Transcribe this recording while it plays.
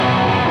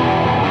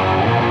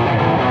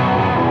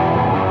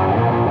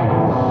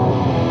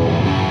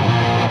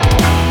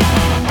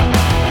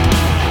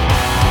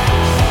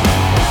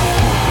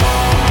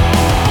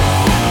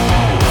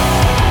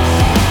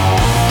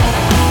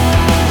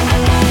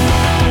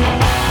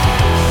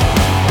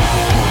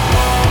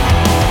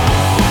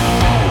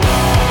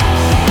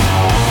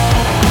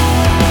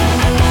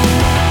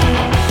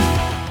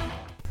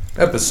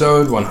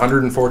Episode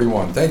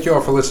 141. Thank you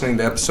all for listening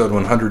to episode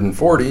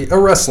 140, A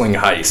Wrestling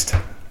Heist.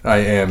 I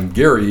am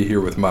Gary, here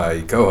with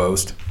my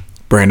co-host,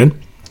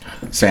 Brandon.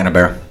 Santa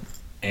Bear.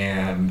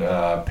 And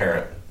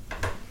Parrot.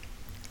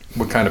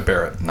 What kind of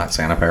parrot? Not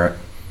Santa Parrot.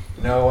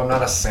 No, I'm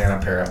not a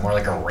Santa parrot. More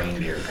like a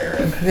reindeer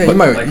parrot. Yeah, you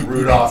might, like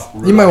Rudolph.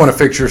 You might want to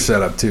fix your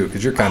setup too,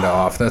 because you're kind of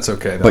off. That's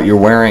okay, though. But you're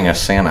wearing a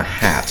Santa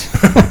hat.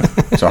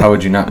 So how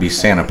would you not be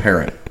Santa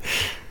Parrot?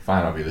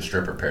 Fine, I'll be the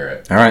stripper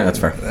parrot. All right, that's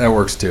fair. That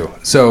works too.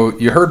 So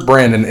you heard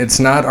Brandon. It's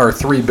not our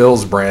Three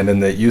Bills Brandon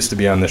that used to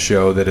be on the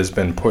show that has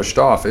been pushed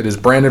off. It is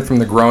Brandon from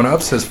the Grown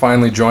Ups has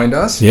finally joined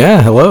us.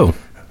 Yeah, hello.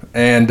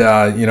 And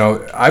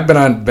I've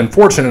been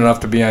fortunate enough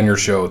to be on your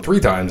show 3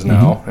 times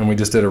now, and we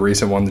just did a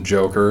recent one, The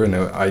Joker, and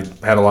I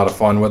had a lot of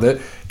fun with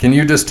it. Can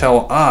you just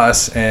tell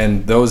us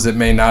and those that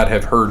may not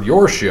have heard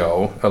your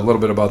show a little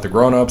bit about the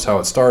Grown Ups, how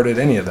it started,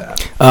 any of that?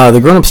 The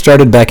Grown Ups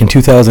started back in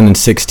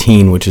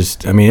 2016, which is,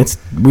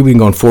 we've been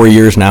going 4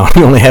 years now.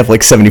 We only have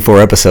like 74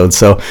 episodes,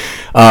 so,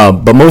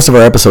 but most of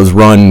our episodes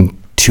run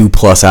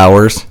 2+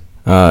 hours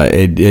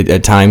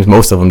at times.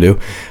 Most of them do.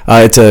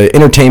 It's an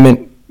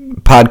entertainment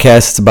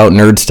podcast. It's about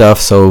nerd stuff,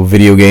 so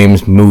video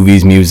games,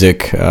 movies,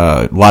 music,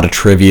 a lot of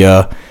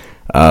trivia,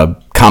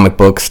 comic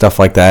books, stuff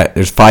like that.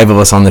 There's 5 of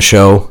us on the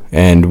show,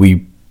 and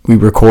we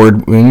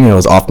record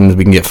as often as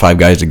we can get 5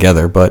 guys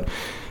together. But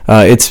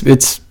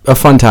it's a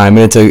fun time,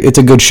 and it's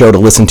a good show to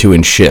listen to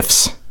in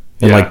shifts.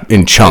 Like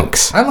in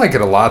chunks. I like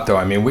it a lot, though.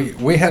 I mean,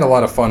 we had a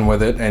lot of fun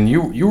with it, and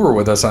you were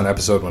with us on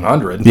episode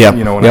 100. Yeah.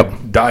 When I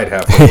died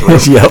halfway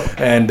through. Yep.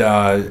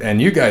 And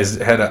you guys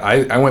had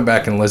I went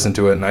back and listened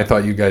to it, and I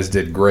thought you guys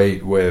did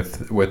great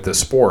with the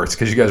sports,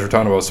 because you guys were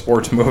talking about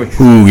sports movies.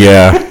 Ooh,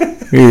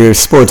 yeah.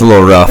 Sports a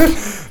little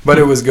rough. But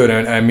it was good.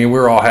 I mean, we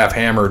were all half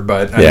hammered,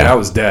 but I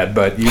was dead.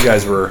 But you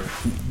guys were.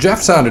 Jeff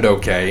sounded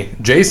okay.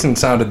 Jason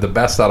sounded the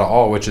best out of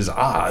all, which is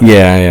odd.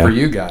 For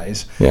you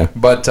guys. Yeah.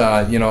 But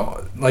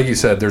like you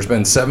said, there's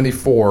been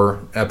 74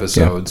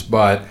 episodes,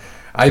 but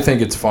I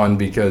think it's fun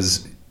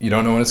because you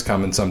don't know when it's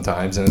coming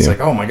sometimes, and it's like,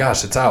 oh my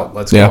gosh, it's out.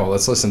 Let's go.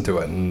 Let's listen to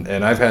it.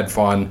 And I've had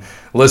fun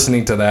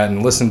listening to that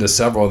and listened to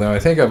several of them. I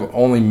think I've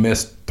only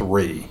missed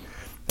 3.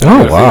 Oh,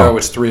 wow. Figure out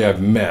which 3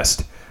 I've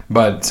missed.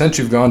 But since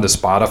you've gone to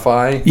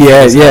Spotify...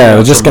 I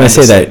was just going to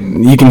say that.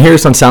 You can hear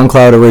us on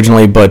SoundCloud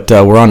originally, but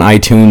we're on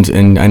iTunes,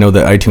 and I know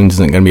that iTunes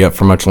isn't going to be up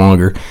for much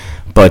longer.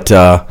 But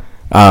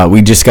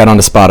we just got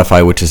onto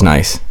Spotify, which is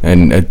nice,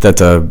 and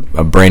that's a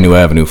brand new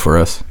avenue for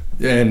us.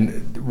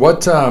 And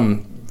what...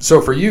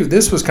 so for you,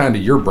 this was kind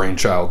of your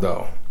brainchild,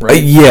 though,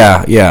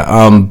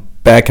 right?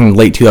 Back in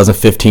late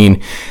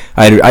 2015,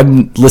 I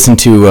listened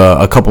to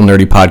a couple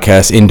nerdy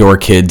podcasts, Indoor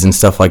Kids and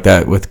stuff like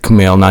that, with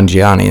Kumail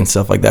Nanjiani and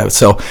stuff like that.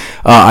 So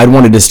I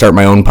wanted to start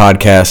my own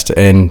podcast,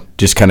 and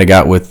just kind of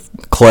got with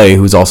Clay,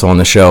 who's also on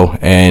the show,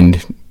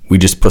 and we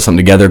just put something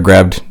together,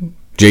 grabbed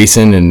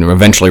Jason, and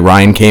eventually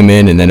Ryan came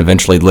in, and then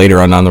eventually later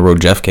on the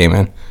road, Jeff came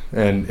in.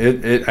 And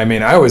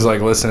I always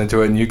like listening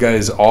to it, and you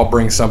guys all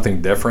bring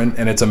something different,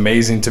 and it's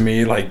amazing to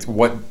me, like,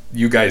 what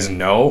you guys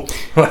know.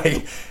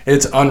 Like,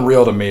 it's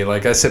unreal to me.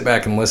 Like, I sit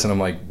back and listen, I'm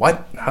like,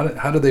 what?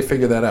 How did they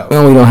figure that out?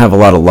 Well, we don't have a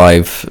lot of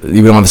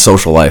we don't have a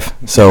social life.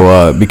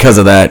 So, because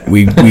of that,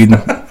 we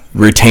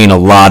retain a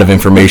lot of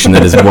information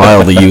that is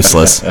wildly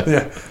useless.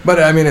 Yeah,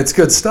 but I mean, it's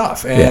good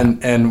stuff.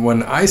 And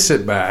when I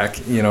sit back,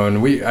 and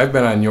I've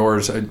been on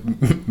yours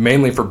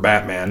mainly for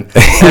Batman.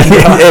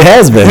 It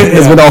has been.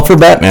 It's been all for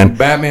Batman.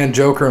 Batman,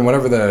 Joker, and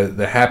whatever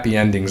the happy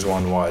endings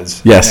one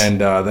was. Yes.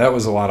 And that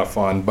was a lot of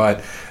fun.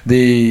 But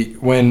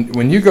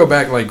when you go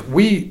back, like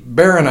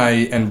Bear and I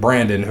and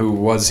Brandon, who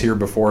was here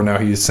before, now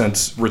he's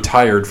since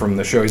retired from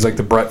the show. He's like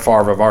the Brett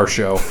Favre of our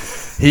show.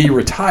 He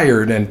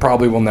retired and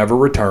probably will never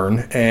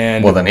return.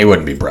 And well, then he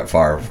wouldn't be Brett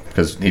Favre,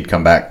 because he'd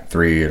come back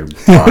 3 or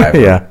 5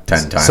 or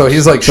 10 times. So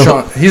he's like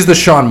he's the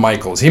Shawn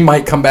Michaels. He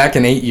might come back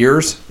in 8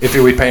 years if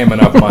we pay him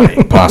enough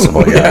money.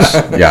 Possible, yes.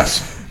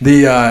 Yes.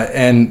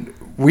 And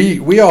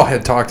we all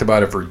had talked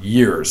about it for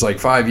years, like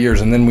 5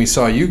 years, and then we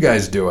saw you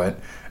guys do it.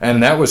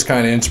 And that was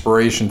kind of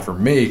inspiration for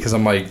me, because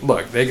I'm like,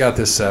 look, they got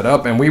this set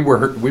up, and we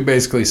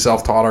basically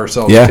self-taught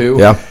ourselves too.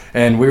 Yeah.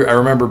 And I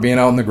remember being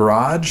out in the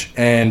garage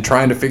and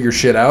trying to figure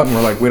shit out, and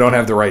we're like, we don't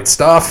have the right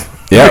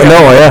stuff. Yeah.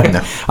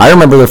 I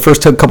remember the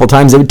first couple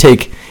times it would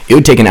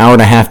take an hour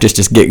and a half just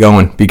to get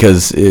going,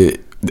 because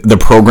the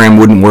program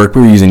wouldn't work.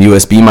 We were using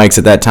USB mics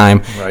at that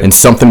time, and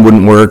something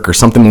wouldn't work, or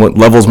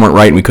levels weren't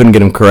right, and we couldn't get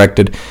them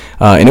corrected.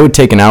 And it would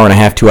take an hour and a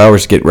half, 2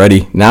 hours to get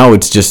ready. Now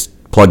it's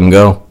just plug and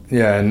go.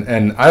 Yeah,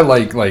 and I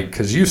like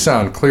because you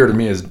sound clear to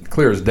me, as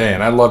clear as day,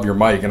 and I love your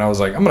mic, and I was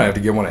like, I'm going to have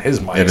to get one of his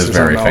mics. It is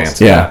very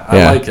fancy. Yeah,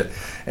 I like it.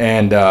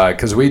 And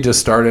because we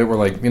just started, we're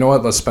like, you know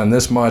what, let's spend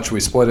this much.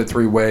 We split it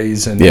 3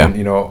 ways, and then,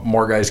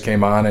 more guys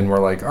came on, and we're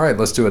like, all right,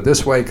 let's do it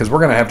this way, because we're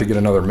going to have to get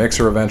another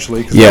mixer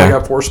eventually, because we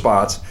got 4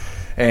 spots.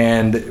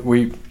 And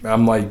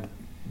I'm like,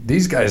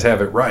 these guys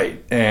have it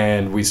right.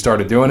 And we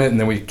started doing it, and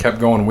then we kept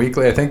going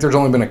weekly. I think there's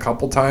only been a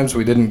couple times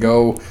we didn't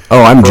go.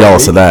 Oh, I'm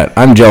jealous of that.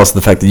 I'm jealous of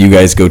the fact that you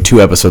guys go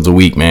 2 episodes a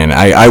week, man.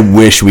 I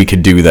wish we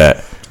could do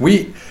that.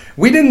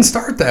 We didn't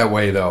start that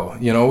way though.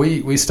 You know, we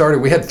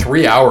had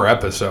 3-hour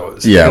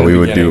episodes. Yeah, we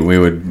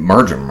would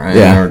merge them, right?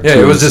 Yeah,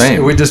 it was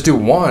just we just do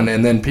one,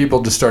 and then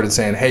people just started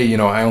saying, hey, you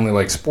know, I only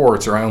like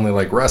sports or I only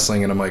like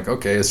wrestling, and I'm like,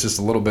 okay, it's just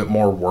a little bit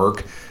more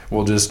work.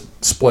 We'll just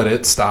split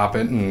it, stop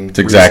it, and it's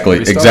exactly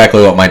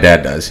what my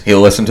dad does. He'll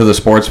listen to the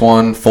sports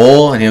one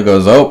full, and he'll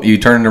goes, "Oh, you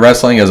turn into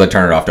wrestling?" As I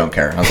turn it off, don't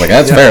care. I was like,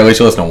 "That's fair. At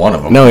least you listen to one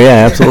of them." No,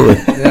 yeah, absolutely.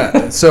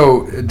 Yeah.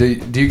 So, do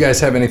you guys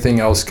have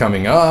anything else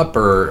coming up,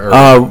 or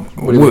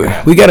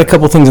we got a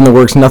couple things in the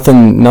works.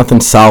 Nothing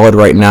solid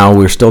right now.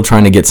 We're still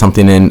trying to get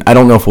something in. I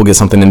don't know if we'll get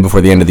something in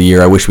before the end of the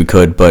year. I wish we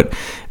could, but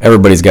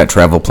everybody's got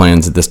travel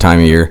plans at this time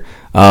of year.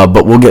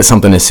 But we'll get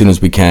something as soon as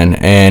we can,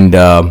 and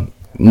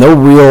no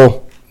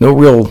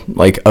real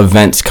like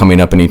events coming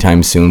up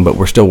anytime soon, but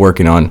we're still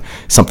working on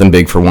something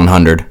big for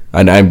 100.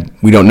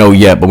 We don't know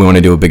yet, but we want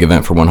to do a big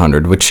event for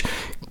 100, which,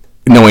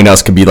 knowing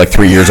us, could be like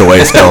 3 years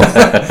away still.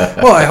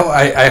 Well,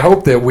 I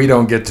hope that we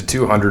don't get to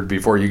 200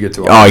 before you get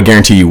to 100. Oh, I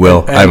guarantee you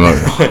will.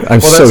 I'm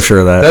so sure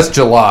of that. That's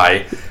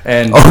July.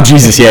 And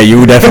Jesus, yeah,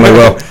 you definitely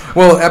will.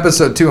 Well,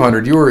 episode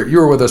 200, you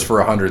were with us for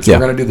 100, so we're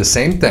going to do the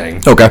same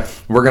thing. Okay.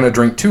 We're going to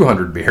drink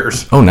 200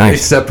 beers. Oh, nice.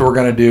 Except we're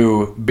going to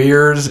do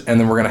beers, and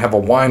then we're going to have a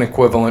wine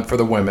equivalent for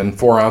the women.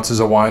 4 ounces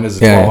of wine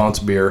is a 12-ounce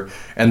beer,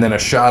 and then a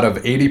shot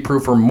of 80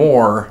 proof or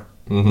more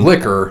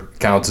liquor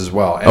counts as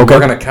well. And we're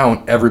going to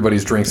count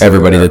everybody's drinks.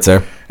 Everybody that's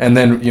there. And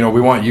then, you know,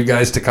 we want you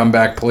guys to come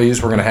back,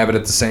 please. We're going to have it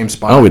at the same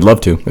spot. Oh, we'd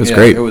love to. It was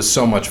great. It was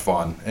so much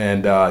fun.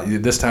 And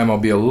this time I'll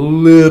be a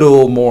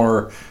little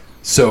more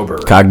sober.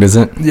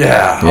 Cognizant.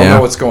 Yeah, I'll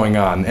know what's going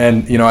on.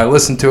 And, you know, I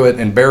listened to it,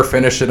 and Bear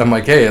finished it. I'm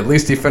like, hey, at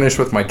least he finished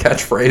with my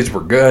catchphrase.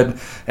 We're good.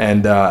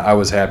 And I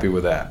was happy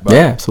with that. But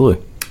yeah,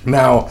 absolutely.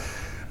 Now,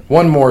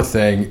 one more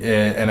thing,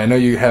 and I know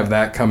you have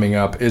that coming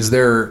up. Is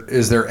there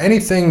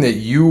anything that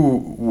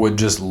you would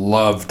just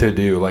love to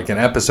do, like an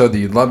episode that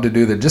you'd love to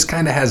do that just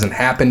kind of hasn't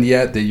happened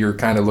yet that you're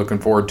kind of looking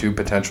forward to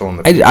potential in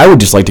the future? I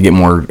would just like to get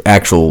more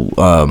actual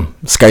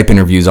Skype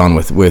interviews on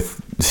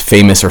with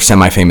famous or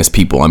semi-famous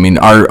people. I mean,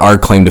 our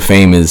claim to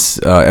fame is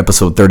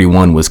episode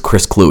 31 was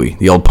Chris Kluwe,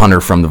 the old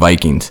punter from the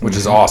Vikings, which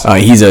is awesome.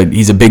 He's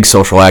a big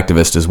social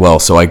activist as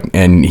well.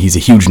 And he's a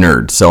huge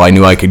nerd. So I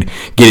knew I could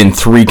get in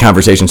 3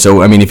 conversations.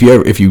 So I mean, if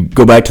you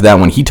go back to that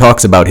one, he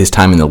talks about his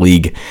time in the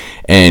league,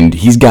 and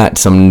he's got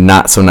some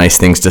not so nice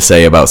things to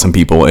say about some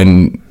people,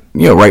 and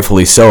you know,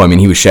 rightfully so. I mean,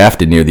 he was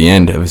shafted near the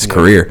end of his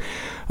career.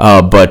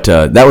 But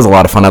that was a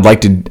lot of fun. I'd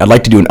like to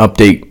do an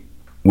update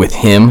with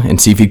him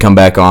and see if he'd come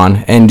back on,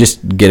 and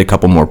just get a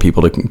couple more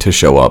people to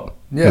show up.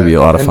 Yeah, it'd be a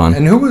lot of fun.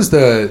 And who was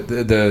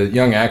the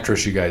young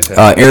actress you guys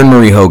had? Erin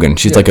Marie Hogan.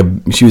 She's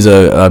she was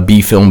a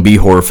B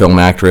horror film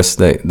actress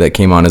that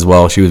came on as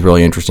well. She was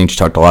really interesting. She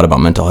talked a lot about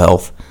mental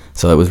health,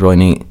 so that was really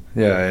neat.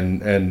 Yeah,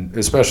 and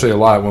especially a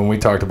lot when we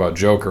talked about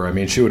Joker. I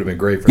mean, she would have been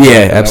great for that.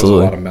 That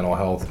absolutely. was a lot of mental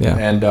health. Yeah.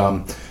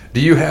 And do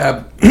you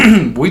have?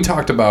 We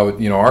talked about,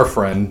 you know, our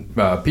friend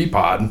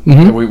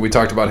Peapod. We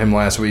talked about him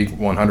last week.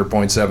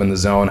 100.7 The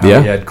Zone.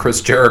 How he had Chris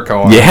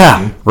Jericho on.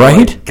 Yeah,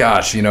 right. Like,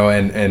 gosh, you know,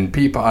 and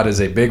Peapod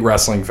is a big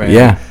wrestling fan.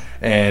 Yeah.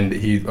 And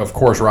he, of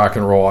course, rock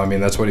and roll. I mean,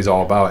 that's what he's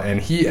all about. And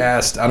he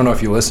asked, I don't know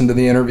if you listened to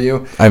the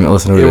interview. I haven't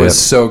listened to it yet. It was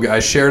so good. I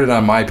shared it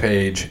on my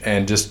page,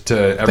 and just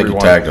to everyone. I think you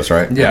tagged us,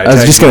 right? Yeah. I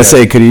was just going to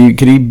say, could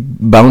he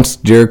bounce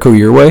Jericho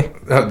your way?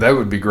 That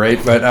would be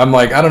great. But I'm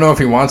like, I don't know if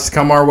he wants to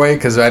come our way,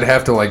 because I'd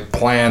have to, like,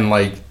 plan,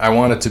 like, I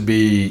want it to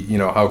be, you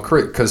know, how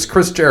because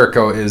Chris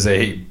Jericho is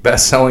a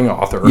best-selling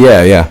author.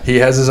 Yeah. He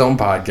has his own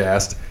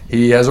podcast.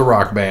 He has a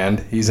rock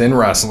band. He's in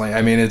wrestling.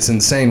 I mean, it's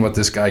insane what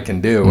this guy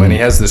can do. And he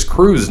has this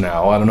cruise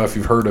now. I don't know if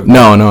you've heard of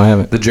No, I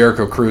haven't. The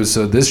Jericho Cruise.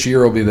 So this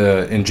year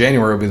in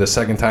January will be the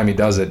second time he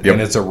does it. Yep. And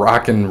it's a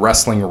rock and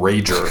wrestling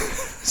rager.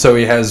 So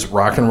he has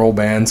rock and roll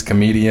bands,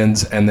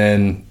 comedians, and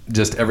then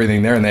just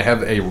everything there. And they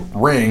have a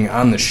ring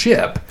on the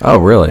ship. Oh,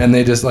 really? And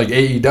they just, like,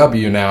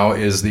 AEW now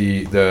is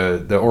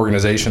the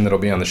organization that'll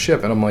be on the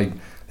ship. And I'm like,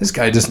 this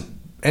guy just,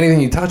 anything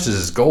he touches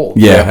is gold.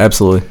 Yeah,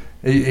 absolutely.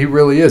 He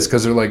really is,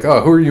 because they're like,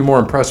 oh, who are you more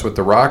impressed with,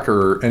 The Rock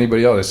or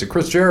anybody else? I said,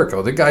 Chris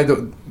Jericho. The guy,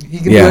 he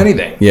can do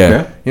anything.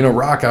 Yeah. You know,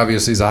 Rock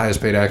obviously is the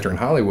highest paid actor in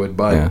Hollywood,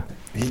 but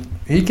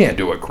he can't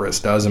do what Chris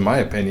does, in my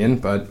opinion,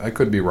 but I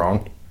could be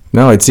wrong.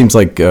 No, it seems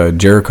like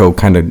Jericho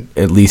kind of,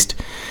 at least,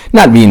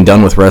 not being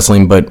done with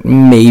wrestling, but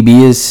maybe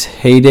his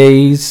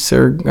heydays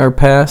are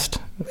past.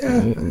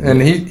 Yeah,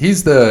 and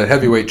he's the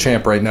heavyweight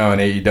champ right now in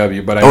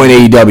AEW. But in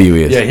AEW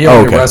he is. Yeah, he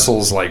only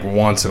wrestles like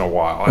once in a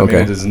while. I mean,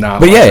 it is not.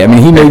 But yeah, I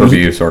mean, he made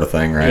pay-per-view sort of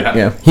thing, right?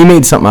 Yeah, he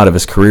made something out of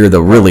his career,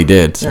 though. Really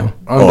did. So. Yeah.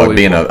 Well,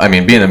 being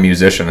a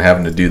musician,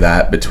 having to do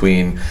that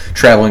between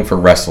traveling for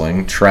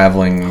wrestling,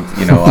 traveling,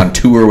 you know, on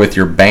tour with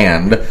your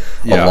band,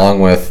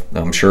 along with,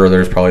 I'm sure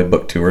there's probably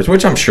book tours,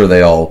 which I'm sure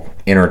they all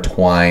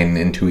intertwine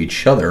into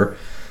each other.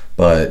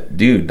 But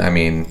dude, I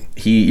mean,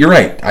 you're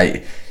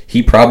right.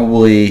 He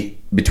probably,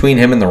 between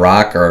him and The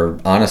Rock, are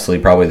honestly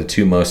probably the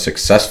two most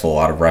successful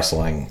out of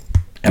wrestling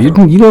ever.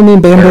 You don't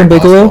mean Bam Bam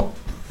Bigelow?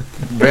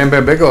 Bam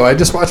Bam Bigelow. I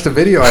just watched a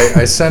video.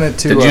 I sent it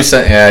to. Did you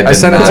send? Yeah, I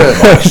sent it to.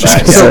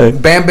 that. So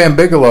Bam Bam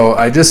Bigelow.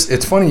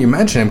 It's funny you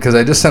mention him because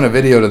I just sent a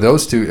video to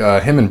those two,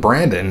 him and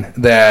Brandon.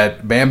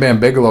 That Bam Bam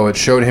Bigelow. It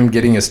showed him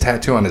getting his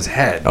tattoo on his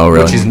head, really?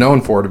 Which he's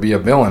known for to be a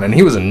villain, and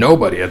he was a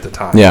nobody at the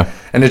time. Yeah.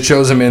 And it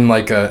shows him in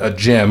like a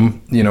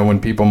gym. You know, when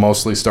people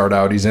mostly start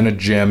out, he's in a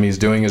gym. He's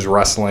doing his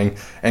wrestling,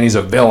 and he's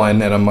a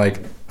villain. And I'm like,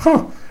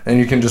 huh. And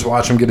you can just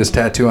watch him get his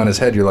tattoo on his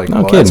head. You're like,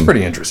 well, that's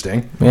pretty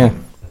interesting. Yeah.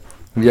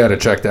 You got to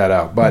check that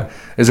out. But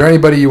is there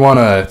anybody you want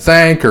to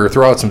thank or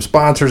throw out some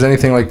sponsors,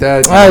 anything like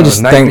that?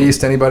 Night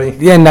Beast, anybody?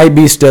 Yeah, Night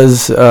Beast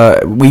does.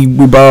 We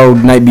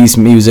borrowed Night Beast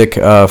music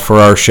for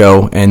our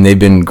show, and they've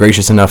been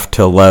gracious enough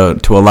to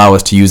allow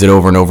us to use it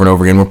over and over and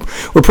over again.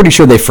 We're pretty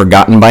sure they've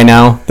forgotten by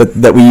now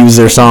that we use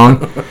their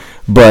song,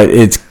 but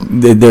it's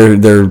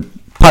their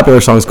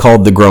popular song is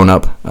called "The Grown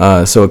Up,"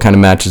 so it kind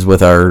of matches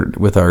with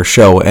our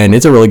show, and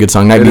it's a really good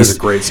song. Night Beast is a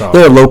great song.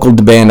 They're a local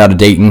band out of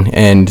Dayton,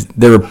 and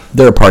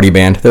they're a party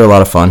band. They're a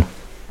lot of fun.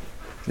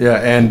 Yeah,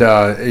 and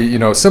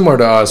similar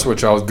to us,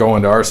 which I'll go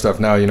into our stuff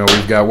now.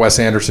 We've got Wes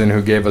Anderson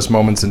who gave us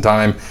Moments in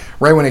Time.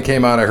 Right when it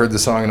came out, I heard the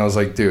song and I was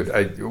like, dude,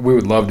 we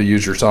would love to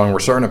use your song. We're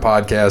starting a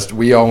podcast.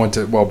 We all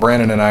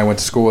Brandon and I went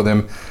to school with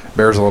him.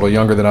 Bear's a little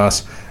younger than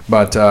us.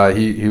 But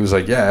he was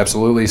like, yeah,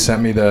 absolutely.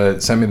 Sent me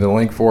the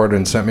link for it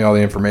and sent me all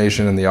the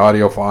information and the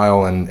audio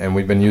file, and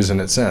we've been using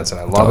it since, and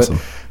I love it.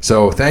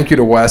 So thank you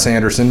to Wes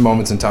Anderson,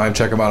 Moments in Time.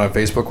 Check him out on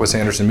Facebook, Wes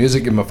Anderson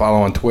Music. Give him a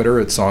follow on Twitter.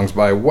 It's Songs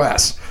by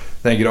Wes.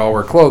 Thank you to All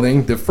Wear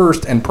Clothing, the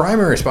first and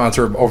primary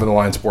sponsor of Over the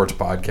Line Sports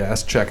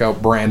Podcast. Check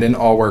out Brandon,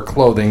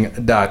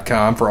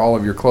 allwearclothing.com for all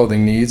of your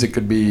clothing needs. It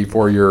could be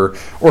for your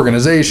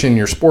organization,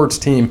 your sports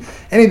team,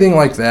 anything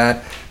like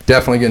that.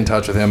 Definitely get in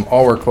touch with him,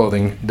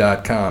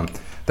 allwearclothing.com.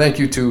 Thank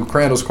you to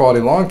Crandall's Quality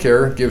Lawn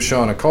Care. Give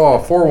Sean a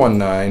call,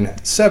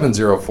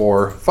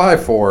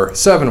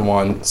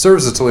 419-704-5471.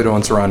 Serves the Toledo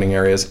and surrounding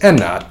areas, and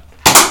not.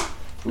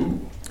 I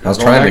was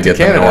trying to get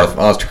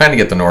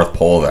the North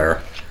Pole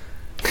there.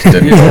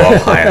 Didn't go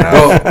up high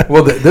enough.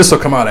 Well, this will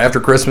come out after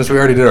Christmas. We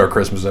already did our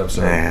Christmas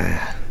episode.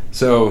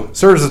 So,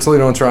 serves the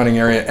Toledo and surrounding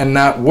area, and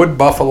not Wood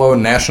Buffalo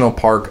National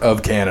Park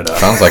of Canada.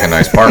 Sounds like a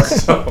nice park.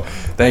 So,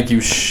 thank you,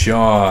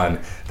 Sean.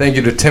 Thank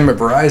you to Tim at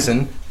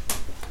Verizon.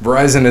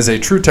 Verizon is a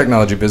true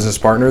technology business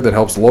partner that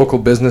helps local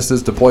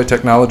businesses deploy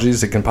technologies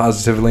that can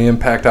positively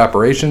impact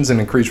operations and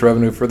increase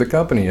revenue for the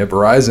company. At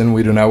Verizon,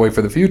 we do not wait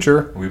for the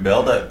future. We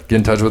build it. Get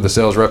in touch with the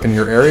sales rep in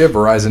your area,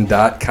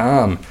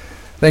 Verizon.com.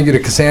 Thank you to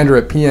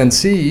Cassandra at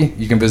PNC.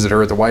 You can visit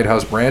her at the White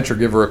House branch or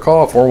give her a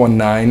call,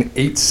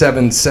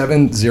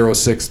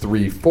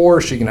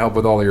 419-877-0634. She can help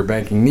with all of your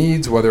banking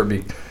needs, whether it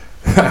be,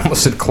 I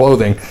almost said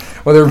clothing,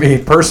 whether it be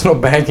personal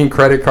banking,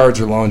 credit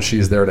cards, or loans.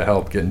 She's there to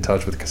help. Get in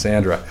touch with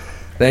Cassandra.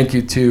 Thank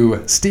you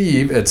to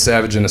Steve at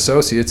Savage &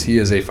 Associates. He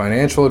is a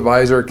financial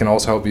advisor, can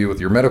also help you with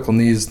your medical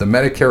needs. The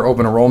Medicare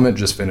open enrollment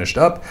just finished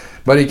up,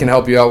 but he can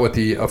help you out with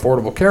the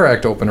Affordable Care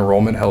Act open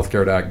enrollment,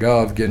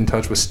 healthcare.gov. Get in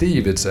touch with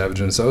Steve at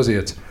Savage &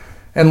 Associates.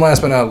 And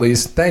last but not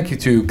least, thank you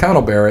to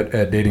Connell Barrett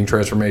at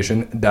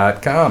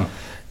datingtransformation.com.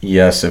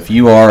 Yes, if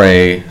you are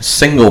a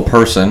single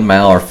person,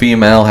 male or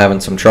female,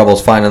 having some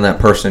troubles finding that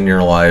person in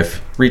your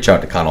life, reach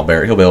out to Connell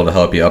Barrett. He'll be able to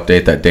help you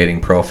update that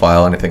dating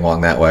profile, anything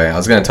along that way. I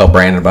was going to tell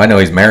Brandon, but I know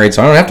he's married,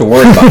 so I don't have to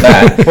worry about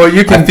that. Well,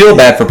 you can I feel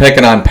bad for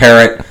picking on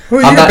Parrott.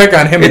 Well, you can pick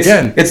on him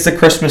again. It's the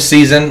Christmas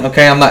season,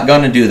 okay? I'm not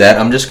going to do that.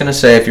 I'm just going to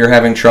say if you're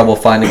having trouble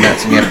finding that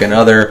significant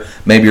other,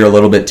 maybe you're a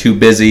little bit too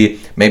busy,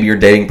 maybe your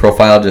dating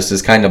profile just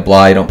is kind of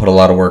blah, you don't put a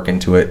lot of work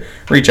into it,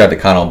 reach out to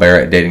Connell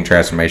Barrett at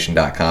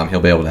datingtransformation.com. He'll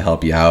be able to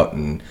help you out,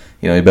 and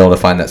you'll be able to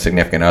find that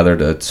significant other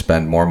to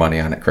spend more money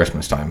on at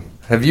Christmas time.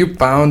 Have you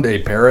found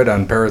a parrot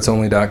on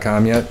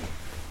parrotsonly.com yet?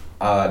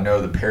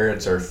 No, the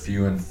parrots are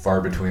few and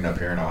far between up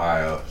here in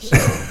Ohio.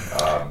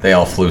 So they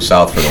all flew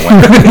south for the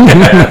winter,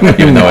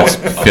 even though it's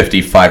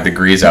 55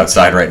 degrees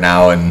outside right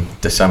now in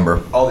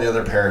December. All the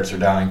other parrots are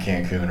down in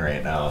Cancun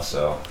right now,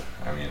 so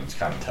it's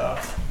kind of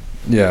tough.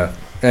 Yeah,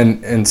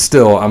 and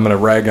still, I'm gonna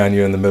rag on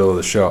you in the middle of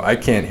the show. I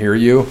can't hear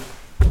you.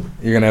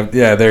 You're gonna have,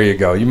 yeah, there you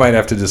go. You might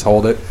have to just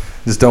hold it.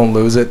 Just don't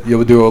lose it.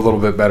 You'll do a little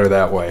bit better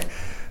that way.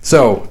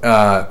 So,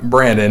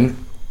 Brandon,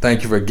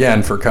 thank you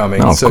again for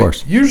coming. Of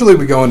course. Usually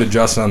we go into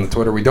Justin on the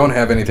Twitter. We don't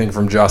have anything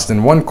from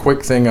Justin. One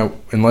quick thing,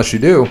 unless you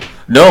do.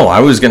 No, I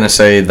was going to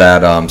say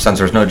that since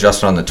there's no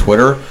Justin on the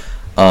Twitter,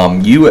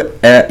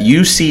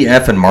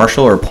 UCF and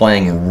Marshall are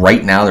playing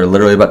right now. They're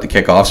literally about to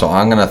kick off, so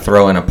I'm going to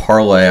throw in a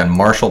parlay on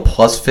Marshall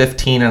plus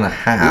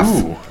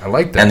 15.5. Ooh, I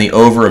like that. And the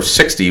over of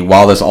 60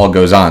 while this all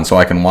goes on, so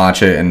I can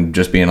watch it and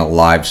just be in a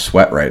live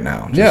sweat right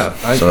now.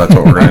 So that's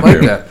what we're going to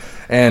do. That.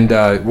 And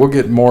we'll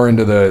get more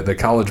into the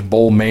college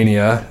bowl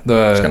mania.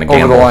 The gamble.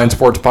 Over the Line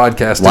Sports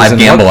Podcast. Live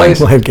gambling.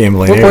 Live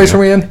gambling. What place are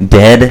we in?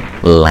 Dead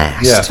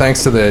last. Yeah,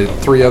 thanks to the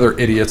 3 other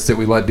idiots that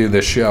we let do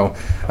this show.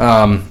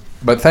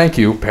 But thank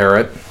you,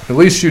 Parrott. At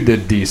least you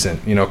did decent.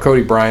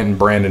 Cody Bryant and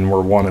Brandon were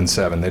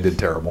 1-7. They did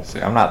terrible.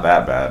 See, I'm not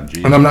that bad.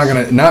 Jesus. And I'm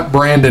not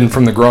Brandon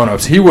from the Grown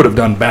Ups. He would have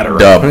done better.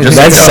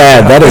 That's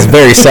sad. That is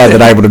very sad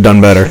that I would have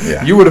done better.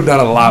 Yeah. You would have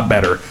done a lot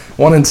better.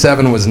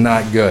 1-7 was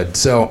not good.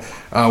 So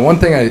One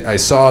thing I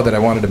saw that I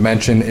wanted to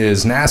mention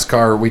is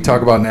NASCAR. We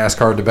talk about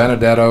NASCAR.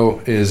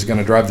 DiBenedetto is going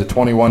to drive the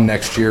 21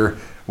 next year.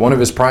 One of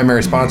his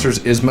primary sponsors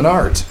is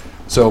Menards.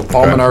 So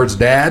Paul Menard's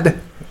dad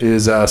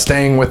is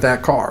staying with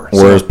that car.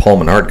 Where's Paul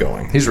Menard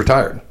going? He's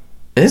retired.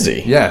 Is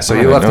he? Yeah, so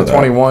he left the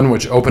 21,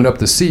 which opened up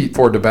the seat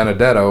for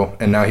DiBenedetto,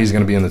 and now he's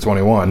going to be in the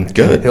 21.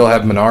 Good. He'll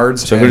have Menards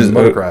So and who's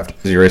Motorcraft.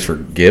 Does he race for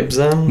Gibbs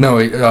then? No,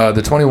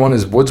 the 21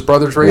 is Woods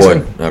Brothers Racing.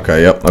 Wood.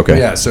 Okay, yep, okay.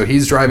 Yeah, so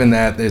he's driving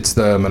that. It's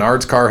the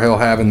Menards car he'll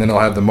have, and then he'll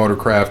have the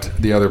Motorcraft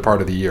the other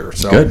part of the year.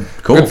 So Good,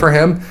 cool. Good for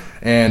him,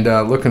 and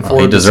looking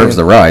forward He to deserves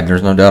the ride.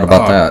 There's no doubt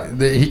about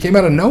that. He came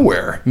out of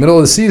nowhere. Middle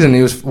of the season,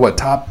 he was,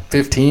 top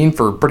 15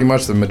 for pretty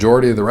much the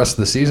majority of the rest of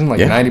the season, like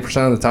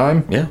 90% of the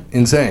time. Yeah.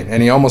 Insane.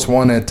 And he almost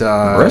won at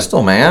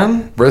Bristol,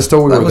 man.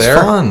 Bristol, we That were was there.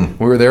 fun.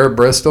 We were there at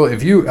Bristol.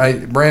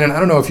 Brandon, I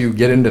don't know if you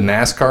get into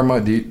NASCAR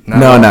much.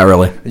 No, not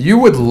really. You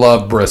would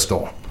love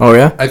Bristol. Oh,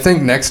 yeah? I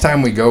think next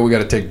time we go, we got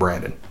to take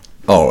Brandon.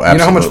 Oh, absolutely. You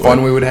know how much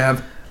fun we would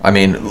have? I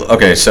mean,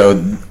 okay,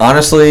 so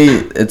honestly,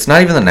 it's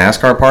not even the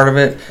NASCAR part of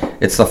it.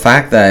 It's the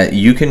fact that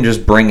you can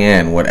just bring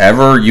in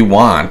whatever you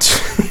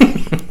want.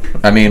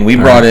 I mean, we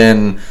brought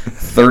in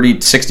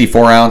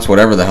 64 ounce,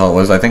 whatever the hell it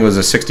was. I think it was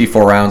a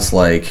 64 ounce,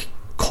 like,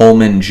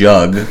 Coleman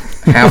jug,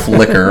 half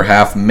liquor,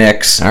 half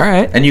mix. All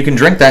right. And you can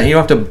drink that, and you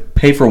don't have to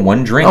pay for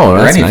one drink Oh, or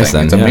that's anything. nice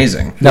then. It's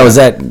amazing. Now,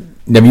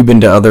 have you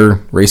been to other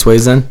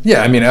raceways then?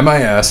 Yeah, I mean,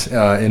 MIS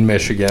in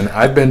Michigan.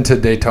 I've been to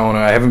Daytona.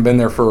 I haven't been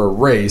there for a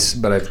race,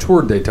 but I've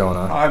toured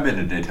Daytona. Oh, I've been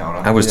to Daytona.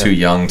 I was too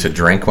young to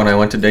drink when I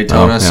went to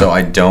Daytona, so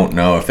I don't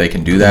know if they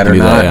can do that or do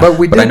not. that,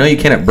 yeah. But I know you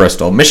can at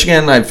Bristol,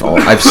 Michigan.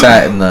 I've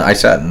sat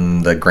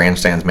in the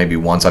grandstands maybe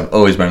once. I've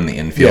always been in the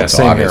infield. Yeah, so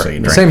same obviously here.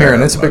 you drink Same here, there,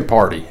 and it's a but- big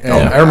party. And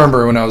I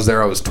remember when I was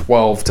there, I was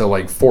 12 to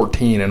like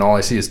 14, and all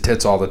I see is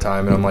tits all the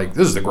time. And I'm like,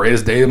 this is the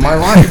greatest day of my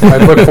life. I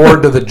look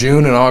forward to the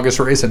June and August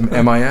race at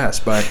MIS.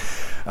 But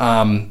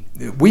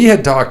we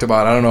had talked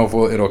about, I don't know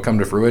if it'll come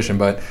to fruition,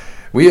 but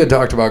we had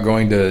talked about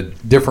going to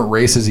different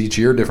races each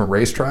year, different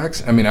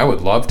racetracks. I mean, I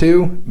would love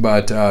to,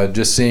 but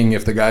just seeing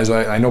if the guys,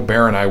 I know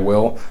Bear and I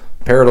will.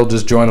 Parrot will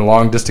just join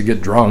along just to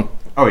get drunk.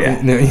 Oh,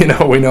 yeah. You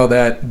know, we know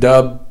that.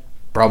 Dub,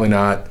 probably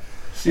not.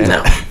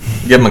 No,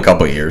 give them a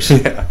couple of years.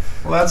 Yeah.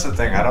 Well, that's the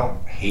thing. I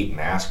don't hate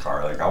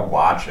NASCAR. Like, I'll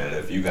watch it.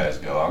 If you guys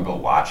go, I'll go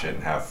watch it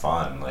and have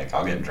fun. Like,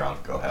 I'll get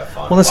drunk, go have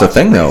fun. Well, that's the watch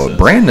thing, though. races.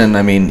 Brandon,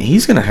 I mean,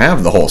 he's going to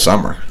have the whole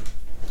summer.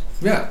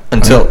 Yeah.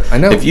 Until I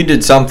know. if you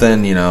did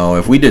something,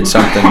 if we did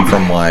something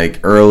from like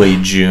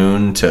early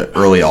June to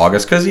early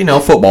August, because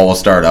football will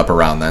start up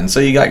around then, so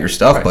you got your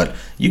stuff, Right. but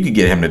you could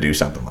get him to do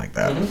something like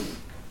that,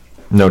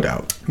 no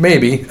doubt.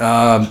 Maybe.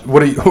 What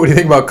do you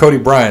think about Cody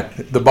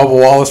Bryant, the Bubba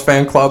Wallace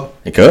fan club?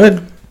 He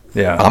could.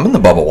 Yeah. I'm in the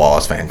Bubba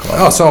Wallace fan club.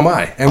 Oh, so am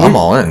I. And I'm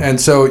all in. And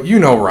so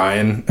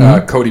Ryan,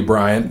 Cody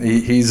Bryant.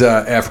 He's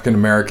African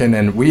American,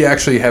 and we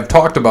actually have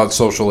talked about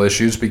social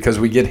issues because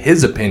we get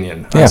his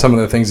opinion on some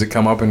of the things that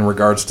come up in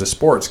regards to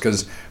sports.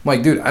 Because I'm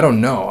like, dude, I don't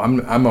know.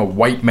 I'm a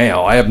white male.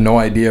 I have no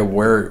idea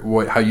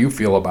how you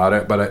feel about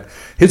it. But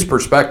his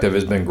perspective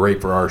has been great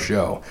for our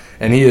show,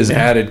 and he has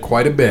added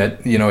quite a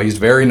bit. He's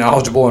very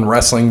knowledgeable in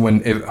wrestling.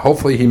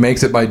 Hopefully he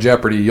makes it by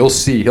Jeopardy, you'll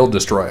see he'll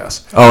destroy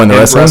us. Oh, in the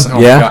wrestling? Oh,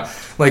 my Yeah. God.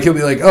 Like he'll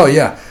be like, oh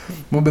yeah.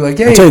 We'll be like,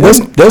 hey, I'll tell you,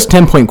 those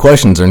 10-point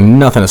questions are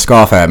nothing to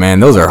scoff at, man.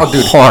 Those are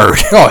hard.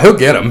 Oh, he'll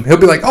get him. He'll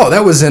be like, oh,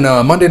 that was in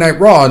Monday Night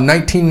Raw in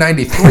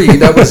 1993.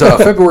 That was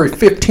February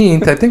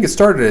 15th. I think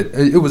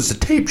it was a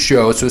tape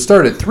show, so it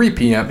started at 3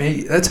 p.m.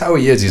 That's how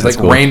he is. He's like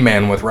cool. Rain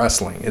Man with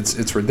wrestling.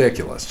 It's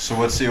ridiculous. So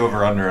what's the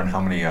over-under on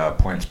how many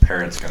points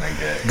Parrot's going to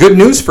get? Good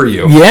news for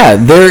you. Yeah,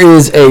 there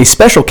is a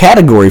special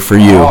category for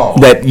you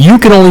that you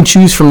can only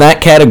choose from that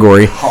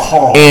category.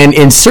 And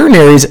in certain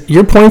areas,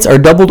 your points are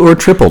doubled or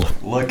tripled.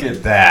 Look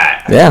at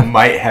that. Yeah. I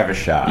might have a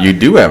shot. You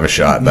do have a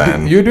shot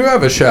then. You do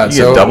have a shot. You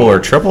get double or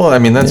triple? I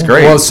mean, that's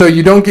great. Well, so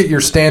you don't get your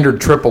standard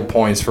triple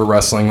points for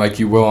wrestling like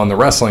you will on the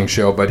wrestling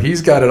show, but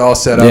he's got it all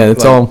set up. Yeah,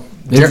 it's all...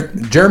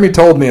 Jeremy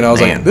told me, and I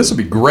was Man. like, this would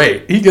be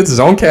great. He gets his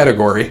own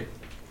category.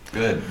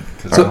 Good,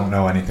 because So- I don't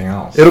know anything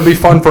else. It'll be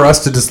fun for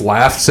us to just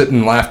sit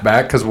and laugh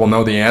back because we'll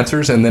know the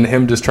answers, and then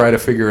him just try to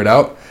figure it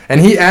out. And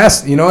he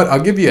asked, you know what?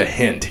 I'll give you a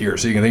hint here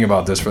so you can think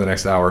about this for the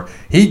next hour.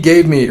 He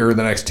gave me, or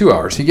the next 2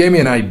 hours, he gave me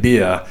an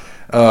idea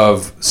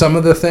of some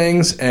of the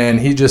things, and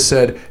he just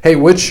said, hey,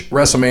 which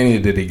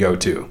WrestleMania did he go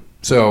to?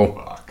 So,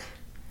 Fuck.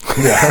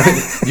 yeah,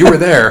 you were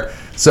there.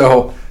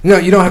 So,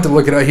 you don't have to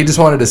look it up. He just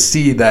wanted to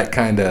see that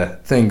kind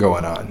of thing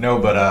going on. No,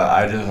 but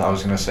I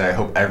was going to say, I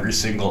hope every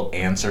single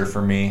answer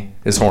for me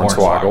Is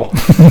Hornswoggle.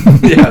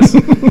 Hornswoggle. Yes.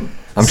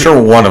 I'm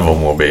sure one of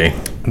them will be.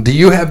 Do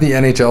you have the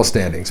NHL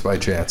standings by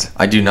chance?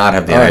 I do not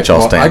have the All right, NHL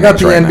well, standings. I got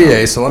the right NBA,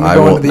 now. so let me I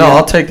go will- into the No, N-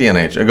 I'll take the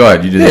NHL. Go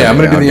ahead. You do the Yeah, I'm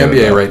going to do the I'll give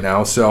it NBA up. right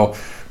now. So,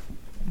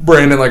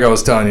 Brandon, like I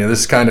was telling you, this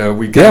is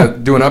we do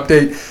an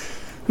update.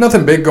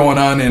 Nothing big going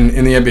on in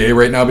the NBA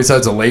right now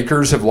besides the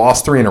Lakers have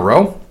lost 3 in a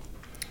row.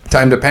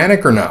 Time to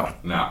panic or no?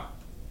 No.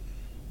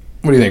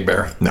 What do you think,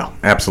 Bear? No,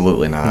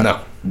 absolutely not.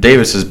 No.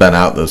 Davis has been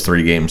out those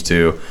 3 games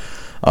too.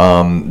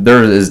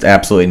 There is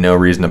absolutely no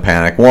reason to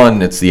panic.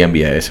 One, it's the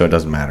NBA, so it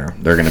doesn't matter.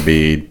 They're going to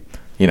be,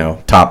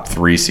 top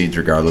 3 seeds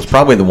regardless.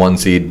 Probably the 1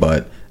 seed,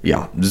 but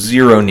yeah,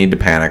 zero need to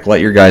panic.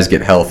 Let your guys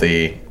get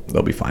healthy.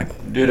 They'll be fine.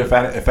 Dude,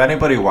 if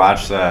anybody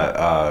watched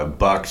that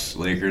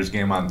Bucks-Lakers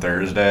game on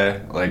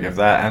Thursday, like if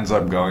that ends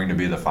up going to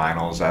be the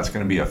finals, that's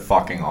going to be a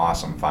fucking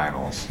awesome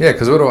finals. Yeah,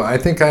 because what do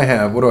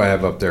I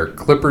have up there?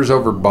 Clippers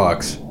over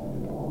Bucks,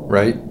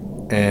 right?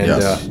 And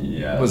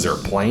Yes. was there a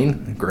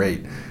plane?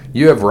 Great.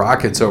 You have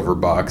Rockets over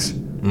Bucks.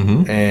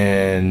 Mm-hmm.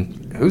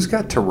 And who's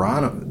got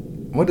Toronto?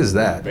 What is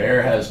that?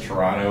 Bear has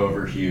Toronto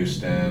over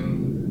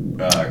Houston.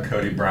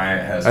 Cody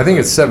Bryant has... I think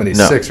it's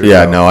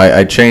 76ers.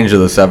 I changed to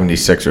the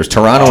 76ers.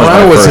 Toronto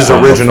was his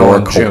one original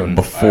in June.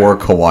 before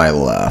Kawhi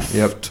left.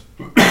 Yep.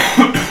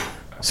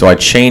 So I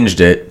changed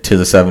it to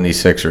the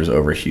 76ers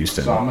over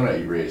Houston. So I'm going to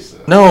erase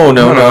this. No.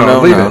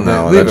 Leave it.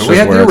 That's We just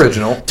had where the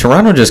original.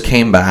 Toronto just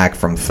came back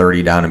from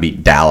 30 down and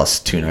beat Dallas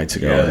 2 nights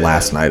ago. Yeah,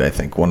 Last night, I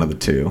think. One of the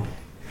two.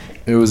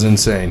 It was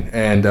insane.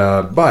 And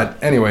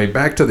but anyway,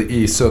 back to the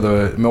East. So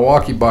the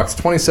Milwaukee Bucks,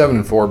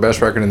 27-4,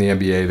 best record in the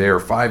NBA. They are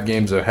 5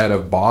 games ahead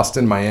of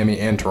Boston, Miami,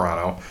 and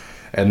Toronto.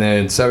 And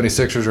then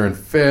 76ers are in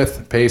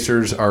 5th.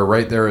 Pacers are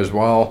right there as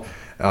well.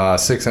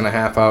 6.5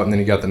 out. And then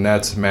you got the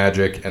Nets,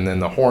 Magic, and then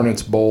the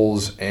Hornets,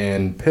 Bulls,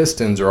 and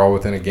Pistons are all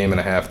within a game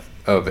and a half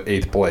of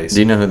 8th place.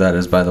 Do you know who that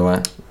is, by the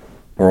way?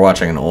 We're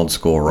watching an old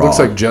school Raw. Looks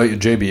like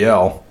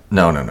JBL.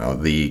 No.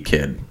 The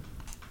kid.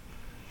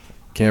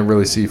 Can't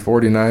really see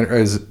 49.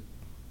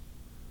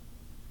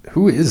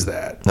 Who is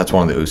that? That's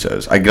one of the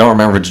Usos. I don't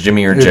remember if it's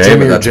Jimmy or Jay. Jimmy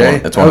but or that's Jay?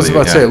 One, that's I one was of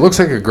about the, to say, it looks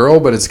like a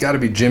girl, but it's got to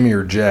be Jimmy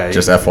or Jay.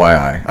 Just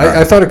FYI.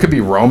 I thought it could be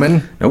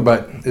Roman, Nope.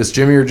 but it's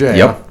Jimmy or Jay.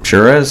 Yep,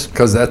 sure is.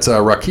 Because that's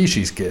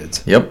Rakishi's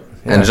kids. Yep.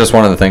 Yeah. And it's just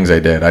one of the things they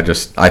did. I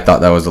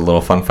thought that was a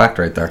little fun fact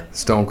right there.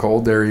 Stone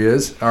Cold, there he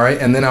is. All right,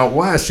 and then out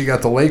west, you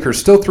got the Lakers,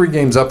 still 3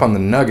 games up on the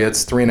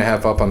Nuggets,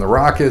 3.5 up on the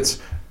Rockets,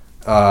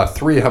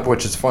 3 up,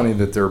 which is funny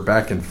that they're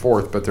back in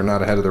 4th, but they're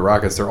not ahead of the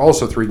Rockets. They're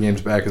also 3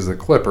 games back as the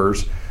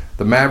Clippers.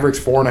 The Mavericks,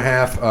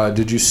 4.5.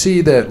 Did you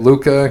see that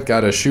Luka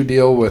got a shoe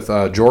deal with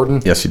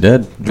Jordan? Yes, you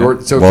did.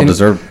 Jordan, so well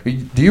deserved.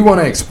 Do you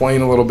want to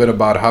explain a little bit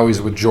about how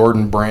he's with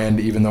Jordan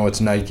Brand, even though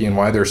it's Nike, and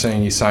why they're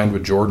saying he signed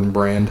with Jordan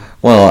Brand?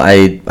 Well,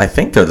 I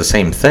think they're the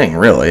same thing,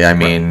 really. I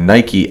mean,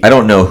 Nike. I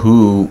don't know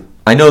who.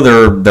 I know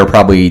they're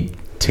probably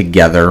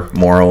together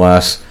more or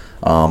less,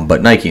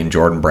 but Nike and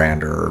Jordan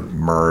Brand are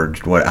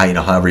merged.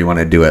 However you want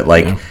to do it,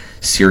 like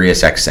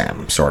Sirius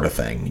XM sort of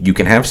thing. You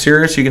can have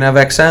Sirius, you can have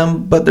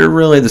XM, but they're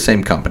really the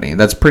same company.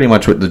 That's pretty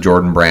much what the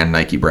Jordan Brand,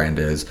 Nike brand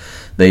is.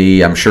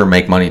 They, I'm sure,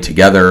 make money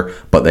together,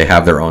 but they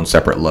have their own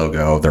separate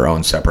logo, their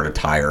own separate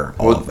attire,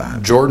 all of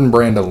that. Jordan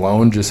Brand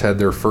alone just had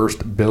their first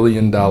 $1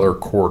 billion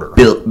quarter.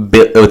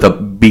 With a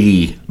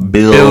B,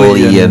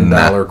 billion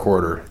 $1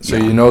 quarter. So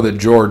you know that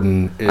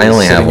Jordan is I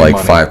only have sitting in like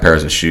money. 5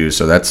 pairs of shoes,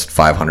 so that's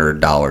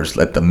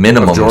 $500 at the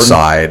minimum Jordan?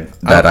 side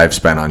that I've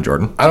spent on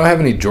Jordan. I don't have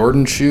any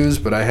Jordan shoes,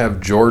 but I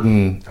have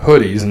Jordan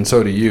hoodies, and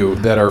so do you,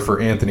 that are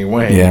for Anthony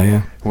Wayne.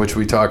 Yeah. Which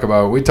we talk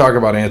about. We talk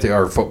about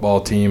our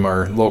football team,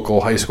 our local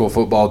high school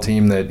football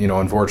team that,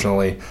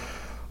 unfortunately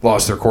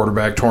lost their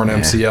quarterback, torn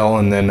MCL,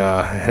 and then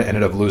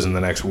ended up losing the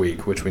next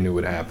week, which we knew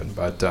would happen.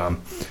 But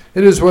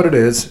it is what it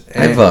is.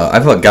 And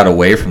I've got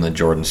away from the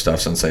Jordan stuff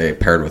since I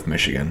paired with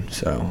Michigan,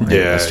 so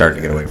I started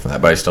to get away from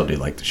that, but I still do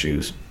like the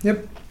shoes.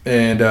 Yep.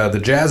 And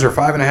the Jazz are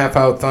 5.5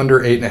 out, Thunder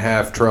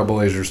 8.5,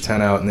 Trailblazers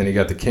 10 out, and then you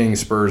got the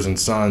Kings, Spurs, and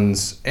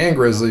Suns, and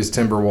Grizzlies,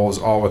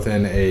 Timberwolves all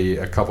within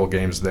a couple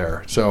games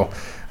there. So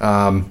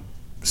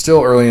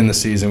still early in the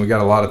season. We got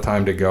a lot of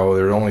time to go.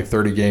 They're only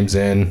 30 games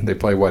in. They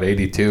play,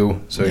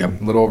 82? So a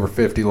little over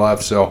 50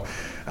 left. So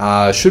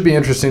should be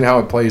interesting how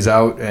it plays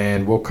out,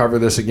 and we'll cover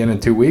this again in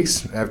 2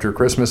 weeks after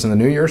Christmas and the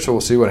New Year, so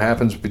we'll see what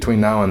happens between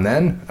now and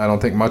then. I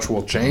don't think much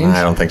will change.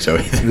 I don't think so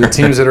either. The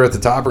teams that are at the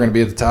top are going to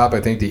be at the top.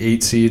 I think the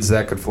 8 seeds,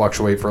 that could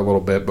fluctuate for a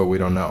little bit, but we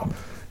don't know.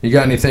 You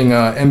got anything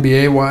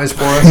NBA-wise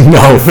for us?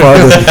 No,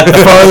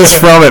 farthest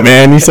from it,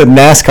 man. You said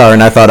NASCAR,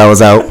 and I thought I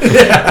was out.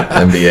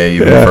 NBA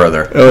even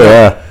further. Oh,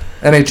 yeah.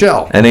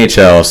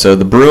 NHL. So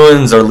the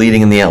Bruins are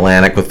leading in the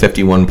Atlantic with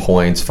 51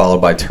 points, followed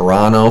by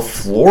Toronto,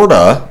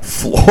 Florida.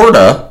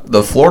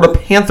 The Florida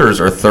Panthers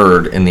are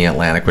 3rd in the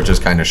Atlantic, which is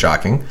kind of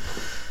shocking.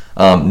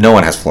 No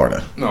one has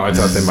Florida. No, I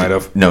thought they might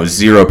have. No,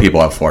 0 people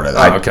have Florida.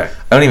 Okay.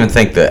 I don't even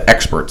think the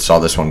experts saw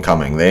this one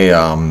coming.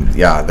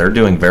 They're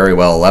doing very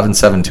well.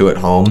 11-7-2 at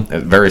home.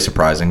 Very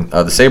surprising.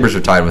 The Sabres are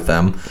tied with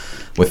them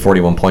with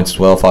 41 points as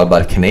well, followed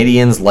by the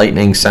Canadiens,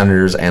 Lightning,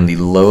 Senators, and the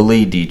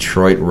lowly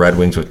Detroit Red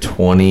Wings with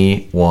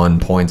 21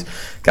 points.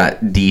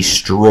 Got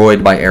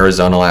destroyed by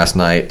Arizona last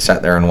night.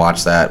 Sat there and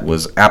watched that.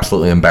 Was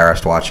absolutely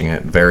embarrassed watching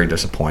it. Very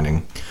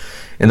disappointing.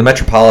 In the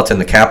Metropolitan,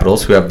 the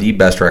Capitals, who have the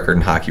best record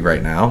in hockey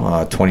right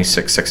now,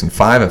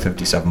 26-6-5 at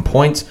 57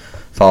 points,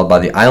 followed by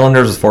the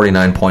Islanders with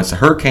 49 points, the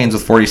Hurricanes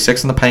with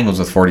 46, and the Penguins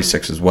with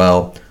 46 as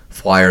well.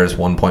 Flyers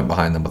 1 point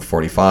behind them with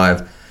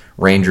 45.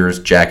 Rangers,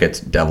 Jackets,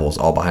 Devils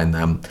all behind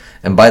them.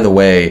 And by the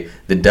way,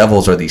 the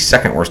Devils are the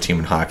 2nd worst team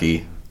in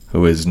hockey,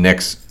 who is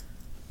Nick's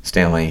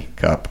Stanley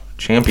Cup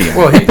champion.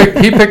 Well,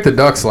 he picked the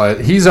Ducks.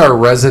 He's our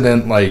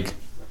resident,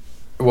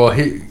 Well,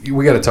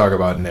 we got to talk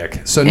about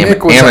Nick. So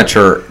Nick was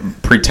amateur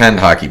pretend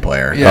hockey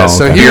player. Yeah,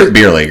 so he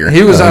beer leaguer.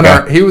 He was on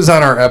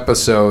our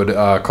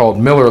episode called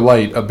Miller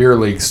Lite, a beer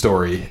league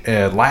story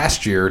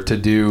last year to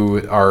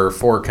do our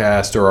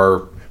forecast or our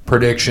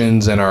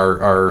predictions and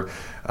our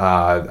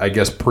I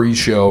guess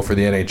pre-show for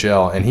the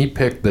NHL, and he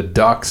picked the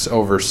Ducks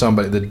over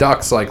somebody. The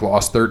Ducks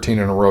lost 13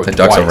 in a row. The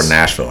Ducks over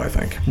Nashville, I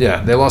think.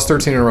 Yeah, they lost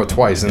 13 in a row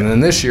twice, and then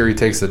this year he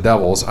takes the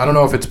Devils. I don't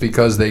know if it's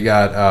because they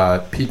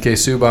got PK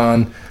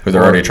Subban, who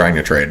they're already trying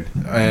to trade,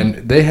 and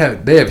they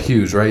have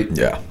Hughes, right?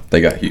 Yeah,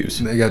 they got Hughes.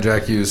 They got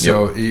Jack Hughes. Yep.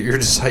 So you're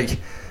just like,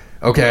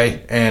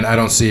 okay, and I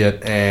don't see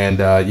it, and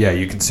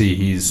you can see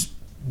he's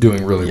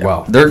doing really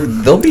well.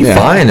 They'll be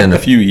fine in a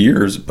few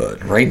years,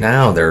 but right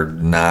now they're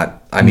not.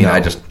 I mean,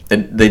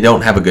 they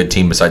don't have a good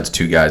team besides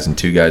two guys, and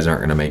two guys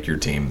aren't going to make your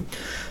team.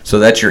 So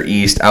that's your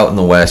East. Out in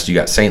the West, you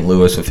got St.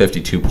 Louis with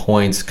 52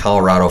 points,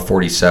 Colorado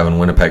 47,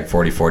 Winnipeg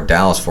 44,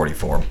 Dallas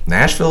 44,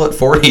 Nashville at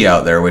 40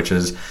 out there, which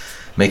is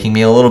making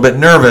me a little bit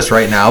nervous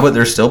right now, but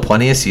there's still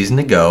plenty of season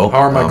to go. How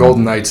are my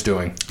Golden Knights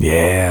doing?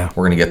 Yeah.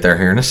 We're going to get there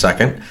here in a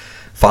second.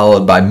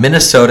 Followed by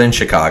Minnesota and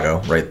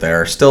Chicago right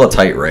there. Still a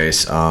tight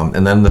race.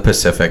 And then the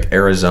Pacific,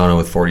 Arizona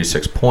with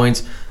 46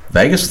 points.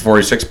 Vegas with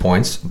 46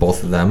 points.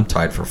 Both of them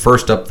tied for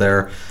first up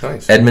there.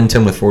 Nice.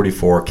 Edmonton with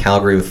 44.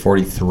 Calgary with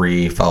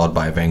 43. Followed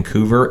by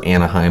Vancouver,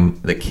 Anaheim,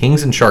 the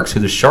Kings and Sharks,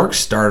 who the Sharks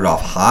started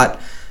off hot.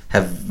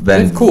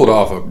 They've cooled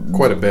off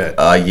quite a bit.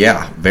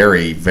 Yeah,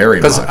 very, very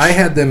much. Because I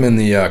had them in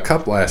the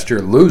Cup last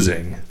year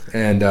losing.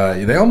 And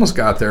they almost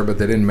got there, but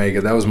they didn't make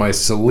it. That was my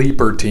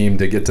sleeper team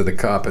to get to the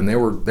Cup, and they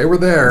were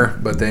there,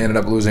 but they ended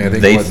up losing. I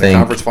think in the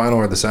conference final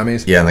or the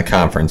semis. Yeah, in the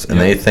conference, and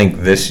they think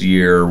this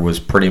year was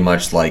pretty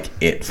much like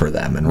it for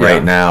them. And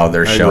right now,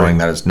 they're showing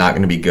that it's not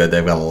going to be good.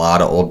 They've got a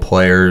lot of old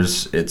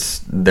players.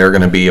 They're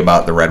going to be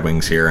about the Red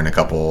Wings here in a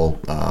couple,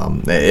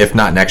 if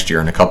not next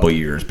year, in a couple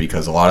years,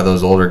 because a lot of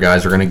those older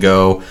guys are going to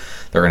go.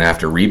 They're going to have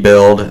to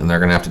rebuild, and they're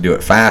going to have to do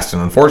it fast.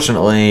 And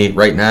unfortunately,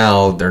 right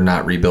now, they're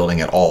not rebuilding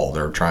at all.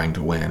 They're trying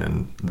to win,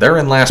 and they're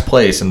in last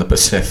place in the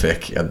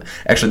Pacific.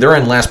 Actually, they're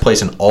in last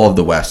place in all of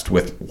the West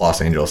with Los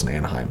Angeles and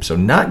Anaheim. So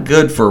not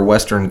good for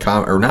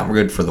or not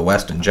good for the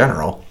West in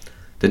general.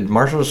 Did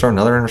Marshall just throw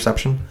another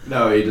interception?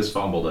 No, he just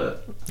fumbled it.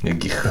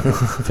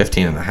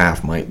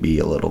 15.5 might be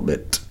a little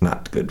bit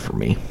not good for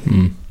me.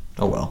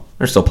 Oh, well.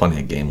 There's still plenty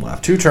of game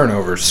left. 2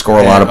 turnovers. Score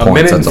a lot of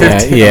points. Minute and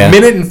 15, a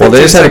minute and 15 Well,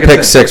 they just had a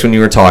pick seconds. 6 when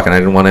you were talking. I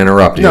didn't want to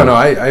interrupt you. No,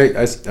 I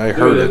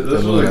heard it.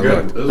 This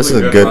was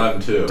a good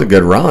run, too. It's a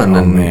good run. Oh,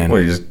 and man. What,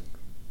 you just...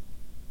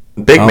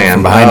 Big man.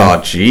 from behind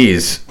Oh,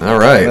 jeez. All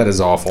right. That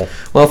is awful.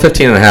 Well,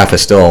 15.5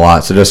 is still a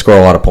lot, so just score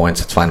a lot of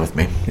points. It's fine with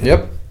me.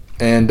 Yep.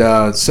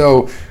 And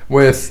so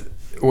with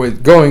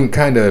going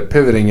kind of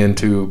pivoting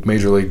into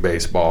Major League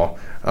Baseball,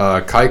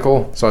 saw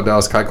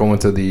Dallas Keuchel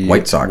went to the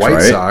White Sox,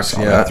 right? Sox, Saw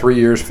yeah, that. 3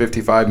 years,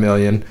 $55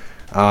 million.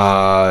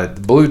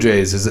 The Blue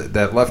Jays, is it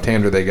that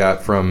left-hander they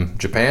got from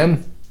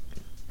Japan?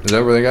 Is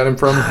that where they got him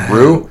from?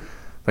 Ryu?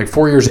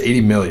 4 years,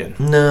 $80 million.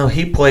 No,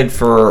 he played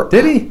for...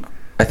 Did he?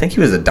 I think he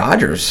was the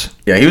Dodgers.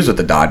 Yeah, he was with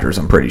the Dodgers,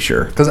 I'm pretty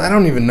sure. Because I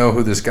don't even know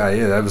who this guy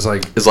is. I was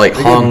like... It's like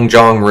Hong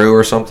Jong-Ryu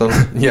or something.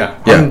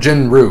 Yeah, Yeah. Hong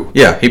Jin Ryu.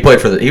 Yeah, he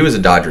played he was a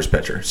Dodgers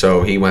pitcher.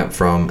 So he went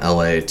from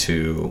L.A.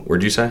 to...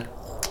 Where'd you say?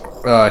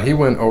 He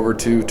went over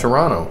to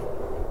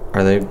Toronto.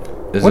 Are they...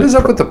 What is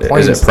up with the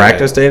planes Is it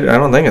practice date? I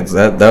don't think it's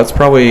that. That's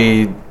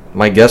probably...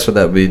 My guess would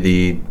that be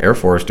the Air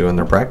Force doing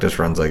their practice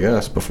runs, I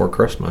guess, before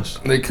Christmas.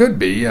 They could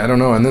be. I don't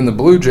know. And then the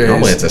Blue Jays...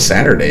 Normally it's a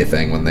Saturday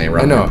thing when they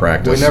run their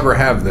practice. We never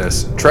have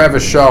this.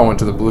 Travis Shaw went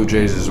to the Blue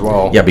Jays as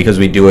well. Yeah, because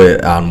we do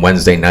it on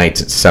Wednesday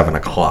nights at 7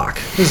 o'clock.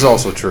 This is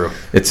also true.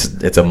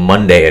 It's a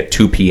Monday at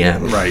 2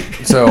 p.m. Right.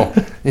 So,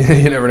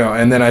 you never know.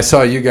 And then I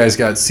saw you guys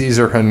got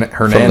Cesar Hernandez.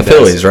 From the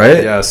Phillies,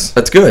 right? Yes.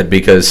 That's good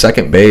because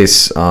second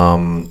base,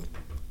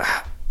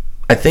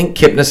 I think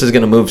Kipnis is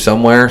going to move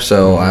somewhere,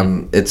 so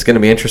it's going to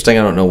be interesting.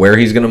 I don't know where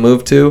he's going to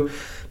move to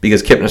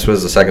because Kipnis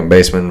was the second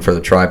baseman for the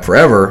Tribe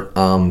forever,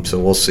 so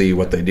we'll see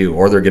what they do.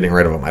 Or they're getting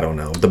rid of him. I don't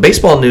know. The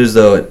baseball news,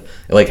 though,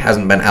 it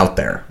hasn't been out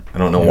there. I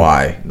don't know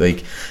why.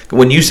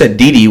 When you said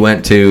Didi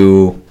went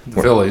to...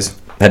 The Phillies.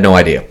 I had no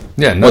idea.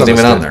 Yeah, wasn't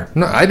even on there.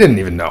 No, I didn't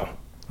even know.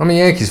 I'm a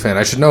Yankees fan.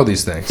 I should know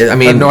these things. I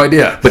mean, have no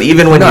idea. But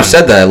even when you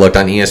said that, I looked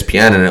on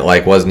ESPN and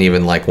it wasn't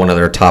even one of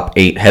their top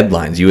 8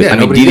 headlines.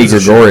 Didi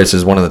Gregorius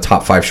is one of the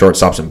top 5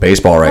 shortstops in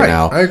baseball right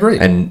now. I agree.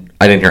 And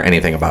I didn't hear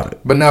anything about it.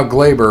 But now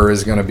Glaber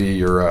is going to be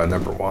your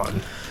number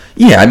one.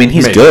 Yeah, I mean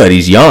he's good.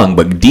 He's young,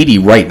 but Didi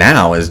right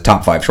now is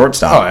top 5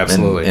 shortstop. Oh,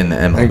 absolutely. In the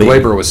MLB. And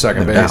Glaber was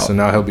second No base, doubt. and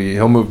now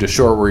he'll move to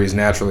short where he's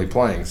naturally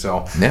playing.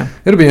 So Yeah.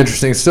 it'll be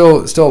interesting.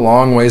 Still a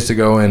long ways to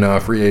go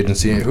in free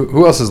agency.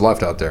 Who else is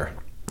left out there?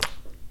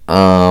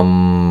 I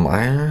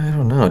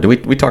don't know.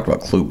 We talked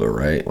about Kluber,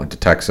 right? Went to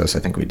Texas. I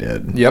think we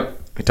did.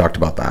 Yep. We talked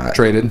about that.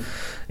 Traded.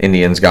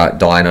 Indians got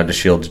Delino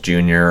DeShields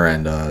Jr.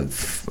 and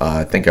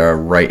I think a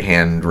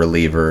right-hand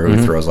reliever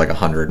who throws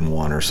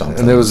 101 or something.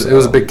 And it was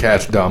a big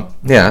catch dump.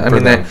 Yeah, I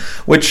mean them.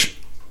 which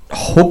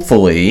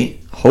hopefully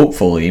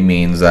hopefully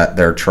means that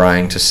they're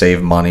trying to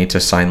save money to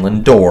sign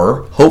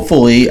Lindor.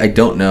 Hopefully, I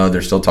don't know.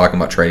 They're still talking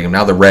about trading him.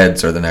 Now the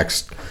Reds are the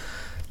next.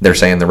 They're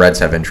saying the Reds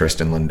have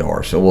interest in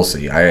Lindor, so we'll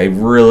see. I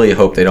really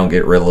hope they don't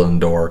get rid of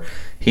Lindor.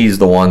 He's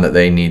the one that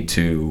they need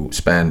to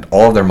spend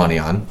all of their money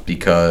on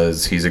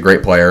because he's a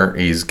great player.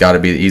 He's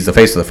the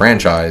face of the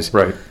franchise.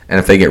 Right. And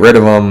if they get rid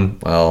of him,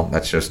 well,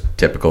 that's just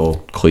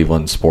typical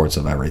Cleveland sports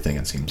of everything,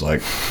 it seems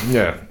like.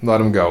 Yeah, let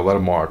him go. Let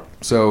him walk.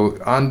 So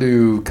on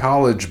to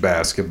college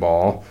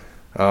basketball.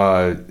 You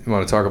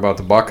want to talk about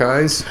the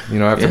Buckeyes?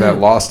 After that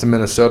loss to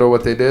Minnesota,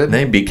 what they did?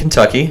 They beat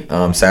Kentucky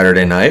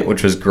Saturday night,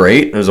 which was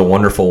great. It was a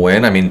wonderful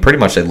win. I mean, pretty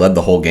much they led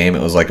the whole game.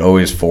 It was like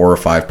always 4 or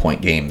 5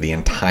 point game the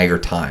entire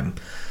time.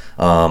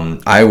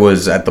 I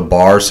was at the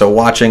bar, so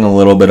watching a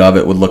little bit of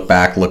it would look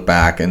back,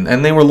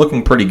 and they were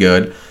looking pretty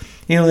good.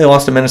 They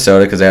lost to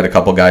Minnesota because they had a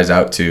couple guys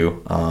out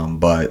too,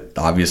 but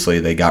obviously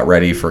they got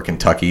ready for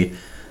Kentucky.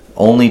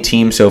 Only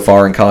team so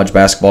far in college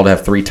basketball to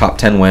have 3 top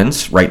 10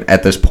 wins right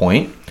at this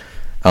point.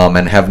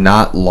 And have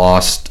not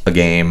lost a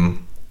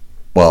game.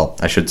 Well,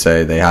 I should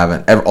say they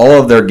haven't. All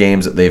of their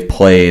games that they've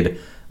played,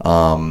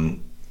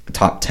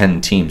 top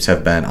 10 teams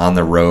have been on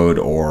the road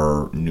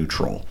or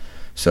neutral.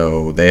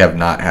 So they have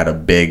not had a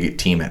big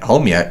team at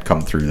home yet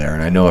come through there.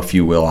 And I know a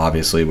few will,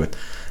 obviously, with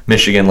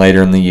Michigan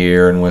later in the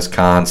year and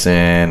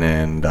Wisconsin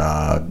and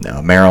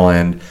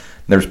Maryland.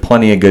 There's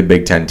plenty of good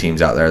Big Ten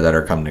teams out there that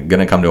are going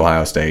to come to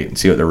Ohio State and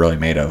see what they're really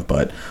made of.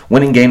 But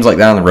winning games like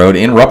that on the road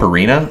in Rupp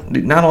Arena,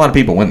 not a lot of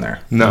people win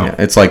there. No.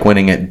 It's like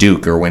winning at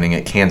Duke or winning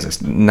at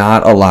Kansas.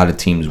 Not a lot of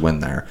teams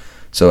win there.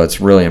 So it's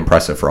really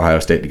impressive for Ohio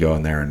State to go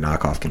in there and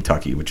knock off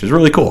Kentucky, which is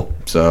really cool.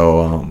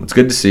 So it's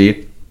good to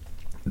see.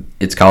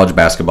 It's college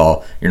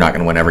basketball. You're not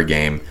going to win every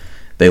game.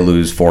 They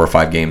lose 4 or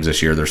 5 games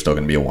this year, they're still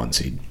going to be a 1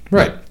 seed.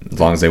 Right. As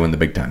long as they win the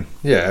Big Ten.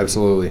 Yeah,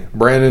 absolutely.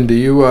 Brandon, do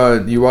you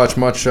watch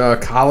much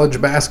college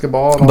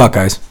basketball? At all?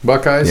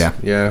 Buckeyes.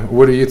 Yeah.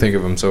 What do you think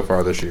of them so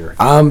far this year?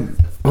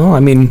 Well, I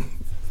mean,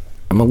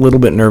 I'm a little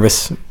bit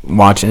nervous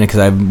watching it because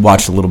I've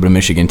watched a little bit of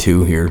Michigan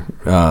too here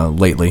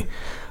lately.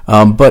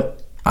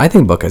 But I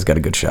think Buckeyes got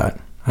a good shot.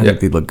 I think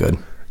they look good.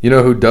 You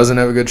know who doesn't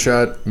have a good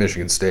shot?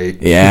 Michigan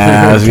State.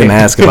 Yeah, I was going to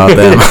ask about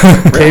them.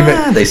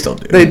 They still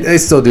do. They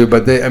still do,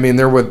 but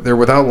they're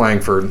without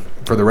Langford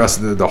for the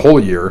rest of the whole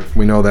year.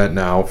 We know that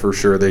now for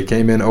sure. They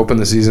came in, opened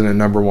the season at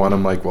number 1.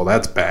 I'm like, well,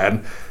 that's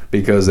bad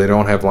because they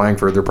don't have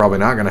Langford. They're probably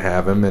not going to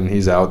have him, and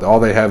he's out. All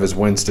they have is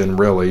Winston.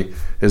 Really,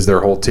 is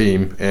their whole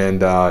team,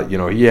 and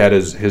he had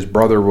his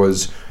brother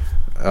was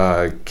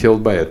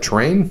killed by a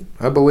train,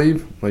 I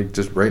believe, like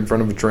just right in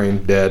front of a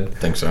train, dead. I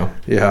think so.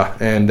 Yeah,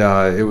 and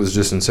it was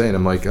just insane.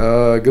 I'm like,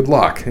 good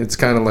luck. It's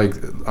kind of like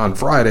on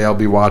Friday I'll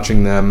be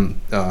watching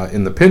them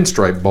in the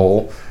Pinstripe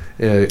Bowl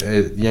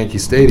at Yankee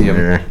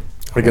Stadium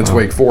against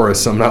Wake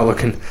Forest. So I'm not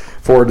looking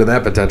forward to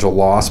that potential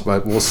loss,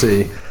 but we'll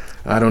see.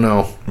 I don't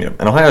know. Yep.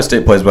 And Ohio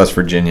State plays West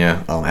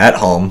Virginia at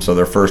home, so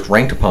their first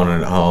ranked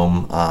opponent at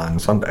home on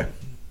Sunday.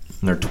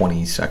 And they're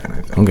 22nd,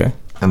 I think. Okay.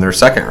 And they're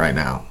second right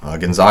now.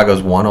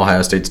 Gonzaga's 1,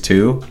 Ohio State's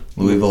 2,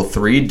 Louisville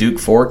 3, Duke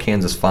 4,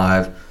 Kansas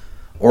 5,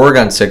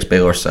 Oregon 6,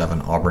 Baylor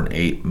 7, Auburn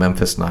 8,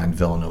 Memphis 9,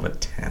 Villanova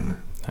 10.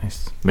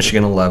 Nice.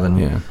 Michigan 11,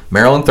 Yeah.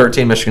 Maryland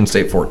 13, Michigan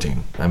State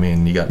 14. I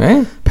mean, you got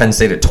Penn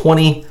State at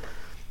 20.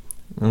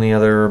 Any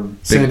other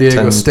Big San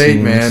Diego 10 State,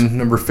 teams? man,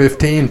 number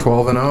 15,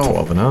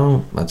 12-0.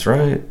 12-0, that's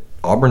right.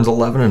 Auburn's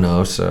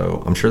 11-0,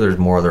 so I'm sure there's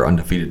more other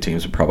undefeated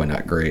teams, but probably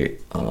not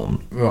great.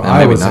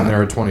 Iowa's in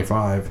there at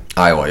 25.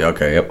 Iowa,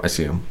 okay, yep, I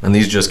see them. And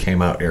these just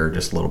came out here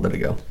just a little bit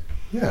ago.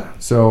 Yeah,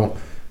 so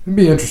it'd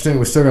be interesting.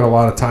 We still got a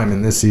lot of time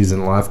in this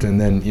season left,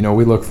 and then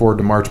we look forward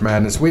to March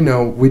Madness. We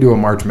know we do a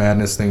March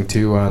Madness thing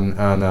too on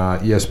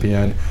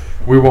ESPN.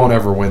 We won't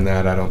ever win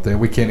that, I don't think.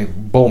 We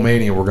can't. Bowl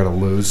Mania, we're going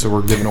to lose, so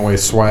we're giving away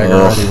swag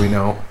already. We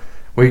know.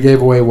 We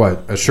gave away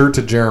a shirt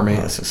to Jeremy.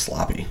 Oh, this is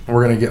sloppy.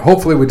 We're gonna get.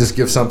 Hopefully, we just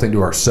give something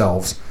to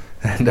ourselves,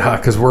 and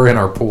because we're in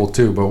our pool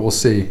too. But we'll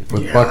see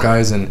with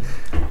Buckeyes, and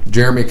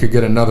Jeremy could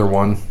get another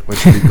one,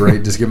 which would be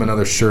great. Just give him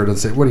another shirt and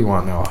say, "What do you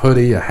want now? A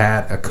hoodie, a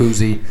hat, a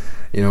koozie?"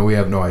 We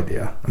have no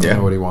idea. I don't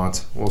know what he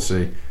wants. We'll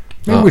see.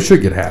 Maybe we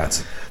should get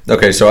hats.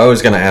 Okay, so I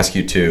was going to ask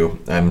you too.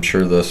 I'm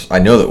sure I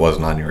know that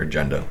wasn't on your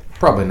agenda.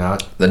 Probably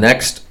not. The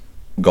next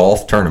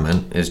golf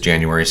tournament is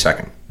January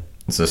 2nd.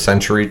 It's the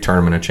Century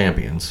Tournament of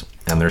Champions,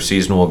 and their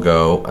season will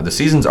go. The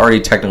season's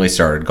already technically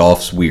started.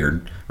 Golf's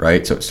weird,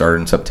 right? So it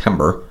started in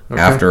September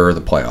after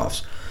the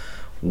playoffs.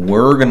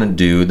 We're going to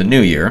do the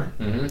new year,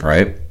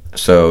 right?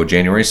 So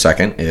January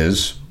 2nd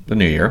is the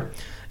new year,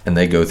 and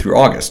they go through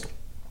August.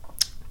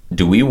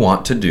 Do we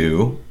want to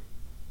do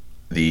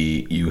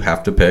you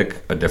have to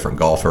pick a different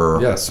golfer?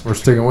 Yes, we're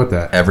sticking with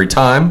that. Every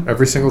time?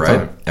 Every single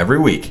time. Every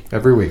week.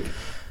 Every week.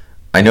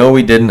 I know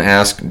we didn't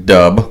ask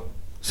Dub,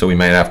 so we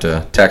might have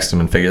to text him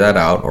and figure that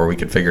out, or we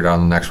could figure it out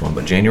on the next one.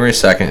 But January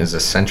 2nd is the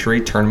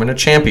Century Tournament of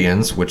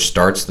Champions, which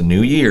starts the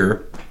new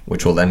year,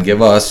 which will then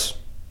give us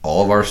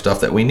all of our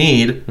stuff that we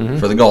need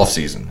for the golf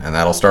season. And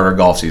that'll start our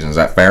golf season. Is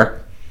that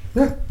fair?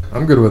 Yeah,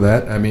 I'm good with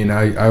that. I mean,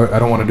 I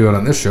don't want to do it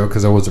on this show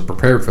because I wasn't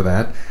prepared for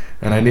that.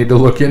 And I need to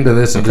look into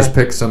this and just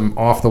pick some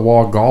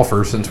off-the-wall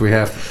golfers since we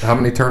have how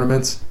many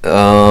tournaments?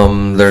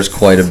 There's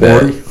quite a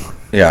 40? bit.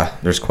 Yeah,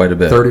 there's quite a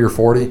bit. 30 or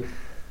 40?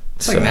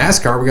 It's like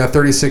NASCAR. We got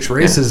 36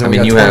 races, and we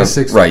got you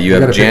 26. have you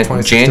have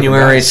January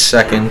January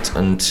 2nd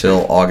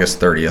until August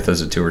 30th as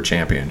a tour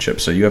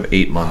championship. So you have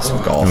 8 months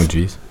of golf. Oh,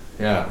 jeez.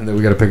 Yeah, and then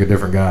we got to pick a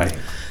different guy.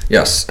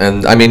 Yes,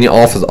 and I mean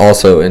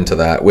also into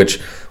that, which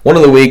one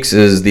of the weeks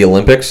is the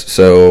Olympics,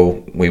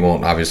 so we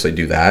won't obviously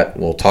do that.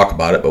 We'll talk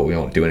about it, but we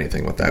won't do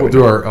anything with that. We'll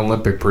do our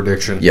Olympic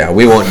prediction. Yeah,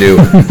 we won't do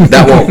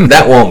that.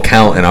 That won't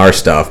count in our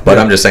stuff. But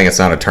I'm just saying it's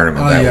not a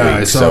tournament that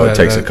week, so it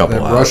takes a couple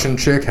that hours. Russian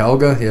chick,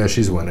 Helga, yeah,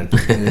 she's winning.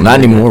 Not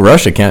anymore.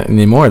 Russia can't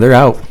anymore. They're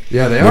out.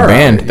 Yeah, They're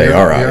banned. They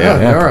are out.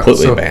 Yeah,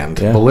 completely banned.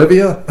 Yeah.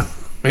 Bolivia.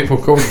 Maybe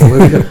we'll go with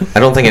Bolivia. I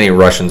don't think any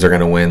Russians are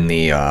going to win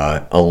the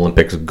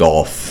Olympics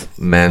golf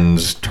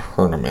men's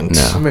tournament.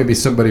 No. Maybe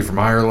somebody from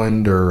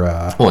Ireland or...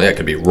 well, yeah, it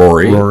could be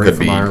Rory could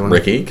be Ireland.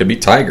 Ricky, could be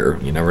Tiger.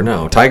 You never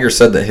know. Tiger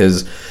said that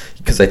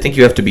because I think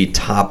you have to be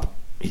top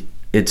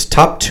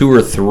 2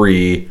 or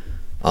 3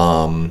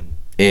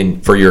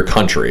 for your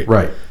country.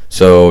 Right.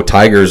 So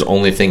Tiger's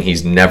only thing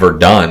he's never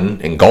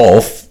done in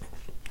golf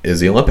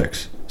is the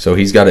Olympics. So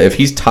he's got to, if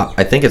he's top,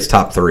 I think it's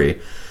top 3.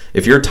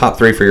 If you're top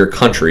 3 for your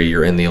country,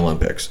 you're in the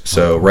Olympics.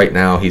 So right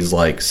now he's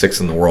like 6th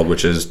in the world,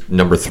 which is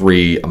number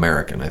 3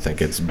 American. I think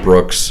it's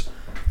Brooks,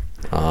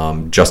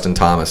 Justin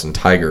Thomas, and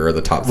Tiger are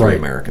the top 3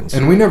 Americans.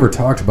 And we never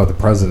talked about the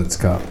President's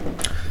Cup.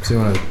 So you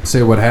want to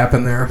say what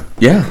happened there?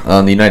 Yeah,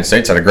 the United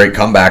States had a great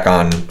comeback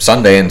on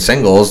Sunday in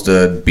singles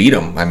to beat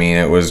them. I mean,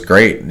 it was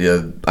great.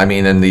 I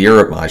mean, in the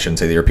Europe, well, I shouldn't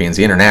say the Europeans,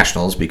 the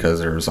internationals, because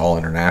it was all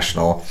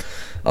international.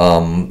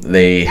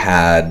 They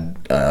had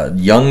a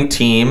young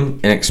team,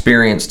 an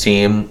experienced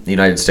team. The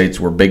United States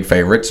were big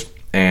favorites,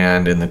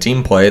 and in the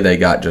team play, they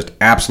got just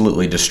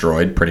absolutely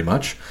destroyed, pretty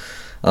much.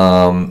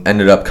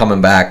 Ended up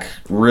coming back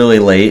really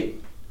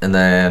late, and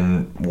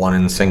then won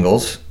in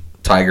singles.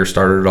 Tiger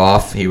started it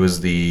off. He was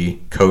the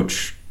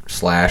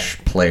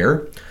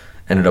coach/player.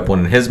 Ended up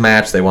winning his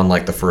match. They won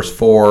like the first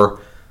 4. A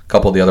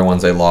couple of the other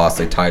ones they lost.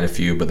 They tied a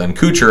few, but then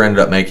Kuchar ended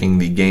up making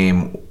the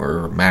game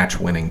or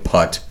match-winning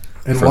putt.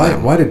 And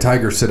why did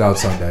Tiger sit out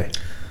Sunday?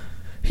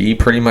 He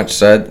pretty much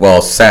said,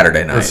 well,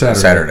 Saturday night.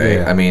 Saturday.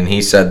 Yeah. I mean,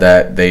 he said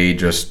that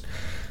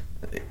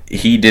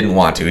he didn't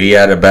want to. He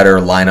had a better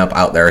lineup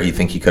out there. He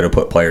think he could have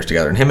put players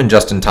together. And him and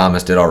Justin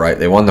Thomas did all right.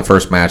 They won the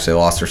first match. They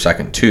lost their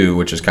second 2,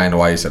 which is kind of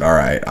why he said, all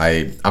right,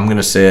 I'm going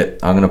to sit.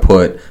 I'm going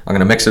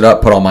to mix it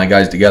up, put all my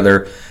guys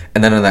together.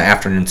 And then in the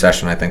afternoon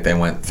session, I think they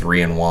went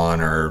 3-1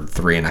 or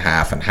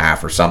 3.5 and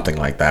half or something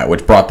like that,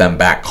 which brought them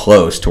back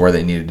close to where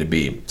they needed to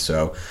be.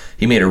 So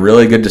he made a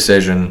really good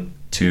decision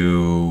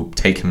to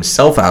take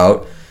himself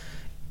out.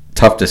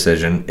 Tough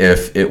decision.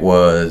 If it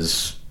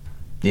was,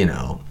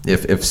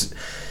 if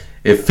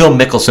Phil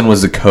Mickelson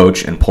was the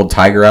coach and pulled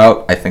Tiger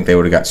out, I think they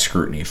would have got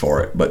scrutiny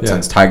for it. But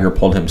since Tiger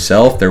pulled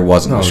himself, there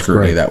wasn't the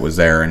scrutiny that was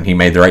there, and he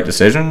made the right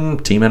decision.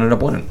 Team ended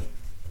up winning.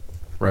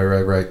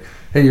 Right.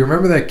 Hey, you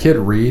remember that kid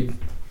Reed?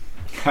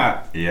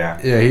 Yeah.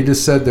 Yeah, he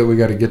just said that we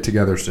got to get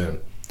together soon.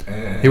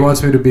 He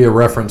wants me to be a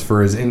reference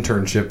for his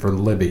internship for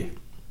Libby.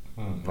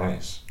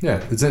 Nice. Yeah,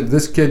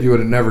 this kid you would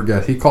have never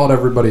guessed. He called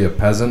everybody a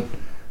peasant,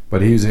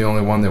 but he was the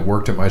only one that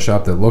worked at my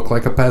shop that looked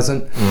like a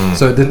peasant,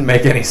 so it didn't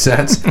make any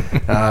sense.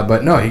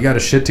 But no, he got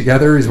his shit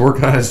together. He's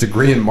working on his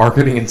degree in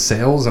marketing and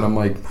sales, and I'm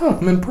like,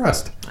 I'm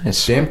impressed.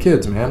 Nice. Damn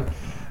kids, man.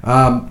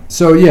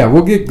 So yeah,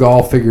 we'll get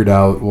golf figured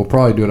out. We'll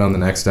probably do it on the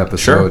next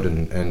episode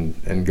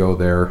and go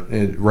there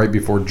right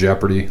before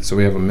Jeopardy. So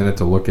we have a minute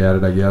to look at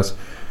it, I guess.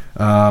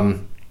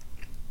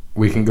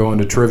 We can go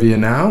into trivia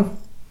now.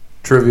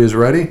 Trivia's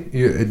ready.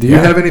 Do you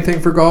have anything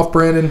for golf,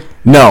 Brandon?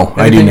 No,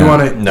 I do not. You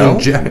want to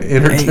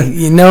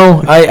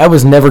interject? I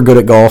was never good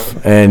at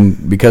golf,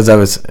 and because I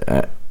was,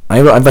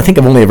 I think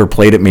I've only ever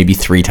played it maybe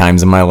 3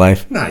 times in my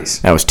life. Nice.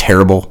 That was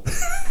terrible,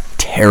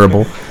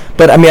 terrible.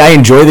 But I mean, I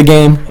enjoy the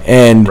game,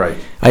 and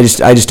I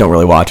just don't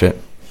really watch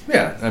it.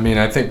 Yeah, I mean,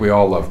 I think we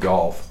all love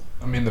golf.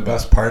 I mean, the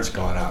best part's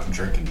going out and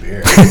drinking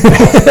beer.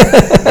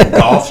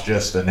 Golf's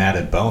just an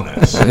added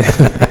bonus.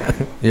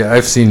 Yeah,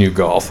 I've seen you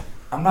golf.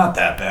 I'm not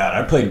that bad.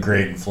 I played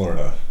great in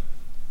Florida.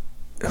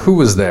 Who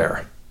was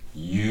there?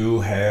 You,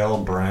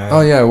 Hale, Brent.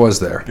 Oh, yeah, I was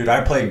there. Dude, I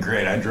played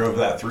great. I drove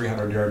that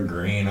 300-yard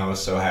green. I was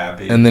so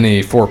happy. And then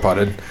he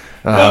 4-putted.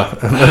 But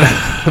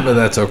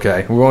that's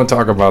okay. We won't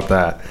talk about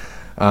that.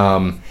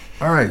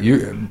 All right. Do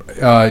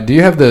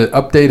you have the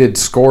updated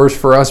scores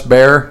for us,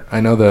 Bear?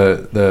 I know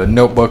the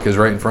notebook is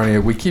right in front of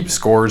you. We keep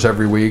scores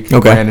every week,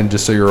 Brandon,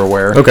 just so you're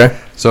aware. Okay.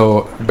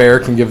 So Bear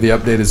can give the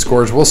updated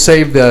scores. We'll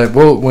save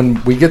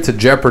when we get to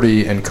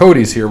Jeopardy and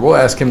Cody's here, we'll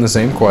ask him the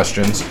same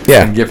questions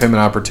and give him an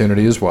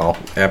opportunity as well.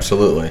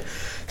 Absolutely.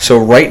 So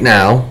right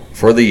now,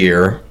 for the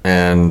year,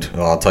 and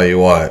I'll tell you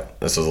what,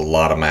 this is a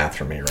lot of math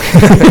for me right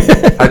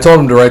now. I told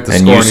him to write the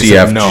and score, UCF and he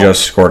said no.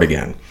 just scored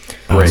again.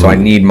 Great. So I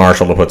need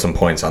Marshall to put some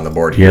points on the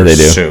board here they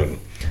do. soon.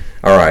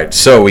 All right,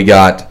 so we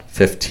got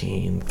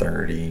 15,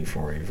 30,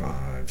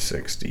 45,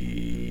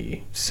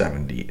 60,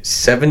 70,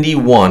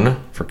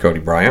 71 for Cody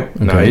Bryant.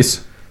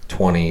 Nice.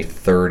 20,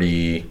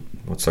 30,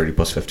 What's 30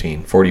 plus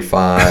 15?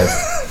 45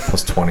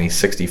 plus 20,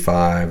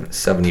 65,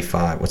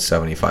 75. What's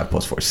 75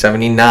 plus 4?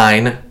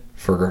 79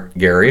 for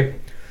Gary.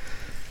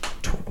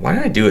 Why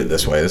did I do it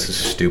this way? This is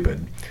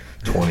stupid.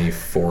 20,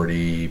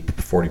 40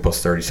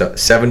 plus 30,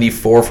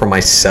 74 for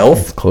myself.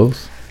 That's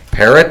close.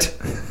 Parrot.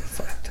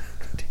 5, 10,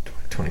 20,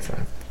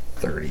 25,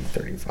 30,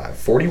 35,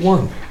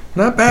 41.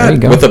 Not There you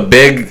bad. go. With a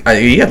big,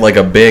 he had like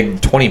a big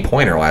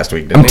 20-pointer last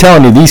week, didn't I'm he?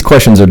 telling you, these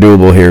questions are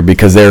doable here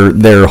because they're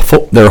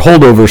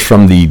holdovers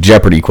from the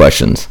Jeopardy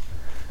questions.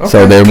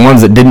 So they're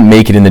ones that didn't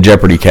make it in the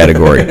Jeopardy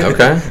category.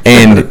 Okay.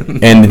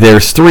 And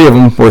there's 3 of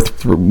them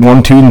worth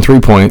 1, 2, and 3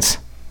 points,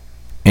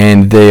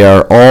 and they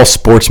are all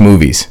sports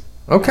movies.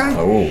 Okay.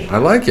 Oh. I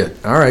like it.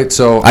 All right.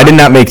 So, I did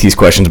not make these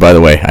questions, by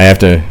the way. I have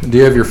to. do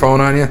you have your phone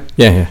on you?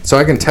 Yeah. So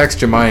I can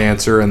text you my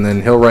answer, and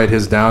then he'll write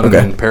his down, Okay.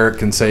 and then Parrot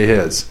can say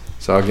his.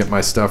 So I'll get my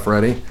stuff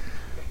ready.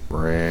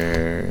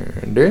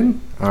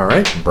 Brandon. All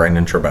right.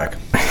 Brandon Trebek.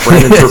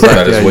 Brandon Trebek.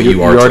 That is what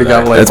you are You already today.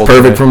 got labeled. That's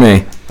perfect today. for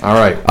me. All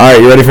right. All right,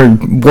 you ready for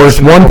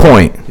worth 1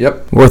 point?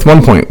 Yep. Worth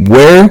 1 point.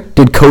 Where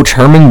did Coach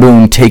Herman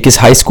Boone take his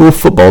high school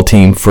football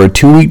team for a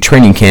 2-week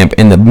training camp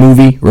in the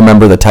movie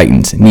Remember the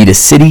Titans? Need a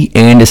city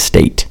and a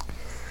state.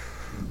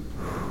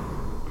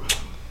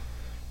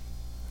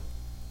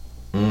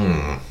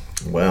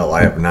 Well,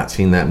 I have not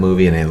seen that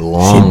movie in a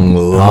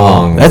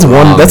long That's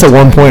a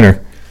 1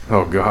 pointer.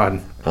 Oh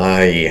God.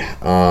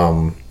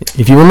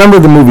 If you remember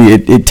the movie,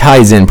 it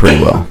ties in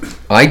pretty well.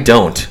 I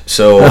don't.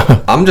 So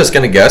I'm just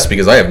gonna guess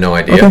because I have no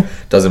idea. Okay.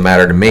 Doesn't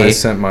matter to me. I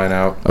sent mine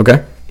out.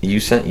 Okay. You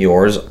sent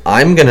yours.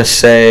 I'm gonna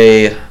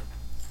say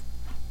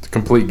It's a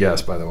complete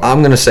guess, by the way.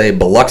 I'm gonna say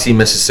Biloxi,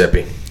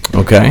 Mississippi.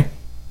 Okay.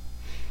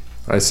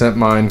 I sent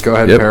mine. Go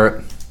ahead, Yep.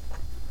 Parrot.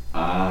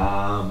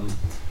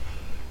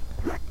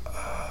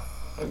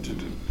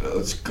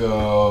 Let's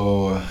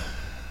go.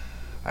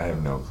 I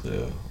have no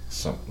clue.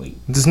 Something.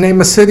 Just name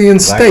a city and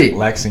state.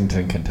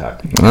 Lexington,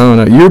 Kentucky. I don't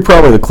know. You're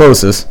probably the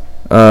closest.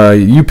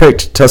 You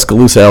picked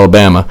Tuscaloosa,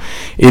 Alabama.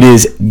 It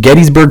is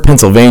Gettysburg,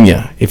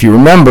 Pennsylvania. If you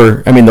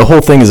remember, I mean, the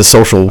whole thing is a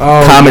social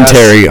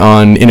commentary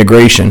on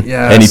integration.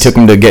 Yes. And he took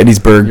them to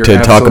Gettysburg You're to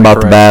talk absolutely about the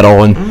correct.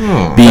 battle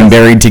and being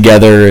buried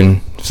together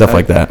and stuff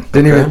like that.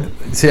 Didn't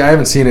even see. I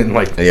haven't seen it in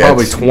like Yeah,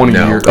 probably it's- 20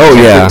 no. years. Oh,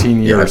 yeah.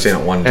 15 years. Yeah, I've seen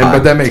it one And time,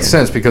 but that makes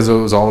sense because it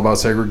was all about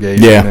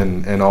segregation Yeah.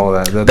 and all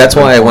of that. That's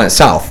why I went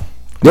south.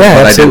 Yeah,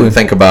 But absolutely. I didn't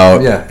think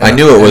about. Yeah, I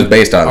knew it was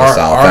based out of the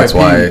south. That's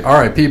why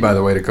R.I.P. By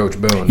the way to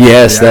Coach Boone.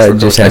 Yes, The actual that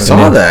just Coach I has to Boone.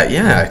 saw know. that.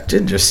 Yeah, I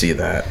did just see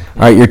that.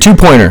 All right, your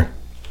 2-pointer.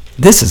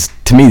 This is,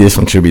 to me, this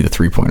one should be the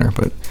 3-pointer,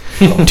 but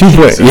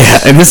 2-point. Yeah,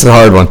 and this is a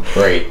hard one.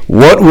 Great.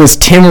 What was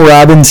Tim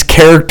Robbins'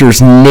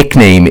 character's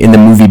nickname in the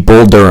movie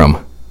Bull Durham?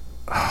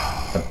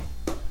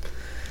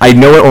 I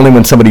know it only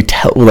when somebody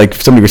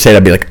if somebody would say it,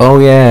 I'd be like, oh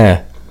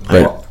yeah.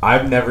 But Well,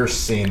 I've never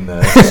seen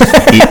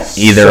this.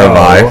 Either So- have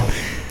I.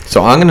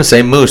 So I'm gonna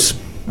say Moose.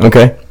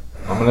 okay.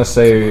 I'm gonna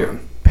say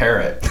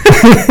parrot.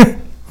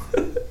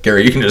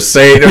 Gary, you can just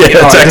say it. Or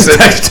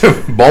text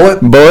it. Bullet.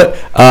 Bullet.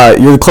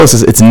 You're the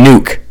closest. It's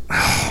Nuke.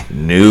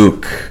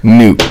 Nuke.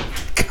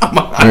 Nuke. Come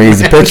on. I mean,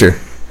 he's a pitcher.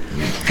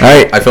 All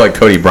right. I feel like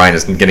Cody Bryant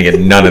is gonna get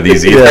none of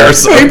these either. Yeah.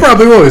 so- He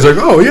probably will. He's like,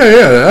 oh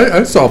yeah,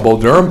 I saw Bull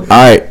Durham. All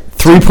right.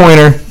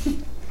 3-pointer.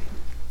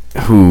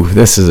 Ooh,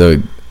 this is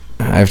a.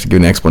 I have to give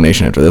an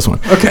explanation after this one.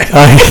 Okay.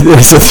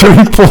 It's a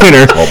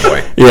 3-pointer. Oh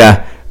boy.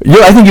 Yeah.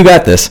 I think you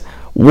got this.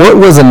 What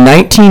was a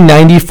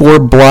 1994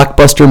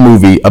 blockbuster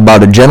movie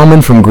about a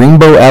gentleman from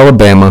Greenbow,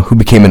 Alabama, who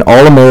became an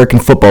All-American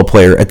football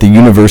player at the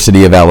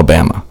University of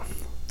Alabama?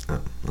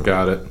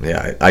 Got it.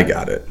 Yeah, I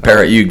got it.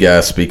 Parrot, you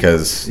guess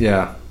because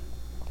Yeah.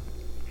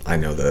 I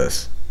know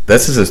this.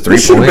 This is his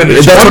This should have 3-point. been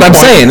his That's what I'm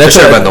saying. This That's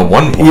should have what- been the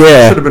 1 point.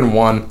 Yeah. Should have been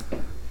one.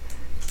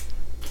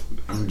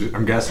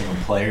 I'm guessing a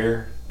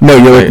player. No,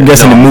 you're Wait,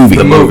 guessing no, the movie.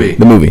 the movie.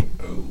 The movie.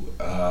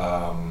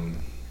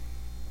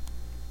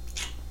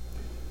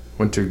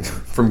 Went to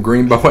from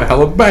Greenbow,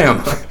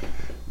 Alabama.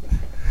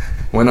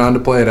 Went on to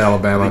play at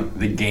Alabama.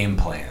 The game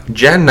plan.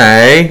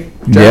 Jenny.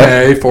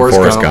 Jay, Forrest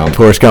Gump. Gump.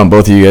 Forrest Gump.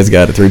 Both of you guys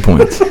got it. 3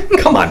 points.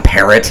 Come on,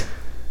 Parrot.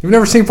 You've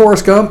never seen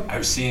Forrest Gump?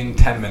 I've seen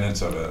 10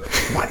 minutes of it.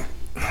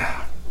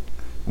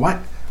 What?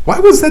 Why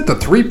was that the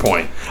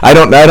 3-point? I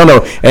don't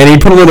know. And he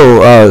put a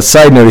little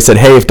side note. He said,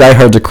 "Hey, if Die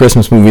Hard's a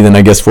Christmas movie, then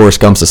I guess Forrest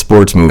Gump's a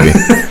sports movie."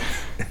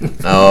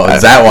 Oh,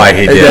 is that why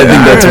he did? I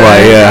think that's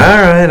why,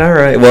 yeah. All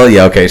right. Well,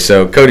 yeah. Okay.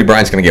 So Cody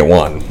Bryant's gonna get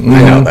 1. I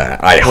know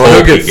that. I Well,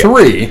 hope he'll he get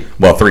 3.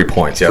 Well, 3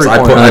 points. Yes, 3 I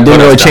points. put. I I didn't put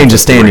really us down change the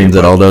to 3, standings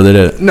at but- all, though, did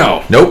it?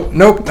 No. Nope.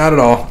 Nope, not at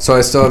all. So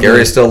I still have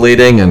Gary's still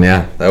leading, and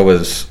yeah, that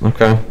was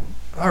okay.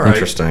 all right.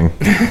 Interesting.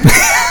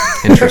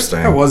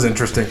 Interesting. That was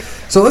interesting.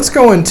 So let's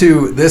go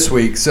into this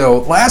week. So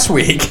last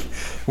week,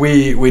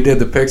 we did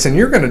the picks, and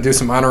you're going to do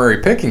some honorary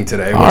picking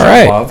today, which All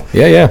I right. love.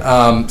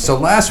 Yeah. So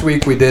last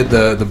week we did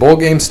the bowl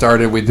game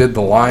started. We did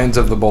the lines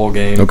of the bowl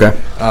game. Okay.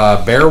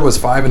 Bear was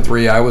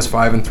 5-3. I was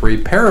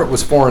 5-3. Parrot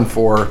was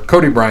 4-4.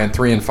 Cody Bryant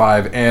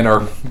 3-5, and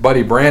our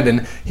buddy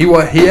Brandon he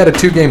had a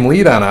 2-game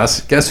lead on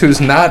us. Guess who's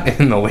not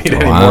in the lead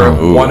anymore?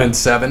 Ooh.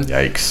 1-7.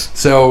 Yikes.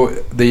 So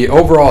the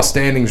overall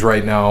standings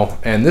right now,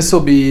 and this will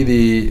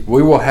be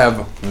we will have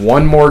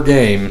one more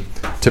game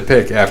to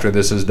pick after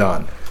this is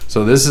done.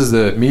 So this is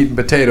the meat and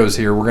potatoes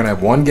here. We're going to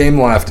have one game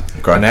left,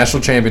 Okay. a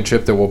national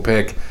championship that we'll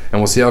pick,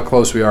 and we'll see how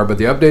close we are. But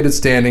the updated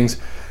standings,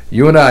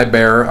 you and I,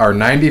 Bear, are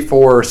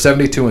 94,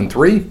 72, and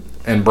 3,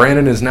 and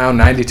Brandon is now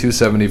 92,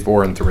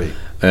 74, and 3.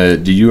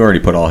 Do you already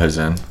put all his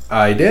in?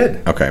 I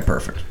did. Okay,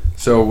 perfect.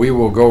 So we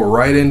will go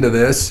right into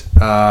this.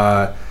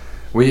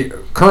 We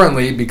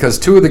currently, because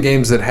 2 of the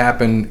games that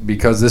happened,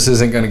 because this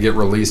isn't going to get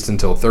released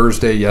until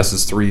Thursday. Yes,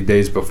 it's 3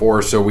 days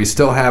before. So we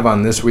still have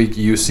on this week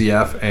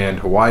UCF and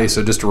Hawaii.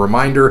 So just a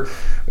reminder,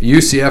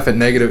 UCF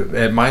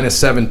at minus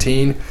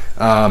 17.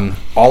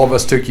 All of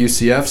us took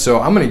UCF. So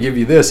I'm going to give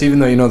you this, even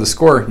though you know the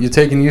score. You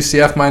taking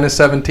UCF minus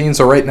 17.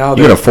 So right now,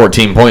 You got a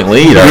 14-point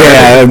lead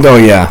already. Yeah. Oh,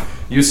 yeah.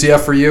 UCF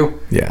for you.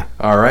 Yeah.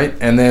 All right.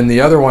 And then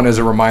the other one is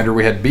a reminder.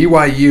 We had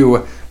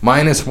BYU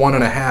minus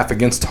 1.5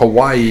 against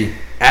Hawaii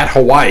at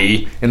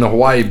Hawaii in the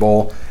Hawaii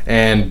Bowl.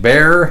 And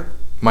Bear,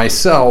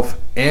 myself,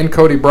 and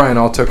Cody Bryant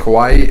all took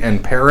Hawaii,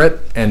 and Parrot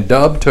and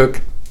Dub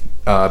took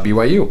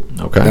BYU.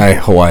 Okay.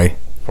 Hawaii.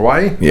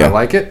 Hawaii? Yeah. I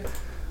like it.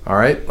 All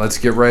right. Let's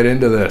get right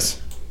into this.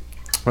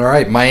 All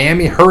right.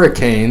 Miami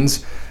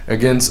Hurricanes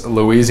against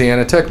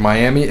Louisiana Tech.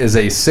 Miami is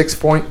a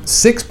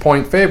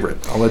 6-point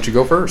favorite. I'll let you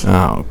go first.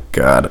 Oh,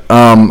 God.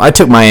 I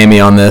took Miami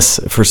on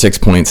this for 6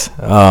 points.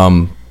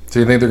 So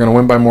you think they're going to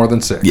win by more than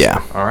 6?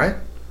 Yeah. All right.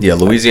 Yeah,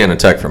 Louisiana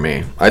Tech for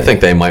me. I think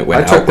they might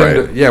win I took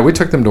outright. them we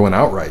took them to win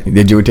outright.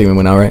 Did you take me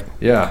one outright?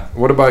 Yeah.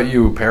 What about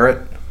you,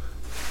 Parrot?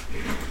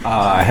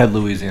 I had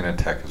Louisiana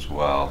Tech as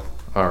well.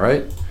 All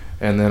right.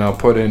 And then I'll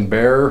put in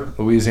Bear,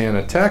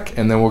 Louisiana Tech,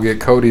 and then we'll get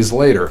Cody's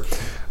later.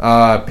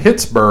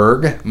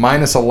 Pittsburgh,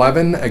 minus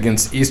 11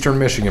 against Eastern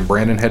Michigan.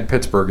 Brandon had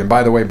Pittsburgh. And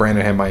by the way,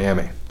 Brandon had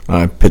Miami.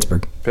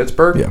 Pittsburgh.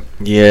 Pittsburgh? Yeah.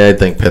 Yeah, I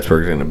think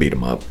Pittsburgh's going to beat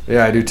them up.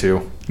 Yeah, I do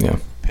too. Yeah.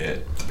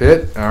 Pitt.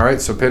 Pitt. All right,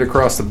 so Pitt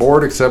across the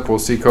board, except we'll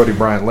see Cody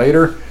Bryant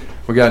later.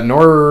 We got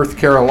North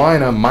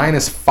Carolina,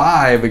 minus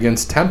 5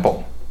 against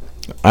Temple.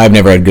 I've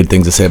never had good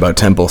things to say about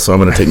Temple, so I'm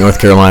going to take North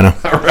Carolina.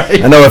 All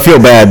right. I know I feel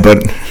bad,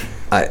 but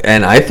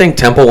I think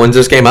Temple wins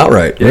this game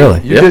outright.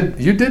 really.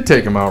 You did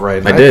take them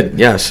outright. I did,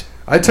 yes.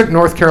 I took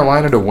North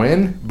Carolina to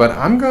win, but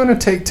I'm going to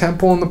take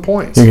Temple in the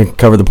points. You can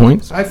cover the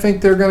points? I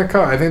think they're going to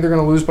cover. I think they're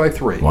going to lose by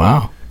 3.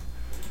 Wow.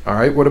 All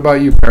right. What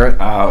about you, Parrot?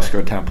 Let's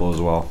go Temple as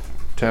well.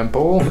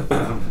 Temple.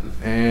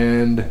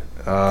 And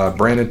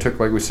Brandon took,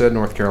 like we said,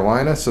 North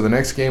Carolina. So the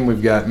next game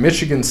we've got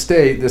Michigan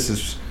State. This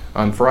is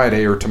on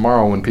Friday or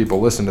tomorrow when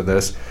people listen to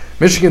this.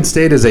 Michigan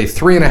State is a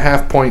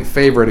 3.5-point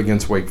favorite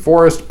against Wake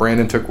Forest.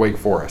 Brandon took Wake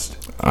Forest.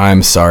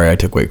 I'm sorry I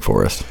took Wake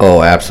Forest.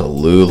 Oh,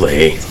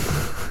 absolutely.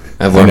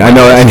 I've I learned,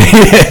 know.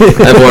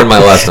 I've learned my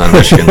lesson on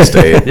Michigan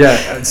State.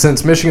 Yeah,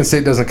 since Michigan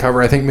State doesn't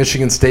cover, I think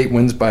Michigan State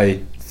wins by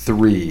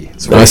 3.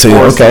 So I see.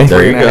 Okay.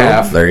 There you go.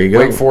 3.5. There you go.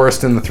 Wake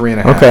Forest in the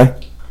 3.5.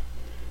 Okay.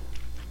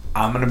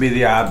 I'm going to be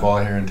the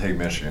oddball here and take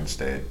Michigan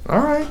State. All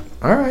right.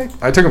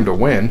 I took them to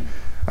win.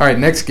 All right,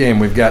 next game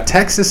we've got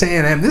Texas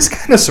A&M. This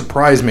kind of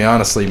surprised me,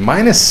 honestly.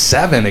 Minus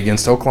 7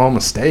 against Oklahoma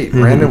State.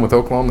 Brandon with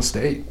Oklahoma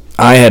State.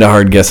 I had a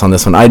hard guess on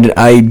this one. I'm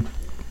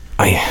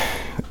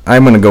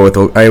going to go with.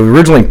 I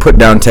originally put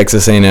down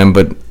Texas A&M,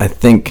 but I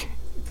think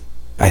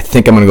I'm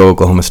going to go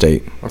Oklahoma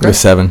State. Okay. With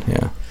 7.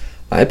 Yeah.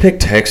 I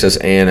picked Texas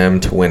A&M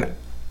to win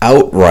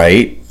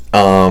outright,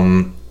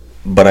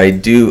 but I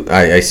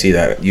see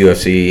that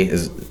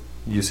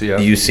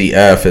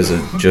UCF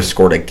is just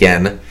scored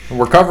again.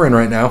 We're covering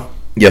right now.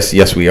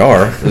 Yes, we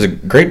are. It was a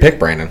great pick,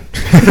 Brandon.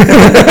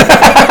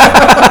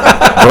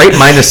 Great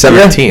minus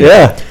 17.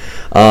 Yeah.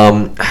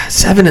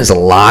 7 is a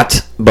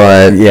lot,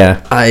 but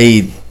Yeah.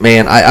 I'm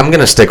going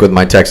to stick with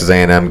my Texas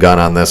A&M gun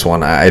on this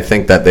one. I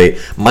think that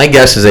my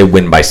guess is they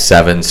win by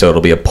 7, so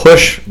it'll be a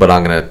push, but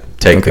I'm going to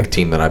take the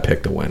team that I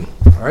picked to win.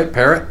 All right,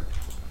 Parrot.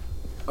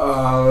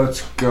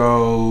 Let's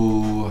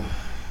go.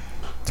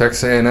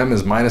 Texas A&M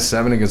is minus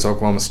 7 against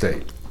Oklahoma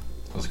State.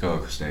 Let's go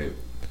Oklahoma State.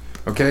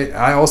 Okay,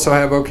 I also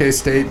have OK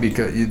State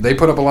because they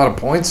put up a lot of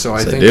points, so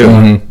I They think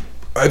do.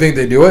 I think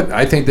they do it.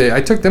 I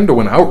took them to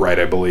win outright,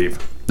 I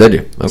believe. They do.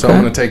 Okay. So I'm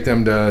going to take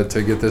them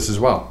to get this as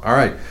well. All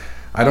right.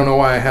 I don't know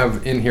why I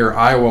have in here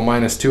Iowa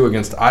minus 2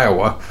 against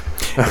Iowa.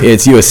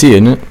 It's USC,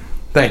 isn't it?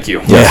 Thank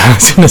you. Yeah, I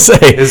was going to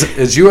say.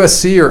 Is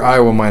USC or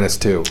Iowa minus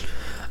 2?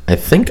 I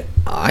think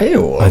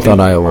Iowa. I thought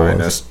Iowa was.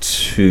 minus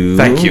 2.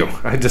 Thank you.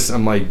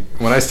 I'm like,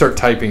 when I start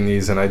typing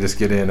these and I just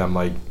get in, I'm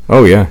like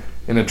Oh, yeah.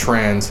 in a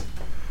trance.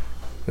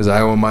 Is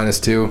Iowa minus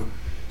 2?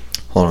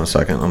 Hold on a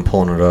second. I'm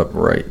pulling it up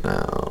right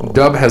now.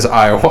 Dub has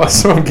Iowa,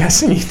 so I'm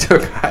guessing he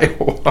took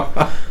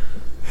Iowa.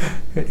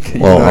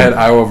 I had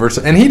Iowa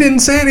versus, and he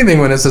didn't say anything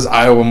when it says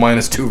Iowa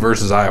 -2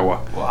 versus Iowa.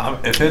 Well,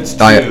 if it's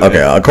 2,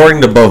 okay,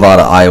 according to Bovada,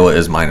 Iowa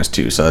is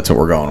 -2, so that's what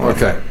we're going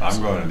with. Okay.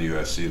 I'm going to the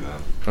USC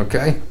then.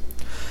 Okay.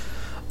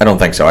 I don't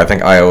think so. I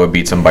think Iowa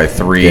beats them by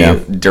 3. Yeah.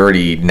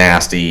 Dirty,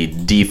 nasty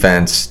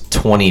defense,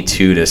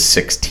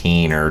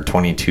 22-16 or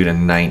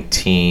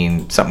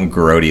 22-19, something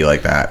grody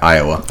like that.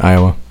 Iowa.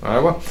 Iowa.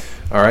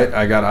 All right,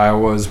 I got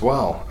Iowa as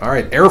well. All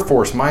right, Air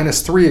Force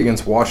 -3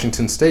 against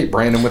Washington State.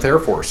 Brandon with Air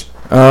Force.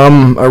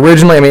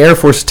 Originally, Air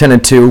Force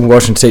 10-2,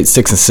 Washington State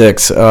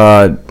 6-6.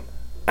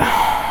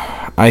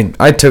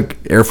 I took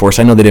Air Force.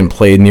 I know they didn't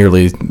play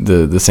nearly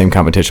the same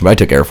competition, but I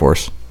took Air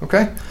Force.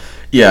 Okay.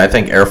 Yeah, I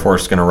think Air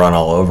Force is going to run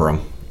all over them.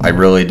 I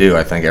really do.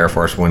 I think Air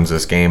Force wins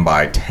this game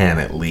by 10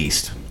 at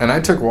least. And I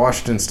took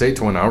Washington State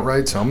to win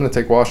outright, so I'm going to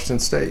take Washington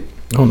State.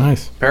 Oh,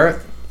 nice. Parrot?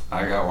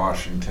 I got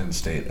Washington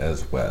State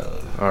as well.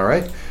 All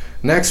right.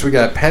 Next, we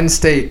got Penn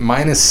State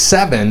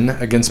 -7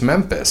 against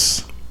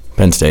Memphis.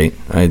 Penn State.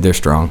 They're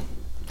strong.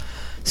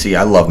 See,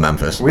 I love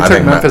Memphis. We I took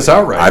think Memphis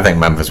outright. I think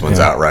Memphis wins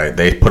outright.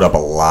 They put up a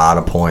lot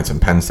of points, and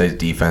Penn State's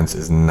defense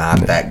is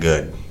not that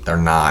good. They're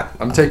not.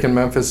 I'm taking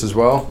Memphis as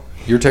well.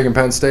 You're taking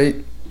Penn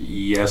State?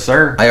 Yes,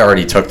 sir. I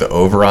already took the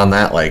over on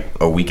that like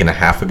a week and a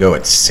half ago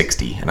at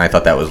 60, and I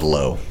thought that was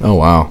low. Oh,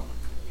 wow.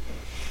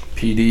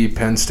 PD,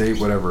 Penn State,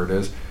 whatever it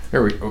is.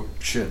 Here we go. Oh,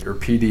 shit. Or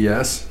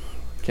PDS.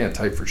 Can't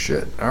type for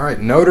shit. All right.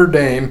 Notre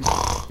Dame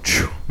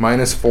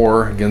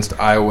 -4 against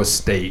Iowa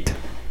State.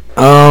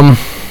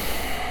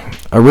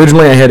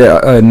 Originally, I had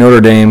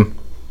Notre Dame,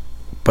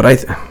 but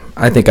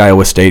I think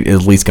Iowa State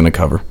is at least going to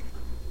cover.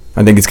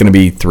 I think it's going to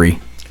be 3.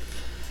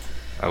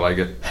 I like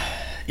it.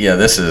 Yeah,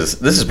 this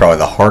is probably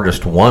the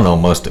hardest one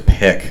almost to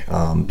pick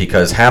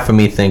because half of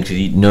me thinks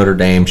Notre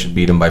Dame should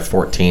beat them by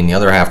 14. The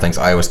other half thinks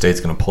Iowa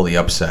State's going to pull the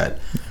upset.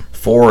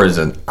 4 is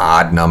an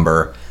odd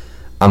number.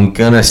 I'm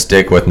going to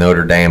stick with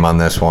Notre Dame on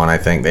this one. I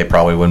think they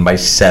probably win by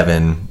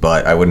 7,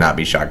 but I would not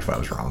be shocked if I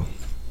was wrong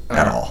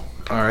at all.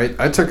 All right.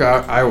 I took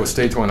Iowa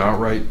State to win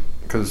outright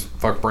because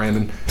fuck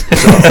Brandon.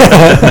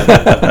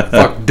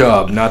 Fuck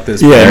Dub, not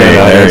this.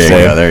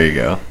 Yeah, There you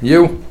go.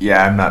 You?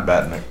 Yeah, I'm not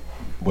betting it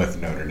with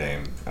Notre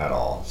Dame at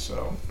all.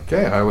 So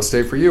Okay, Iowa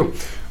State for you.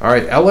 All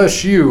right,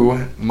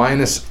 LSU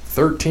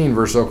 -13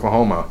 versus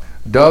Oklahoma.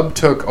 Dub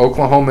took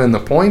Oklahoma in the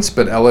points,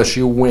 but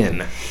LSU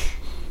win.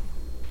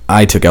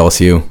 I took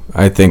LSU.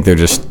 I think they're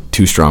just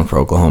too strong for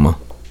Oklahoma.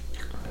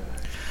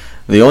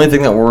 The only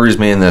thing that worries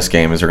me in this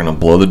game is they're going to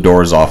blow the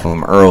doors off of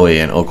them early,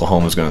 and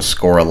Oklahoma's going to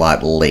score a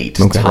lot late.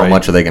 Okay. How Right.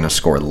 much are they going to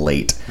score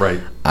late? Right.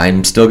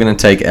 I'm still going to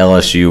take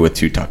LSU with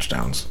 2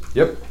 touchdowns.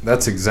 Yep,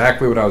 that's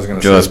exactly what I was going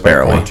to say. Just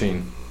barely.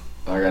 14.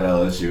 I got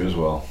LSU as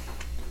well.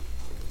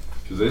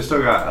 Because they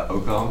still got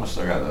Oklahoma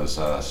still got those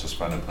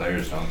suspended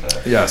players, don't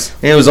they? Yes.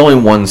 And it was only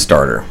one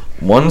starter.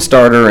 One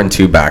starter and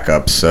 2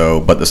 backups.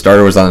 But the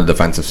starter was on the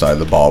defensive side of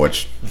the ball,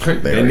 which they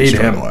already need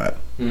him. struggle at.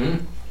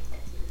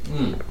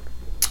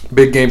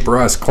 Big game for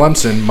us.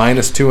 Clemson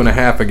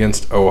 -2.5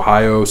 against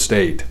Ohio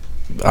State.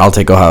 I'll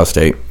take Ohio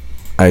State.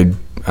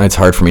 It's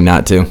hard for me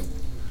not to.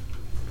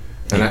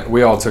 And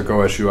we all took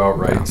OSU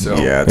outright. So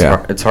Yeah,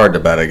 it's hard to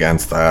bet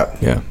against that.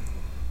 Yeah.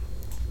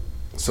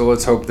 So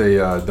let's hope they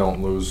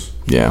don't lose.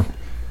 Yeah.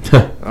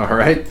 All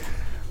right.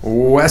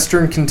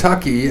 Western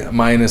Kentucky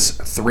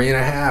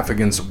 -3.5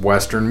 against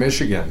Western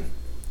Michigan.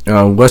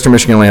 Western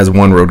Michigan only has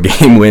 1 road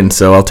game win,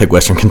 so I'll take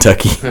Western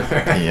Kentucky.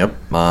 Yep.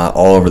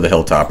 All over the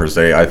Hilltoppers.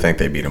 I think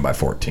they beat them by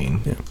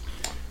 14. Yeah.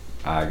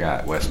 I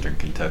got Western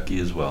Kentucky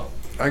as well.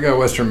 I got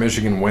Western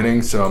Michigan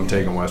winning, so I'm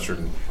taking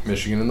Western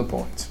Michigan in the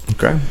points.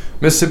 Okay.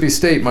 Mississippi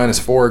State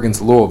 -4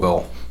 against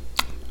Louisville.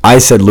 I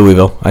said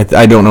Louisville.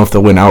 I don't know if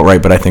they'll win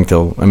outright, but I think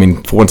they'll. I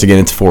mean, once again,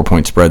 it's a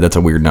 4-point spread. That's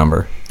a weird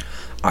number.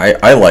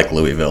 I like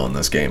Louisville in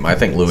this game. I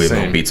think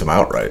Louisville Same. beats them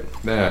outright.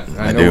 Yeah,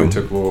 I I know do. we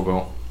took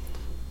Louisville.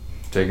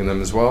 Taking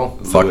them as well.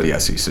 Fuck the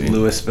SEC.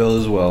 Louisville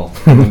as well.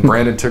 And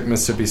Brandon took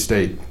Mississippi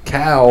State.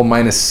 Cal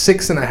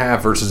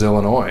 -6.5 versus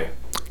Illinois.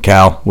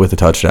 Cal with a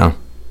touchdown.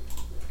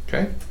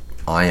 Okay.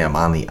 I am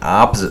on the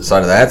opposite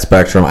side of that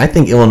spectrum. I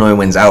think Illinois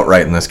wins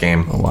outright in this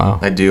game. Oh, wow.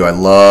 I do. I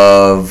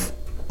love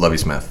Lovie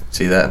Smith.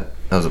 See that?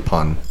 That was a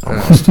pun.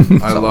 Almost. I Something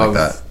love like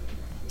that.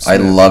 I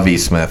love E.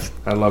 Smith.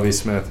 I love E.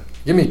 Smith.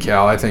 Give me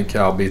Cal. I think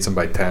Cal beats him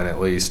by 10 at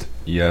least.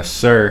 Yes,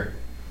 sir.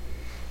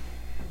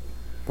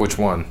 Which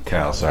one?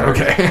 Cal, sorry.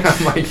 Okay.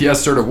 I'm like,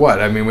 yes, sir, to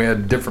what? I mean, we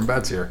had different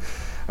bets here.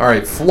 All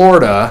right,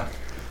 Florida.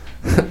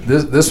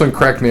 This one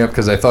cracked me up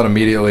because I thought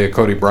immediately of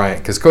Cody Bryant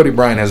because Cody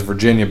Bryant has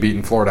Virginia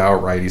beating Florida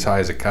outright. He's high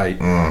as a kite.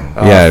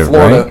 Yeah,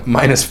 Florida right?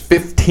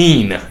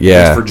 -15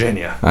 Yeah. against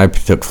Virginia. I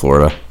took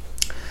Florida.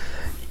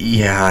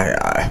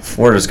 Yeah,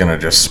 Florida's going to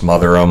just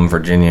smother them.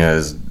 Virginia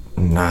is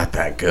not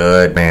that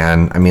good,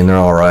 man. I mean, they're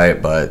all right,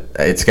 but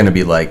it's going to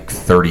be like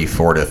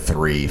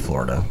 34-3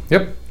 Florida.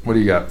 Yep. What do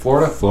you got?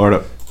 Florida?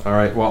 Florida. All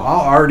right. Well,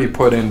 I'll already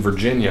put in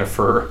Virginia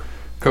for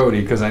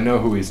Cody because I know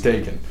who he's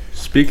taking.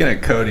 Speaking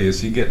of Cody,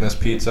 is he getting us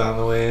pizza on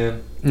the way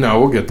in? No,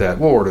 we'll get that.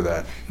 We'll order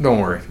that. Don't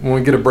worry. When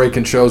we get a break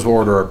in shows, we'll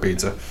order our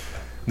pizza.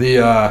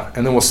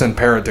 And then we'll send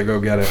Parrott to go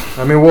get it.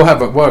 I mean, we'll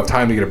have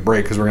time to get a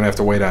break because we're gonna have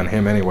to wait on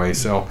him anyway.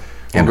 So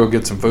we'll go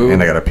get some food.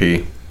 And I gotta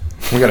pee.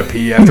 We gotta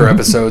pee after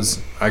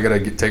episodes. I gotta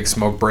take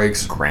smoke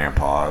breaks.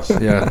 Grandpa's.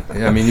 Yeah.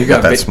 I mean, you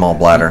got that small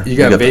bladder. You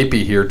got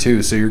vapey here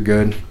too, so you're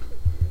good.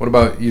 What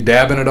about you?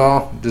 Dabbing at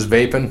all? Just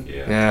vaping?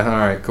 Yeah. All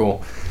right.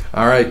 Cool.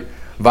 All right.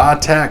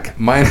 Vatech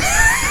minus.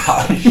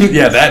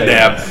 Yeah, that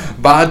dab.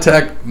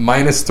 Vatech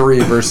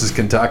 -3 versus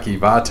Kentucky.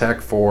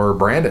 Vatech for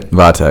Brandon.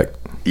 Vatech.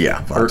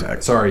 Yeah,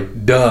 Vatech. Sorry,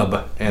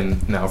 Dub,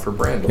 and now for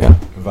Brandon. Yeah.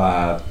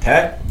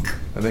 Vatech.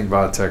 I think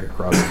Vatech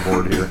across the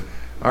board here.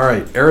 All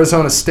right,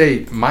 Arizona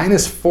State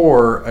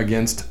 -4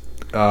 against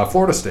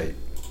Florida State.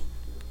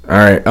 All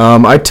right.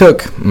 I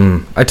took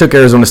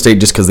Arizona State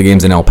just because the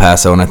game's in El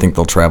Paso, and I think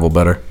they'll travel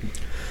better.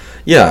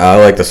 Yeah, I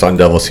like the Sun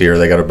Devils here.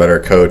 They got a better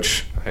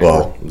coach.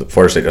 Well,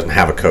 Florida State doesn't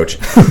have a coach.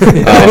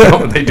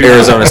 They do.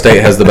 Arizona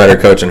State has the better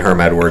coach in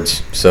Herm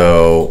Edwards.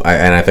 So,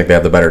 I think they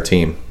have the better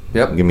team.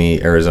 Yep. Give me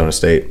Arizona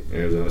State.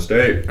 Arizona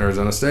State.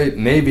 Arizona State.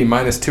 Navy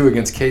 -2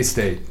 against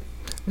K-State.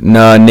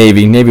 No,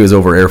 Navy. Navy was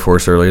over Air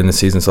Force earlier in the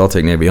season, so I'll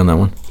take Navy on that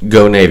one.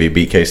 Go Navy.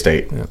 Beat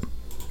K-State. Yeah.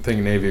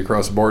 Thinking Navy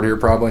across the board here,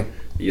 probably.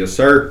 Yes,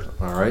 sir.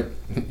 All right.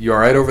 You all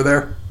right over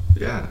there?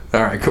 Yeah.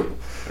 All right, cool.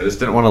 I just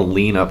didn't want to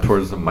lean up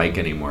towards the mic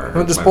anymore.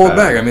 Well, just pull it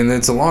back. I mean,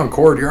 it's a long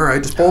cord. You're all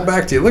right. Just pull it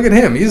back to you. Look at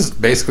him. He's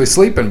basically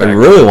sleeping back I there.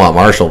 really want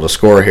Marshall to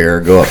score here.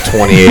 Go up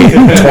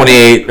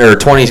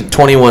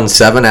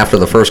 21-7 after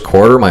the first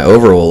quarter. My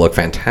over will look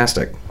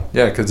fantastic.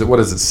 Yeah, because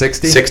what is it,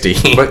 60? 60.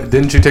 But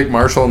didn't you take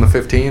Marshall in the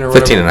 15 or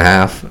whatever? 15 and a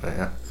half.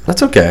 Yeah.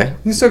 That's okay.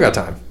 You still got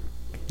time.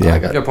 Yeah. I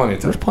You got plenty of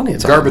time. There's plenty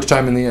of time. Garbage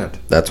time in the end.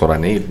 That's what I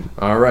need.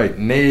 All right.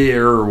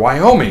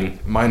 Wyoming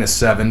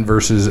 -7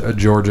 versus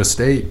Georgia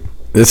State.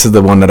 This is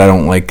the one that I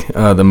don't like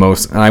the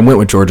most. I went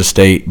with Georgia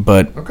State,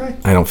 but Okay.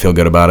 I don't feel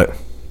good about it.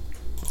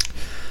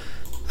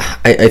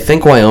 I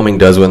think Wyoming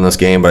does win this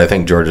game, but I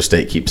think Georgia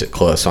State keeps it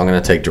close. So I'm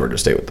going to take Georgia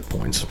State with the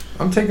points.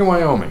 I'm taking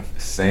Wyoming.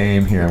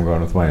 Same here. I'm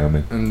going with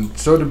Wyoming. And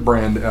so did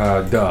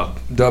Dub.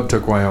 Dub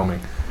took Wyoming.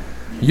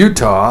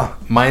 Utah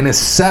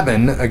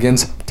 -7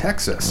 against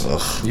Texas.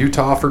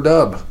 Utah for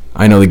Dub.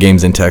 I know the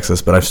game's in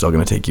Texas, but I'm still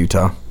going to take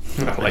Utah.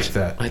 I like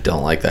that. I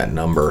don't like that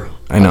number.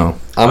 I know.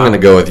 I'm going to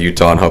go with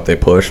Utah and hope they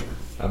push.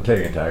 I'm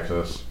taking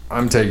Texas.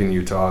 I'm taking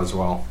Utah as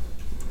well.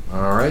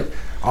 All right.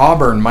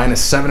 Auburn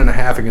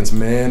 -7.5 against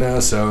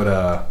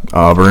Minnesota.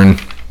 Auburn.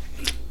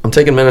 I'm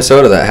taking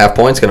Minnesota. That half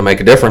point's going to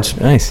make a difference.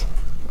 Nice.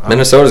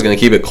 Minnesota's going to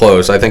keep it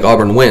close. I think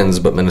Auburn wins,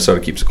 but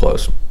Minnesota keeps it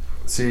close.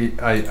 See,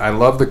 I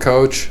love the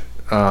coach,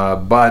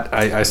 but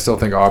I still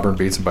think Auburn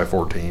beats him by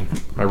 14.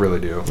 I really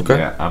do. Okay.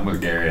 Yeah, I'm with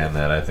Gary on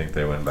that. I think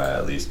they win by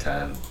at least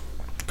 10.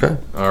 Okay.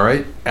 All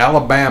right.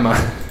 Alabama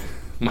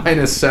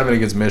 -7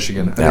 against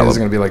Michigan. I think this is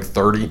going to be like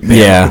 30.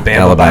 Yeah,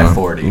 Bama Alabama. by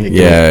 40.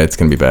 Yeah, it's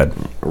going to be bad.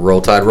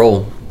 Roll Tide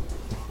roll.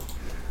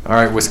 All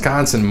right.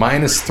 Wisconsin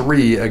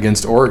 -3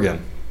 against Oregon.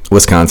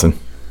 Wisconsin.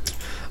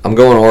 I'm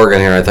going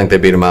Oregon here. I think they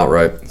beat them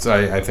outright. So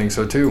I think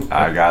so too.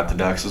 I got the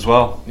Ducks as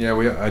well. Yeah,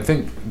 I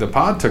think the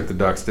pod took the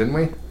Ducks, didn't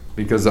we?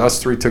 Because us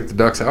three took the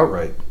Ducks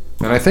outright.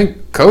 And I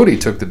think Cody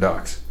took the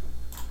Ducks.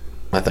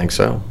 I think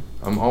so.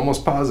 I'm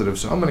almost positive,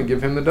 so I'm going to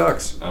give him the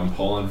Ducks. I'm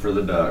pulling for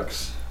the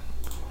Ducks.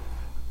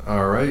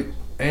 All right.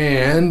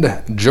 And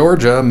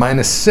Georgia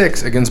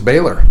 -6 against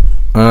Baylor.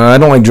 I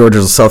don't like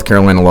Georgia's South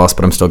Carolina loss,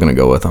 but I'm still going to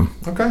go with them.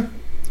 Okay.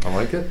 I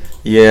like it.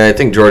 Yeah, I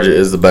think Georgia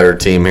is the better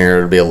team here.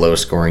 It'll be a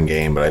low-scoring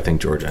game, but I think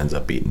Georgia ends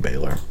up beating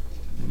Baylor.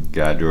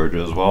 Got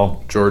Georgia as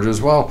well. Georgia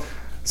as well.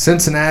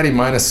 Cincinnati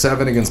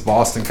 -7 against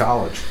Boston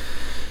College.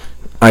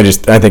 I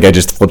think I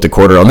just flipped a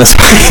quarter on this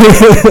one.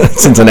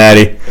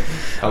 Cincinnati.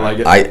 I like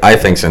it. I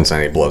think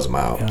Cincinnati blows them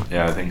out.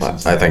 Yeah, I think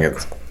I think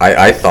it's.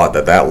 I thought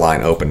that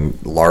line opened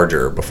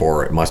larger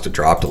before it must have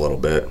dropped a little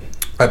bit.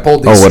 I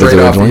pulled these what is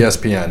straight it off originally?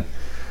 ESPN.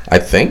 I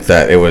think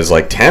that it was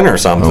like 10 or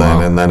something,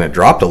 wow. and then it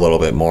dropped a little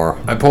bit more.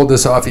 I pulled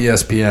this off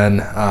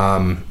ESPN,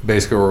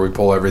 basically where we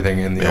pull everything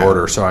in the Yeah.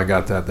 order, so I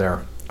got that there.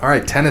 All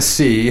right,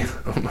 Tennessee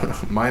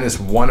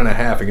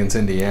 -1.5 against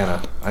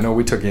Indiana. I know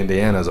we took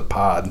Indiana as a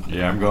pod.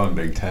 Yeah, I'm going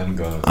Big Ten.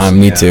 Going.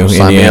 Me too.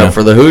 Sign me Indiana. up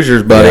for the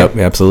Hoosiers, buddy. Yep,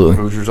 absolutely.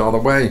 Hoosiers all the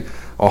way.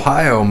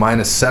 Ohio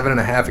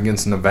 -7.5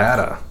 against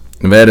Nevada.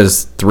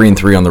 Nevada's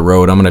 3-3 on the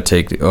road. I'm going to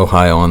take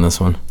Ohio on this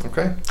one.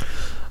 Okay.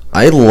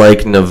 I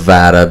like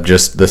Nevada,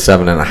 just the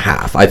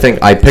 7.5. I think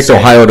I picked Same.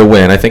 Ohio to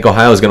win. I think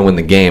Ohio is going to win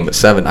the game, but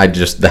 7,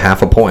 the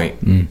half a point.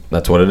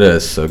 That's what it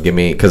is. So give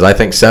me, because I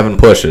think 7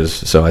 pushes.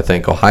 So I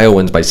think Ohio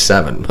wins by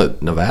 7.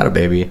 But Nevada,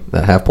 baby,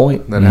 that half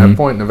point. Then half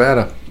point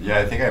Nevada. Yeah,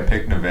 I think I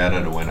picked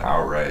Nevada to win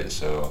outright,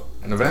 so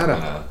I'm Nevada.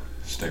 gonna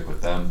stick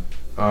with them.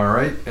 All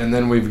right, and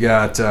then we've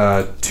got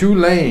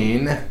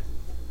Tulane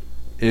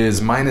is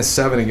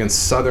 -7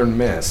 against Southern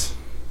Miss.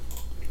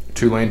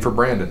 Tulane for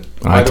Brandon.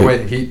 By the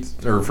way,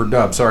 for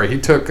Dub. Sorry, he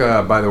took.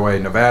 By the way,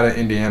 Nevada,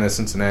 Indiana,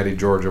 Cincinnati,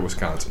 Georgia,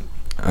 Wisconsin.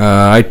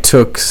 I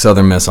took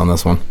Southern Miss on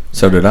this one.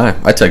 So did I.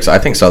 I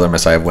think Southern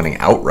Miss I have winning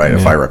outright,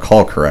 if I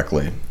recall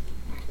correctly.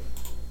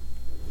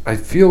 I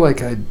feel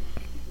like I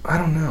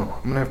don't know.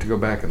 I'm gonna have to go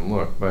back and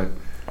look, but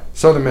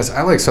Southern Miss.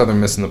 I like Southern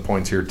Miss in the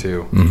points here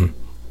too. Mm-hmm.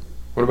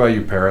 What about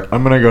you, Parrot?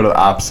 I'm gonna go to the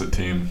opposite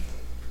team.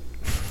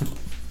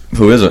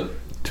 Who is it?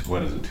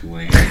 What is it,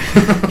 Tulane?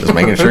 Just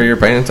making sure you're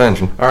paying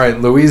attention. All right,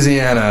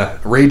 Louisiana,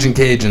 Raging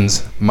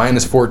Cajuns,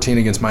 -14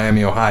 against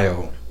Miami,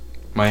 Ohio.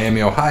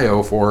 Miami,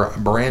 Ohio for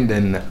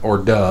Brandon, or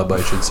Dub,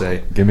 I should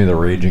say. Give me the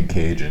Raging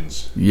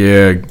Cajuns.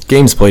 Yeah,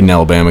 games played in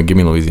Alabama. Give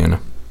me Louisiana.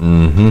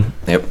 Mm-hmm.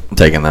 Yep, I'm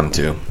taking them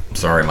too.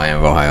 Sorry,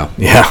 Miami, Ohio.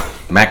 Yeah.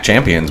 MAC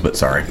champions, but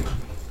sorry.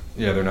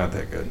 Yeah, they're not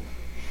that good.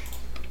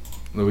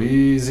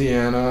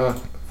 Louisiana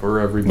for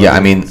everybody. Yeah, I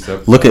mean,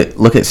 look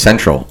at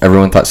Central.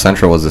 Everyone thought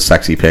Central was a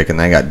sexy pick, and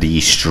they got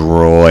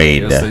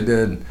destroyed. Yes, they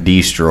did.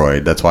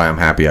 Destroyed. That's why I'm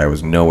happy I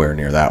was nowhere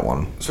near that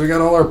one. So we got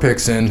all our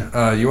picks in.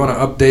 You want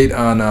to update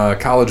on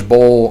College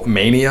Bowl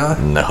Mania?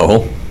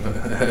 No,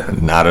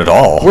 not at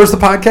all. Where's the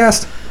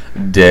podcast?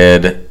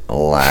 Dead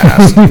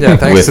last. Yeah,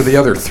 thanks With to the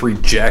other 3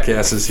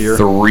 jackasses here.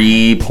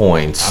 3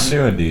 points. I'm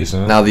doing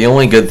decent. Now, the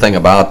only good thing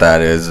about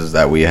that is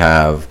that we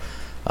have,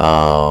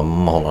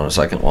 hold on a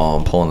second while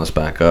I'm pulling this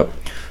back up.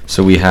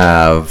 So we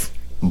have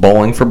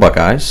bowling for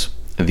Buckeyes,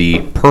 the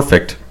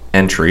perfect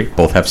entry.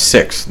 Both have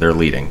 6. They're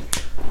leading.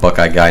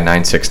 Buckeye Guy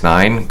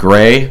 969,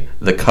 Gray,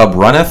 the Cub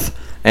Runneth,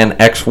 and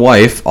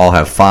ex-wife all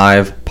have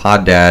 5.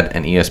 Pod Dad,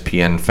 an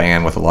ESPN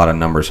fan with a lot of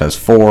numbers, has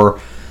 4.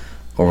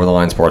 Over the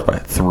Line Sports by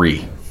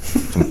 3.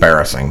 It's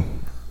embarrassing.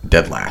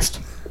 Dead last.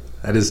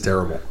 That is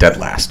terrible. Dead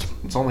last.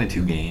 It's only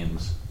 2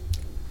 games.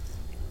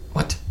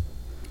 What?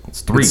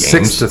 It's 3 It's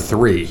games.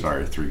 6-3.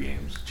 Sorry, 3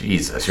 games.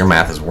 Jesus, your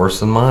math is worse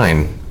than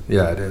mine.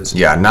 Yeah, it is.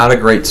 Yeah, not a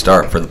great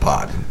start for the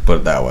pod. Put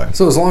it that way.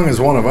 So as long as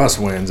one of us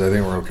wins, I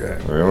think we're okay.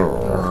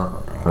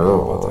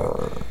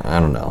 I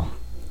don't know.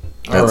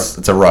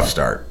 It's a rough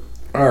start.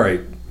 All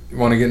right. You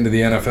want to get into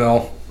the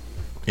NFL?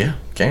 Yeah,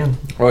 can.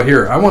 Well,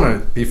 here,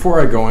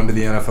 before I go into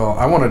the NFL,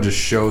 I want to just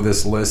show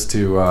this list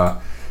to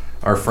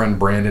our friend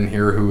Brandon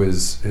here, who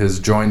has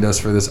joined us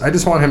for this. I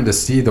just want him to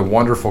see the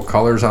wonderful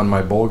colors on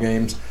my bowl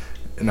games.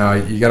 Now,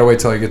 you got to wait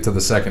till I get to the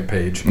second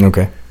page.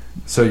 Okay.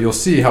 So you'll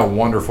see how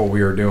wonderful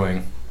we are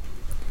doing.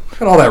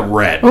 Look at all that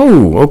red.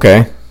 Oh,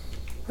 okay.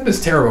 That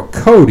is terrible.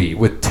 Cody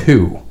with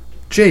 2.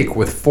 Jake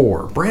with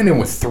 4. Brandon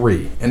with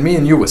 3. And me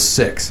and you with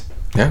 6.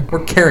 Yeah.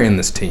 We're carrying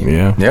this team.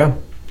 Yeah. Yeah.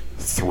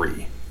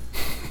 3.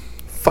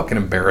 Fucking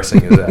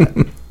embarrassing is that?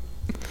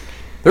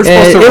 They're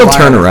supposed to it'll rely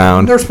turn on,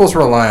 around. They're supposed to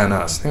rely on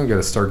us. I think we got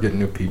to start getting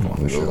new people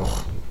on the show.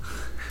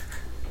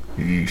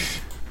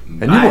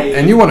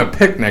 And you want to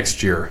pick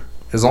next year.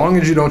 As long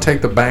as you don't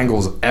take the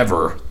Bengals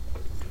ever,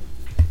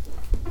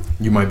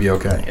 you might be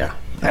okay. Yeah.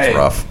 That's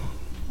rough.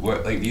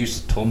 What, like you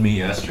told me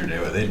yesterday,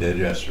 what they did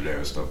yesterday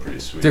was still pretty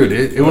sweet. Dude,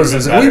 it was.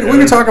 We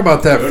can talk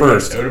about that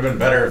first. It would have been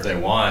better if they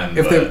won.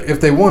 If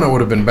they won, it would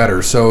have been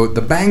better. So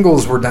the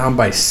Bengals were down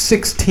by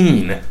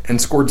 16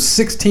 and scored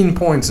 16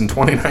 points in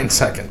 29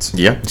 seconds.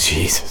 Yeah.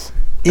 Jesus.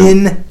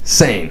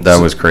 Insane.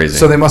 That was crazy.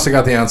 So they must have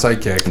got the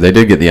onside kick. They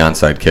did get the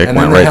onside kick. And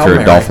Went then the right Hail through a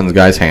Mary. Dolphins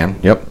guy's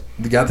hand. Yep.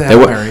 They got the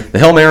Hail Mary. The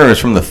Hail Mary was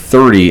from the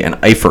 30, and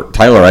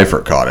Tyler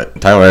Eifert caught it.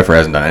 Tyler Eifert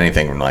hasn't done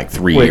anything in like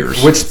 3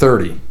 years. Which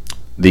 30?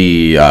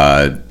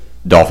 The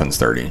Dolphins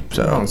 30.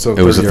 So, so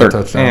it was a 30-yard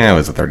touchdown. Yeah, it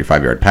was a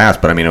 35-yard pass,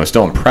 but I mean it was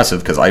still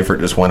impressive because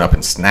Eifert just went up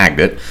and snagged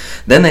it.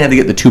 Then they had to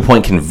get the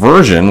 2-point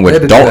conversion,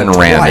 which Dalton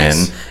ran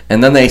in,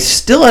 and then they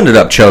still ended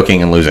up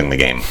choking and losing the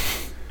game.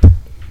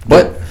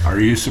 But are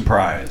you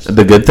surprised?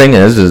 the good thing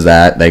is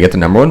that they get the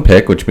number 1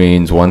 pick, which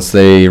means once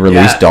they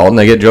release Dalton,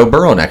 they get Joe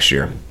Burrow next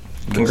year.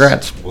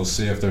 Congrats. We'll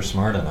see if they're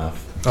smart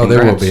enough. Oh, they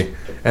will Congrats. be.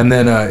 And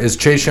then is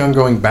Chase Young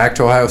going back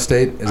to Ohio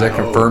State? Is that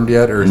confirmed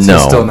yet, or is he No,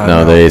 still not? no,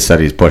 known? they said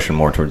he's pushing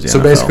more towards the So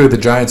NFL. basically, the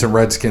Giants and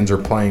Redskins are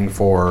playing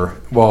for.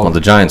 Well,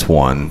 the Giants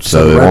won, so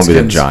so the it won't be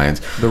the Redskins-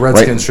 Giants. The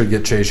Redskins should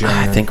get Chase Young.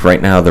 I then. think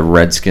right now the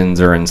Redskins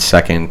are in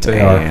second,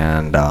 They are.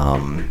 and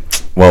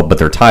but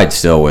they're tied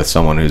still with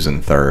someone who's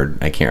in third.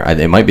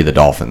 It might be the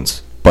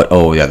Dolphins, but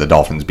the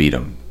Dolphins beat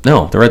them.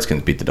 No, the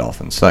Redskins beat the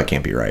Dolphins, so that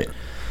can't be right.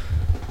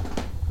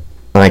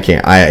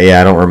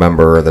 I don't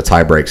remember the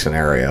tie-break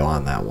scenario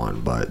on that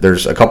one, but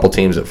there's a couple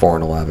teams at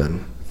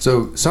 4-11.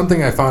 So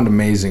something I found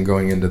amazing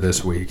going into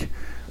this week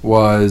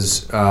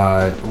was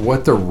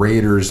what the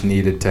Raiders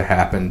needed to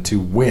happen to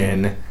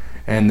win,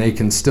 and they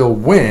can still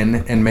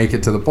win and make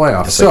it to the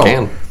playoffs. Yes, so they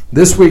can.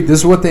 this week, this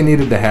is what they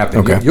needed to happen.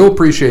 Okay. You'll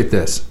appreciate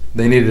this.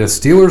 They needed a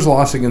Steelers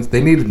loss against.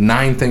 They needed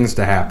 9 things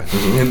to happen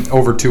in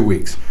over 2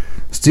 weeks.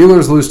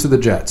 Steelers lose to the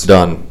Jets.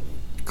 Done.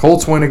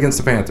 Colts win against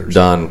the Panthers.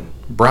 Done.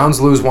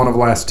 Browns lose one of the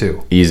last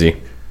 2.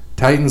 Easy.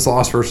 Titans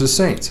lost versus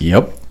Saints.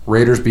 Yep.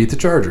 Raiders beat the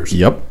Chargers.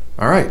 Yep.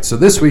 All right, so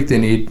this week they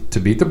need to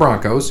beat the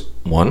Broncos.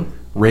 1.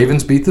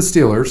 Ravens beat the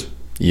Steelers.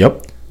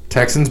 Yep.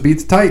 Texans beat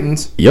the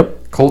Titans.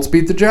 Yep. Colts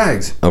beat the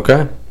Jags.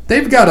 Okay.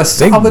 They've got a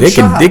They solid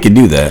shot. could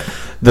do that.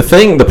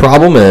 The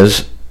problem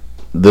is,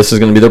 this is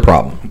going to be their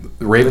problem.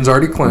 The Ravens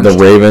already clinched. The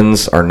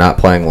Ravens are not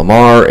playing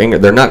Lamar.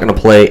 They're not going to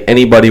play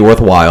anybody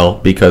worthwhile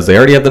because they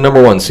already have the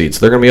number 1 seed. So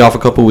they're going to be off a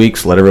couple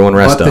weeks. Let everyone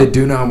rest but up. they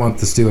do not want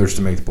the Steelers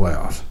to make the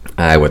playoffs.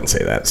 I wouldn't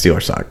say that.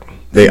 Steelers suck.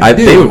 They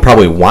do. would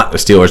probably want the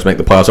Steelers to make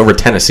the playoffs over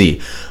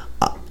Tennessee.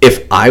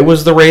 if I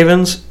was the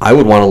Ravens, I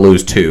would want to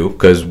lose 2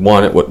 because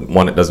one,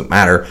 it doesn't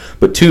matter.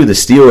 But 2, the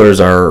Steelers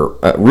are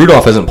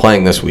Rudolph isn't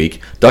playing this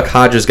week. Duck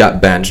Hodges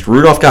got benched.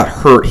 Rudolph got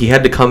hurt. He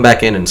had to come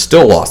back in and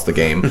still lost the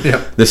game.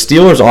 Yep. The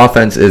Steelers'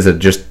 offense is a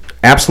just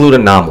absolute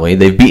anomaly.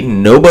 They've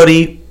beaten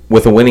nobody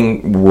with a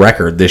winning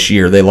record this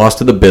year. They lost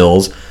to the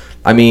Bills.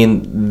 I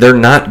mean, they're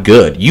not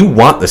good. You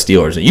want the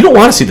Steelers. You don't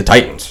want to see the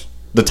Titans.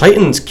 The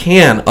Titans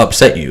can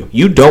upset you.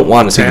 You don't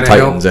want to see the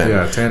Titans in.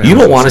 Yeah, you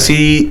don't want to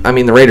see... I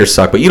mean, the Raiders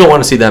suck, but you don't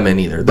want to see them in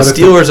either. The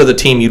Steelers are the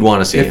team you'd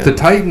want to see If the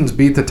Titans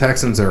beat the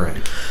Texans, they're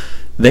in.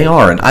 They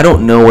are, and I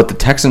don't know what the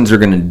Texans are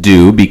going to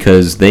do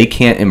because they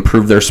can't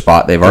improve their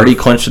spot. They've already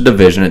clinched the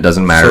division. It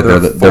doesn't matter. So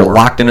they're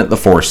locked in at the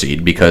 4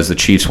 seed because the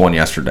Chiefs won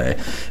yesterday.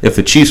 If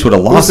the Chiefs would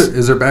have lost...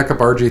 Is there backup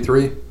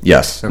RG3?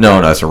 Yes. Okay. No,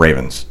 that's the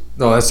Ravens.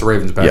 No, that's the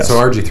Ravens back. Yes. So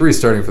RG3 is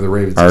starting for the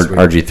Ravens this week.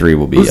 RG3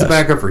 will be, Who's yes. the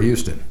backup for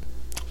Houston?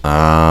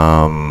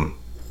 I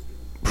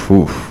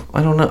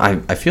don't know.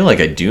 I feel like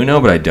I do know,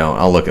 but I don't.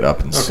 I'll look it up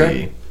and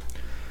see.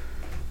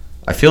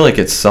 I feel like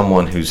it's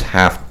someone who's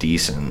half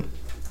decent.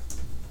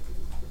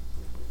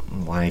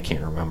 Why I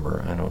can't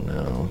remember, I don't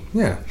know.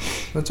 Yeah,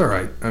 that's all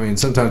right. I mean,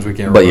 sometimes we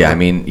can't. But yeah, I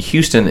mean,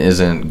 Houston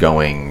isn't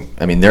going.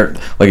 I mean, they're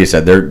like you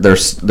said,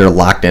 they're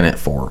locked in at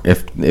 4.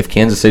 If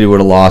Kansas City would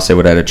have lost, they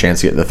would have had a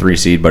chance to get the 3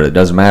 seed. But it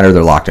doesn't matter.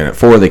 They're locked in at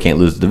 4. They can't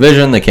lose the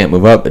division. They can't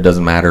move up. It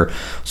doesn't matter.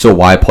 So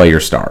why play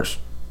your stars?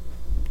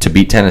 To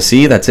beat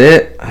Tennessee, that's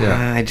it.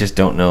 Yeah. I just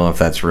don't know if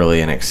that's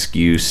really an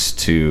excuse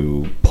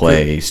to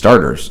play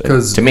starters.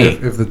 Because to me,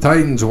 if the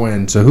Titans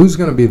win, so who's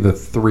going to be the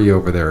 3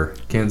 over there?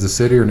 Kansas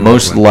City or New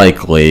most England?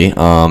 likely,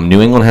 New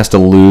England has to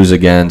lose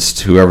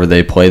against whoever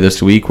they play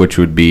this week, which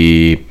would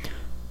be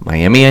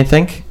Miami, I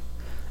think,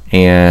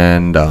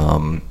 and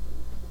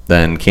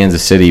then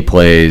Kansas City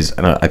plays.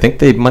 And I think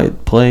they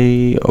might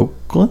play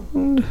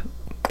Oakland.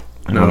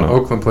 I don't know.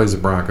 Oakland plays the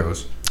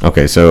Broncos.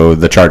 Okay, so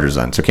the Chargers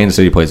then. So Kansas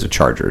City plays the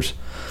Chargers.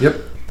 Yep.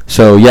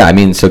 So, yeah, I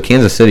mean, so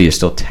Kansas City is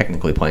still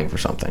technically playing for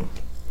something.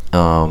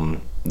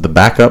 The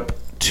backup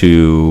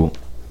to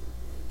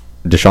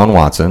Deshaun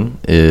Watson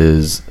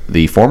is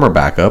the former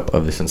backup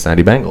of the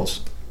Cincinnati Bengals.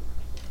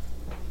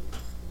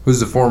 Who's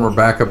the former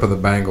backup of the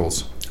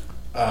Bengals?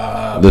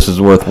 This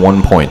is worth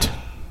 1 point.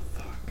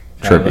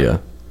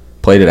 Trivia.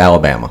 Played at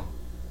Alabama.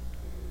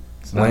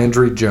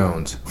 Landry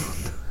Jones.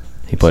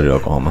 He played at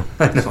Oklahoma.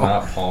 It's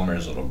not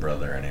Palmer's little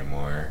brother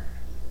anymore.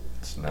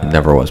 It's not.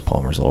 Never was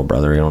Palmer's little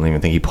brother. I don't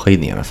even think he played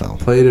in the NFL.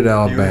 Played at He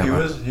Alabama.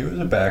 was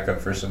a backup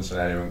for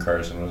Cincinnati when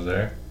Carson was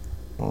there.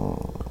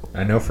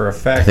 I know for a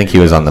fact. I think he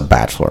was on The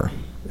Bachelor.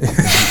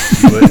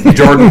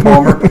 Jordan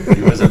Palmer.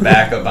 He was a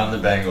backup on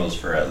the Bengals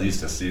for at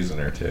least a season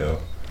or 2.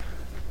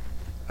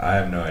 I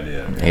have no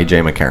idea.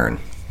 AJ McCarron.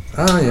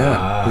 Oh,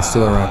 yeah. He's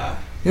still around.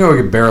 You know, we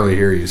can barely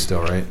hear you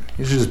still, right?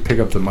 You should just pick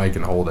up the mic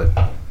and hold it.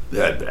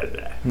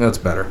 That's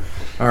better.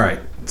 All right.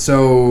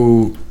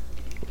 So,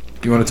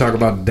 you want to talk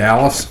about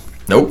Dallas?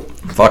 Nope.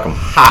 Fuck him.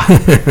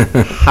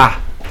 Ha.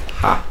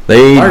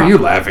 They. Why are you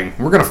laughing?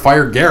 We're going to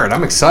fire Garrett.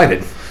 I'm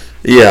excited.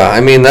 Yeah, I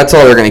mean, that's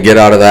all they're going to get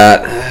out of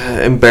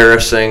that.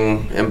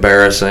 Embarrassing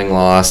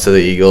loss to the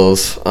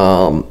Eagles.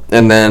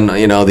 And then,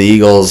 you know, the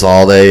Eagles,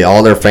 all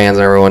their fans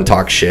and everyone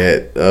talk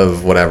shit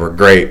of whatever.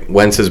 Great.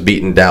 Wentz has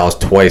beaten Dallas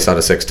twice out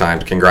of 6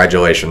 times.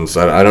 Congratulations.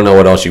 I don't know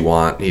what else you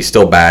want. He's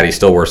still bad. He's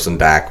still worse than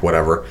Dak.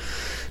 Whatever.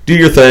 Do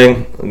your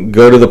thing.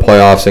 Go to the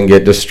playoffs and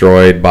get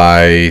destroyed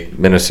by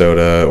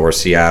Minnesota or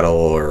Seattle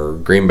or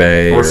Green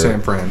Bay. Or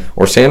San Fran.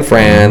 Or San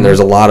Fran. There's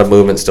a lot of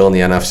movement still in the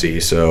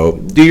NFC. So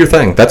do your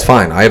thing. That's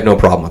fine. I have no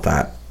problem with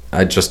that.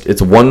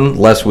 It's one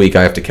less week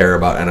I have to care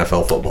about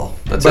NFL football.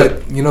 That's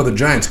it. But, you know, the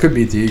Giants could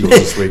beat the Eagles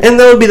this week. And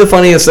that would be the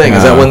funniest thing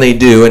is that when they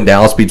do and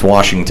Dallas beats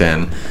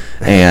Washington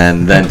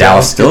and then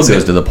Dallas still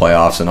goes to the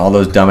playoffs and all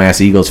those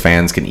dumbass Eagles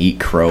fans can eat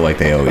crow like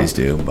they always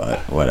do, but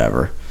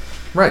whatever.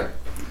 Right.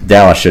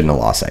 Dallas shouldn't have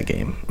lost that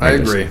game. I They're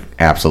just agree.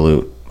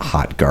 Absolute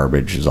hot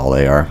garbage is all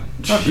they are.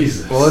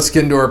 Jesus. Well, let's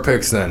get into our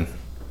picks then.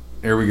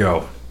 Here we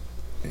go.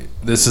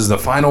 This is the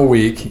final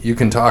week. You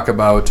can talk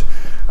about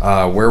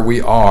where we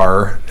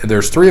are.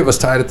 There's 3 of us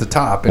tied at the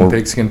top in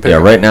Pigskin Pick. Yeah,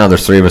 right now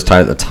there's 3 of us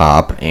tied at the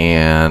top,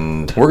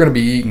 and We're going to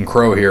be eating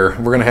crow here.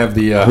 We're going to have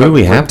the who do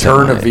we have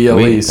return of tonight?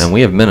 Vialise. And we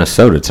have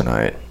Minnesota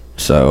tonight,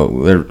 so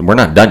we're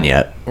not done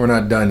yet. We're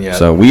not done yet.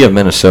 So we have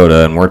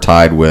Minnesota, and we're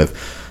tied with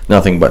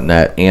Nothing But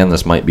Net, and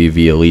this might be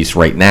Vialise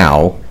right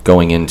now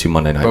going into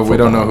Monday Night but Football. we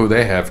don't know who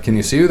they have. Can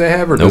you see who they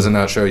have, or does it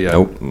not show yet?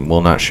 Nope,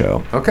 will not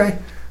show. Okay.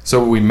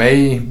 So we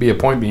may be a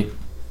point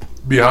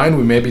behind.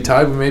 We may be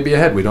tied. We may be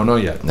ahead. We don't know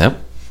yet. Yep.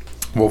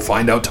 We'll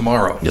find out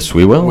tomorrow. Yes,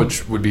 we will.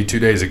 Which would be 2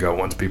 days ago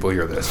once people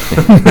hear this.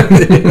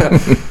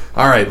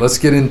 All right, let's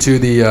get into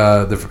the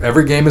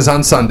every game is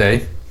on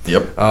Sunday.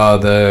 Yep.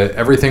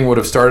 Everything would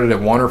have started at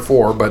 1 or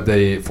 4, but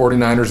the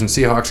 49ers and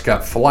Seahawks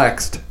got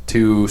flexed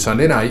to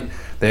Sunday night.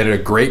 They had a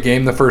great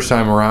game the first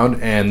time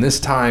around, and this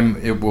time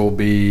it will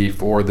be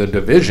for the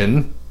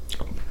division.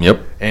 Yep.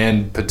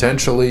 And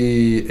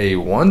potentially a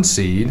 1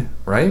 seed,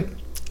 right?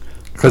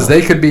 Because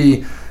they could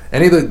be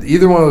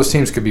either one of those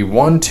teams could be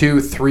 1, 2,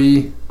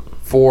 3,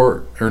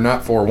 4, or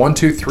not 4, 1,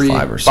 2, 3,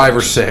 5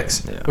 or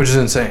 6, which is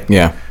insane.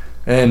 Yeah.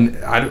 And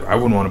I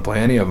wouldn't want to play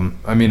any of them.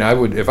 I mean, I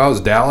would, if I was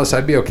Dallas,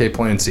 I'd be okay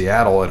playing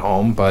Seattle at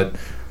home, but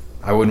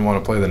I wouldn't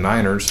want to play the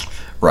Niners.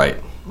 Right.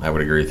 I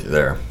would agree with you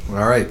there.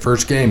 All right,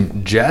 first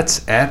game,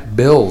 Jets at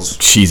Bills.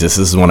 Jesus,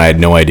 this is one I had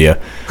no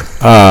idea.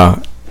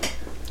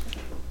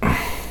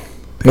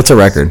 What's the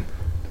record?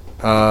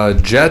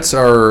 Jets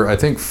are, I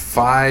think,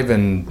 5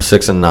 and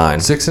 6 and 9.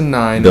 6 and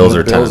 9. Bills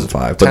are 10 and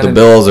 5. But the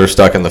Bills are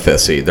stuck in the 5th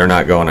seed. They're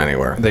not going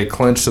anywhere. They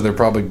clinched, so they're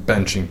probably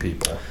benching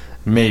people.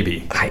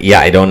 Maybe.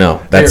 Yeah, I don't know.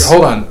 Here,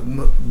 hold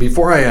on.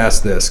 Before I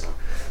ask this,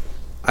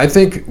 I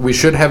think we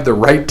should have the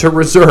right to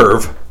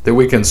reserve that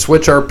we can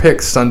switch our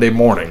picks Sunday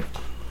morning.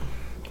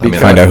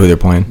 Find out who they're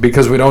playing.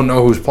 Because we don't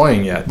know who's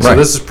playing yet. Right. So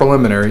this is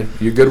preliminary.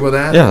 You good with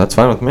that? Yeah, that's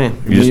fine with me.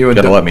 You just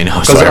got to let me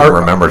know so I can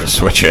remember to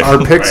switch it.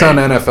 Our picks on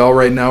NFL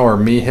right now are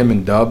me, him,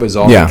 and Dub is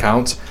all that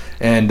counts.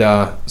 And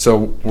so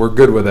we're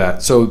good with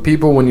that. So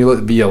people, when you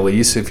look via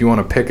lease, if you want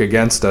to pick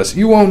against us,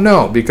 you won't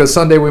know because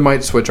Sunday we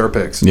might switch our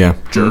picks. Yeah.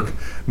 Jerk.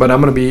 But I'm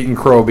going to be eating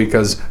crow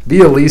because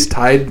via lease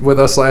tied with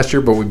us last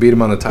year, but we beat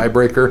them on the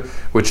tiebreaker,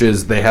 which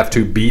is they have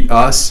to beat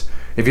us.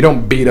 If you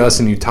don't beat us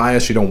and you tie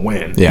us, you don't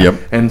win. Yeah. Yep.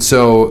 And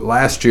so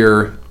last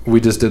year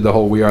we just did the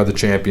whole "We Are the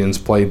Champions,"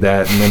 played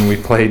that, and then we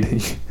played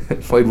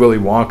Willy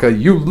Wonka.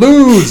 You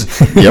lose,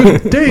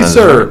 Yep. day,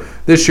 sir.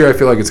 This year I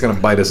feel like it's going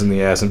to bite us in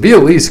the ass. And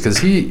Vialise, because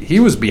he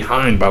was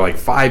behind by like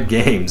 5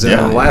 games in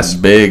the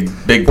last big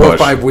 4 push. or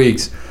 5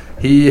 weeks.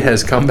 He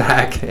has come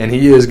back, and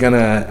he is going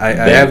to. I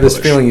have this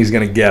feeling he's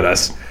going to get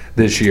us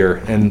this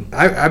year, and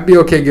I'd be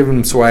okay giving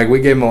him swag.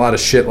 We gave him a lot of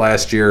shit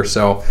last year,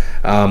 so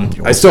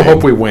I still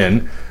hope we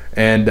win.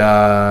 And,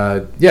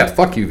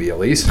 fuck you,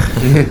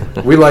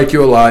 Vialise. We like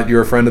you a lot.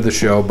 You're a friend of the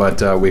show,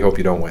 but we hope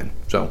you don't win.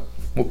 So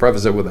we'll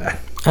preface it with that.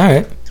 All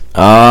right.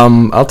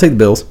 I'll take the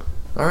Bills.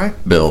 All right.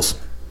 Bills.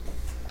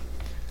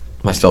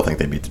 I still think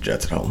they beat the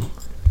Jets at home.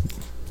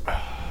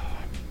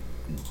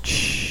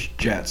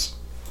 Jets.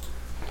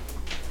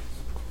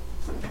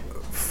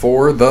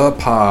 For the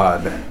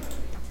pod,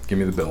 give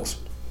me the Bills.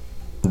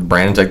 Did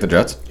Brandon take the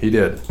Jets? He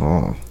did.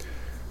 Oh.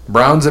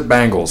 Browns at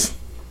Bengals.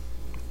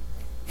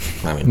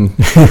 I mean,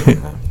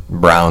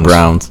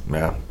 Browns.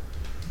 Yeah.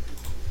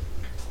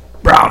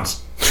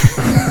 Browns.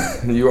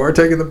 You are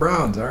taking the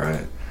Browns. All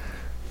right.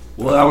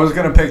 Well, I was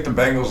going to pick the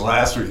Bengals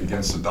last week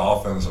against the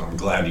Dolphins, and I'm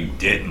glad you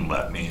didn't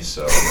let me.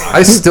 So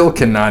I still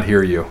cannot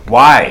hear you.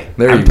 Why?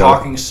 There I'm you go.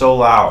 talking so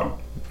loud.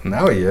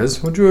 Now he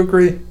is. Would you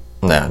agree?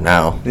 Yeah,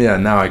 now. Yeah,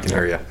 now I can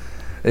hear you.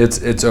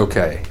 It's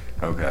okay.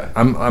 Okay.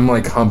 I'm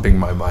like humping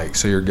my mic,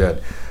 so you're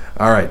good.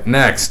 All right,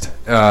 next.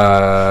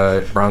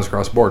 Browns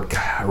across the board.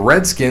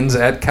 Redskins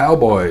at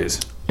Cowboys.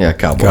 Yeah,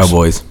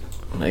 Cowboys.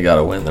 They got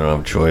to win. They don't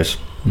have a choice.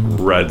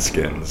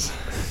 Redskins.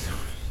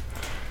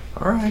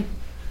 All right.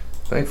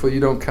 Thankfully, you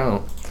don't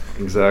count.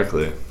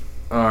 Exactly.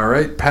 All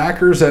right,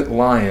 Packers at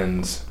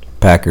Lions.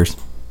 Packers.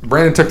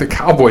 Brandon took the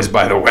Cowboys,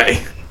 by the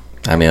way.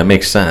 I mean, it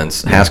makes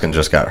sense. Haskins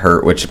just got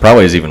hurt, which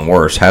probably is even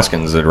worse.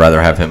 Haskins would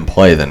rather have him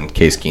play than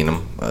Case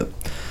Keenum. But,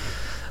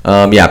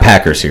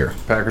 Packers here.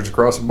 Packers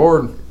across the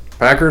board.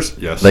 Packers?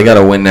 Yes. They got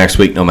to win next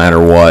week no matter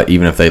what,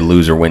 even if they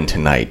lose or win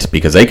tonight,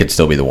 because they could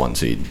still be the 1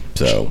 seed.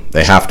 So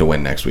they have to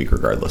win next week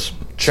regardless.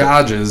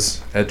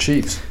 Chargers at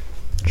Chiefs.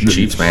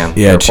 Chiefs, man.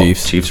 Yeah,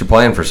 Chiefs. Chiefs are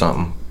playing for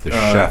something. The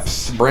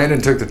chefs.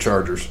 Brandon took the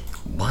Chargers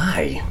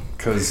Why?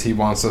 because he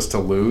wants us to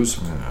lose.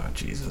 Oh,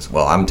 Jesus.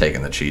 Well, I'm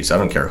taking the Chiefs. I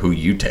don't care who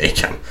you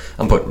take.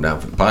 I'm putting them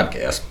down for the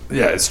podcast.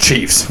 Yeah, it's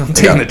Chiefs. I'm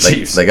taking the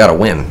Chiefs. They got to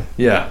win.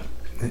 Yeah.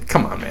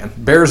 Come on, man.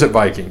 Bears at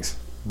Vikings.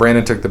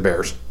 Brandon took the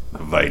Bears.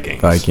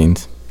 Vikings.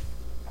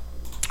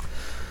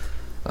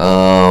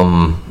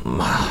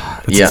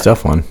 It's a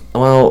tough one.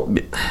 Well,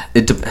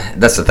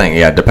 that's the thing.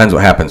 Yeah, it depends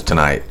what happens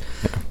tonight.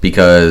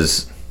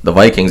 Because the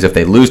Vikings, if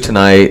they lose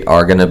tonight,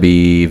 are going to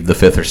be the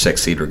 5th or 6th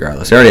seed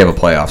regardless. They already have a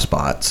playoff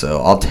spot,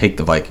 so I'll take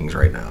the Vikings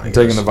right now. I'm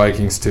taking the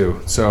Vikings, too.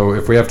 So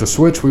if we have to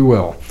switch, we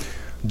will.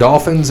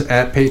 Dolphins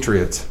at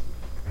Patriots.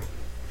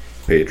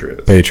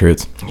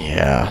 Patriots.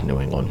 Yeah,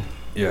 New England.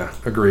 Yeah,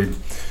 agreed.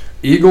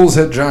 Eagles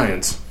at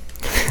Giants.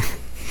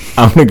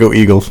 I'm going to go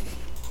Eagles.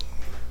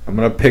 I'm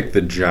going to pick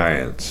the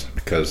Giants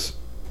because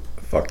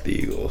fuck the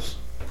Eagles.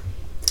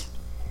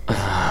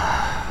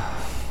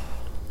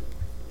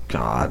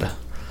 God.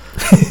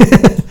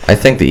 I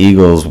think the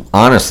Eagles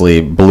honestly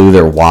blew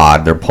their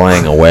wad. They're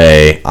playing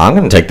away. I'm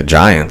going to take the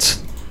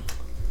Giants.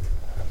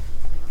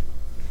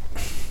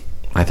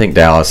 I think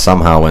Dallas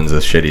somehow wins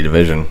this shitty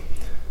division.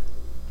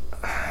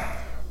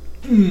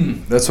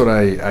 That's what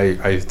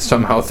I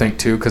somehow think,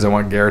 too, because I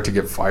want Garrett to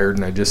get fired,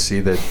 and I just see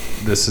that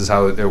this is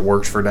how it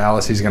works for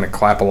Dallas. He's going to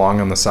clap along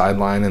on the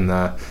sideline, and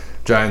the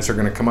Giants are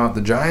going to come out.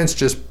 The Giants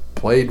just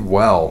played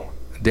well.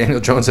 Daniel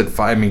Jones had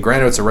 5. I mean,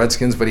 granted, it's the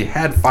Redskins, but he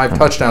had 5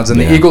 touchdowns, and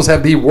the Eagles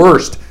have the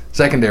worst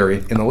secondary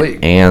in the league.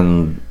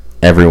 And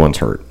everyone's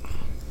hurt.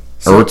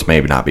 Ertz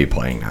may not be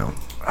playing now.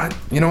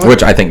 You know what?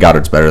 Which I think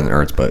Goddard's better than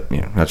Ertz, but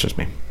that's just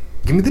me.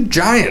 Give me the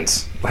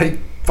Giants. Like,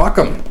 fuck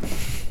them.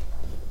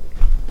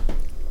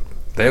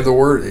 They have the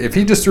word. If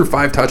he just threw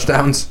 5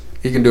 touchdowns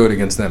he can do it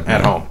against them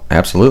at home.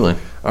 Absolutely.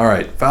 All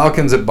right,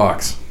 Falcons at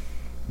Bucks.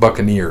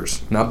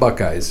 Buccaneers, not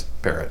Buckeyes,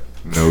 Parrot.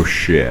 No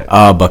shit.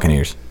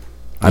 Buccaneers.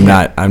 I'm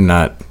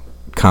not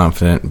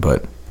confident,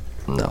 but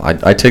No,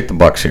 I take the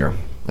Bucks here.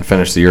 I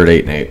finished the year at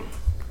 8-8.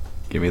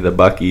 Give me the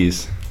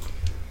Buckies.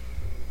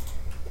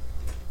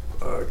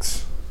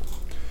 Bucks.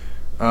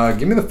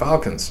 Give me the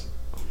Falcons.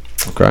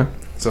 Okay.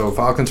 So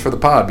Falcons for the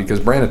pod because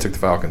Brandon took the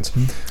Falcons.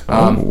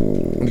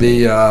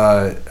 They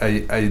are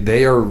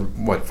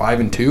what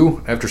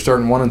 5-2 after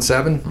starting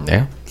 1-7.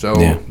 Yeah. So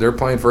they're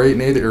playing for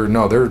 8-8 or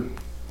no, they're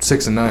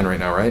 6-9 right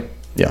now, right?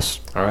 Yes.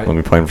 All right. We'll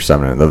be playing for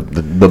 7.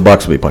 The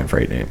Bucks will be playing for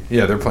 8-8.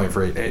 Yeah, they're playing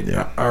for 8-8.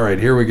 Yeah. All right,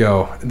 here we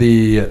go.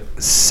 The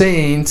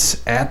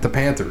Saints at the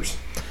Panthers.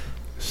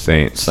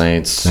 Saints.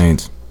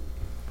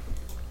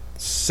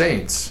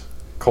 Saints.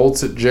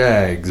 Colts at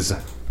Jags.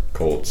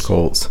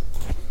 Colts.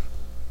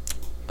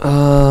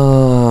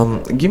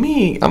 I'm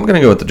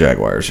gonna go with the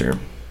Jaguars here.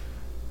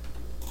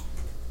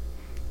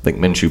 I think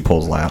Minshew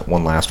pulls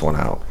one last one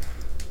out.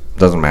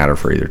 Doesn't matter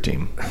for either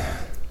team.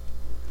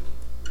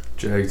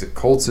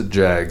 Colts at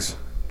Jags.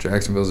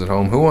 Jacksonville's at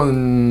home. Who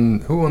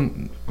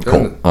won?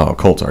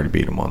 Colts already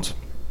beat them once.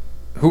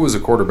 Who was the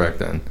quarterback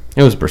then?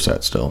 It was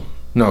Brissett still.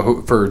 No,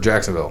 who for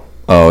Jacksonville?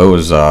 Oh, it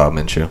was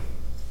Minshew.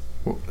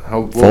 What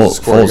was the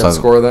score? You got the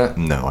score of that?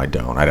 No, I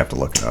don't. I'd have to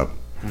look it up.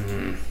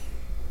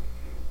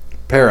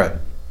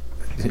 Parrot,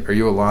 are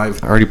you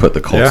alive? I already put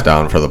the Colts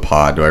down for the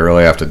pod. Do I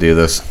really have to do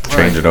this?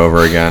 Change it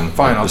over again?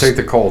 Fine, I'll take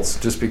the Colts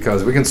just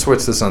because we can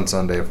switch this on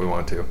Sunday if we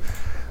want to.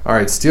 All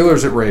right,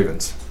 Steelers at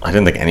Ravens. I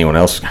didn't think anyone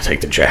else was going to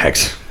take the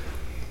Jags.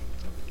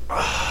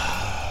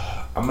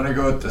 I'm going to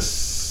go with the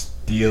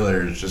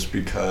Steelers just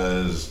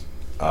because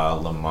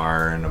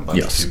Lamar and a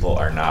bunch of people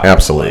are not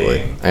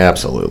playing.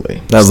 Absolutely.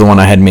 That was the one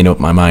I hadn't made up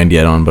my mind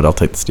yet on, but I'll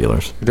take the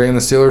Steelers. You're taking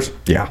the Steelers?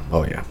 Yeah.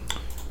 Oh, yeah.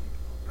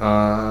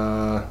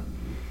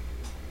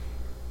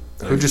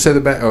 Who'd you say the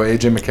back? Oh,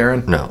 AJ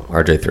McCarron? No,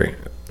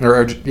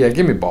 RJ3.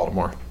 Give me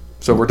Baltimore.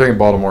 So we're taking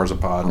Baltimore as a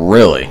pod.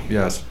 Really?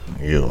 Yes.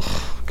 Ew,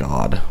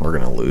 God, we're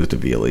going to lose to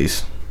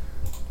Vialise.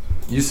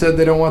 You said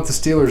they don't want the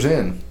Steelers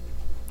in.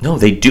 No,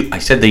 they do. I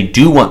said they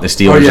do want the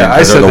Steelers in. Oh, yeah,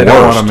 I said they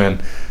don't want them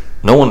in.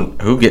 No one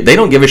they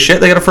don't give a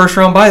shit. They got a first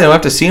round bye. They don't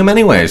have to see them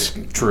anyways.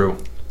 True.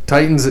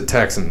 Titans at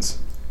Texans.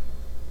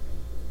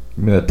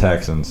 Give me the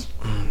Texans.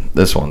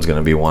 This one's going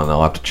to be one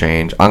they'll have to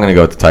change. I'm going to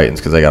go with the Titans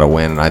because they got to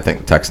win, and I think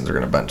the Texans are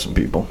going to bench some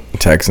people.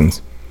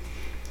 Texans.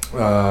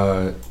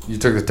 You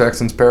took the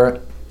Texans,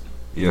 Parrot?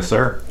 Yes,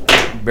 sir.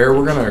 Bear,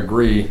 we're going to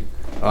agree.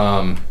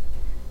 Our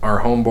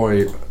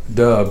homeboy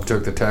Dub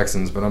took the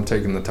Texans, but I'm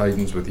taking the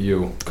Titans with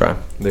you. Okay.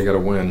 They got to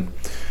win.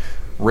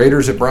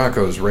 Raiders at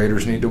Broncos.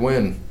 Raiders need to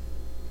win.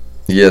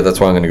 Yeah, that's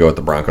why I'm going to go with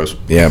the Broncos.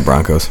 Yeah,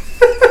 Broncos.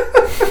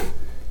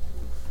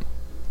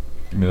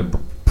 Give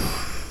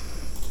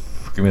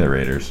me the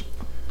Raiders.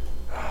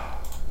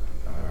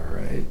 All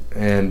right.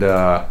 And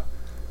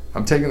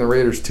I'm taking the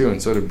Raiders too, and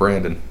so did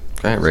Brandon.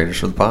 Okay, Raiders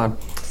for the pod.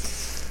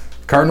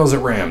 Cardinals at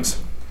Rams.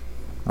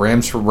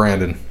 Rams for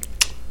Brandon.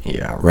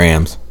 Yeah,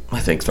 Rams. I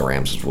think the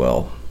Rams as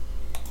well.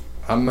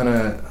 I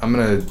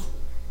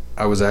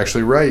was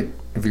actually right.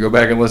 If you go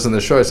back and listen to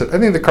the show, I said, I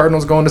think the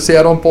Cardinals going to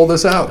Seattle and pull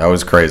this out. That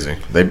was crazy.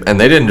 They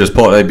didn't just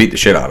pull it. They beat the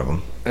shit out of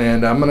them.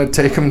 And I'm going to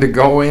take them to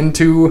go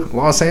into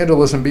Los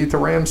Angeles and beat the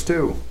Rams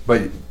too.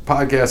 But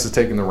podcast is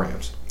taking the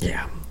Rams.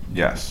 Yeah.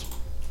 Yes.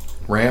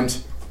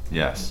 Rams?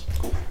 Yes.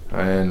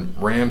 And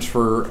Rams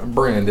for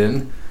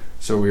Brandon.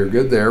 So we are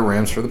good there.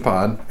 Rams for the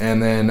pod.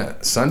 And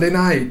then Sunday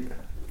night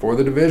for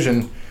the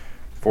division,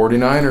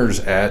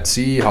 49ers at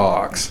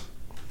Seahawks.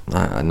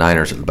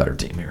 Niners are the better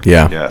team here.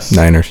 Yeah. Yes.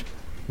 Niners.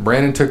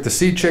 Brandon took the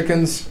Sea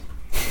Chickens.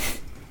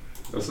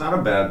 That's not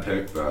a bad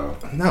pick, though.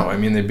 No, I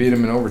mean, they beat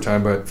them in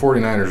overtime, but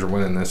 49ers are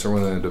winning this. They're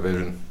winning the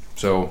division.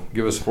 So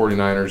give us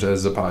 49ers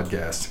as the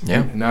podcast.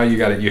 Yeah. Now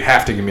you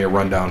have to give me a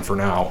rundown for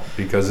now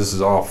because this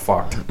is all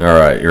fucked. All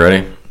right, you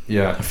ready?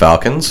 Yeah.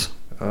 Falcons.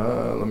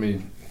 Let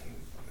me,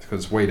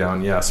 because it's way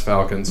down. Yes,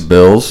 Falcons.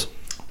 Bills.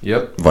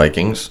 Yep.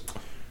 Vikings.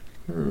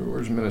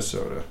 Where's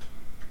Minnesota?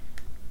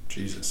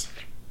 Jesus.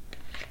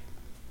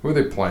 Who are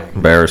they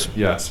playing? Bears.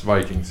 Yes,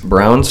 Vikings.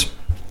 Browns.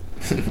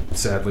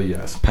 Sadly,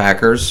 yes.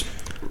 Packers.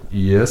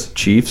 Yes.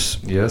 Chiefs.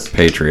 Yes.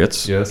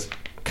 Patriots. Yes.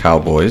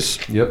 Cowboys.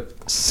 Yep.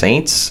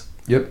 Saints.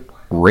 Yep.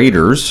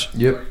 Raiders.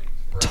 Yep.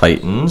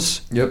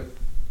 Titans. Yep.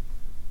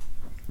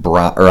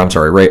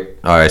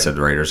 I said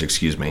Raiders.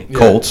 Excuse me. Yeah.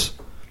 Colts.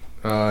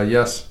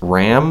 Yes.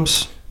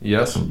 Rams.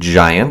 Yes.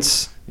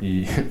 Giants.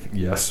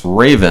 Yes.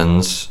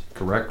 Ravens.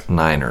 Correct.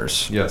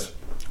 Niners. Yes.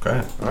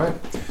 Okay. All right.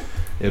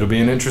 It'll be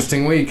an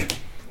interesting week.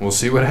 We'll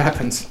see what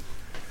happens.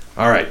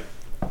 All right.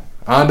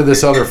 On to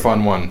this other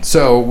fun one.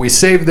 So we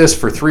saved this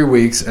for 3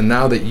 weeks, and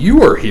now that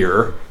you are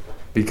here,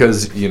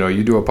 because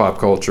you do a pop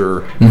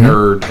culture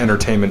nerd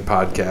entertainment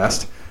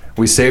podcast,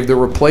 we saved the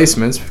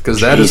replacements because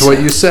that is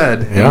what you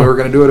said, and we were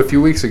going to do it a few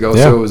weeks ago.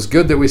 Yeah. So it was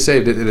good that we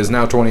saved it. It is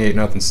now 28-0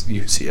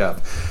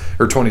 UCF,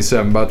 or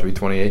 27, about to be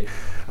 28.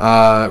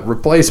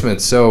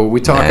 Replacements. So we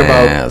talk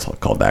about. That's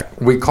called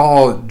back. We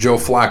call Joe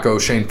Flacco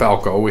Shane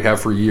Falco. We have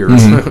for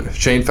years.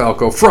 Shane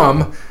Falco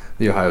from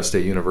the Ohio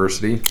State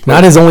University.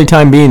 Not his only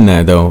time being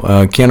there, though.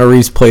 Keanu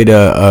Reeves played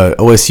a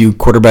OSU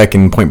quarterback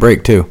in Point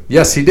Break, too.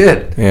 Yes, he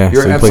did. Yeah,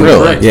 You're so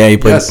absolutely correct. Yeah, he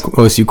played Yes.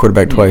 OSU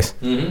quarterback twice.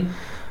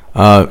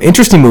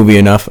 Interesting movie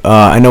enough.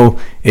 I know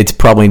it's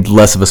probably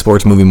less of a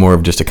sports movie, more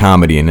of just a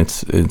comedy in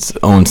its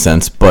own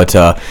sense, but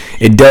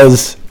it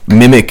does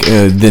mimic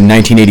the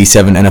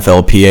 1987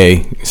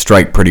 NFLPA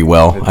strike pretty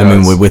well. I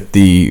mean, with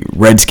the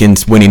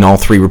Redskins winning all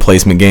 3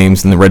 replacement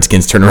games, and the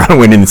Redskins turn around and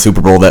winning the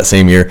Super Bowl that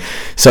same year.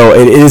 So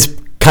it is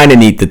kind of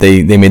neat that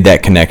they made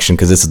that connection,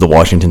 because this is the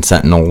Washington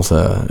Sentinels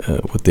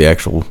with the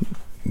actual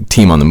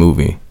team on the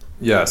movie.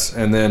 Yes,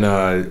 and then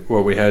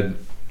we had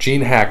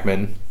Gene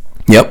Hackman.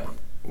 Yep.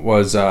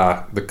 Was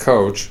the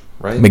coach,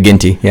 right?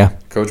 McGinty, yeah.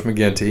 Coach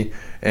McGinty.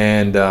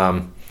 And,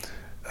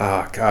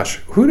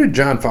 who did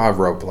John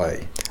Favreau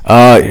play?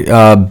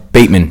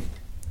 Bateman.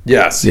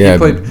 Yes. Yeah,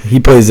 he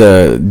plays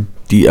a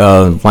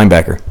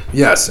linebacker.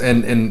 Yes,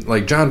 and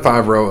like John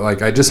Favreau,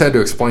 like I just had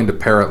to explain to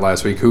Parrott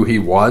last week who he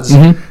was.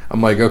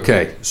 I'm like,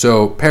 okay,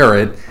 so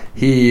Parrott,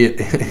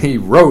 he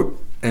wrote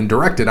and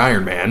directed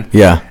Iron Man.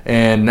 Yeah.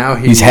 And now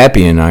he's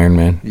happy in Iron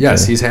Man.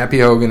 Yes, he's Happy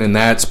Hogan in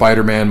that,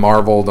 Spider-Man,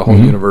 Marvel, the whole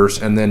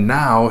universe. And then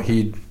now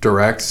he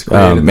directs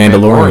created The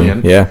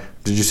Mandalorian. Yeah.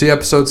 Did you see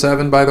episode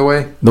 7, by the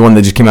way? The one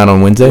that just came out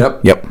on Wednesday?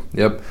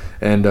 Yep.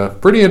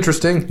 And pretty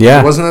interesting.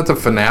 Yeah. Wasn't that the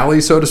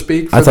finale, so to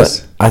speak? I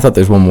thought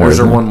there's one more. Is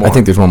there one more? I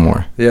think there's one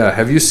more. Yeah.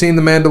 Have you seen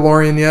The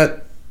Mandalorian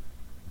yet,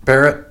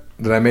 Parrott?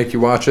 Did I make you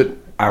watch it?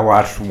 I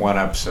watched one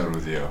episode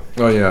with you.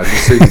 Oh, yeah,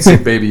 just so you can see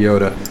Baby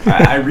Yoda.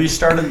 I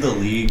restarted the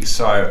league,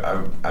 so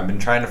I've been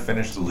trying to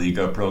finish the league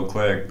up real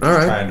quick.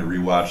 Just trying to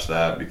rewatch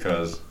that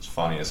because it's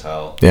funny as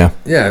hell. Yeah.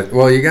 Yeah,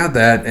 well, you got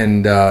that,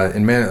 and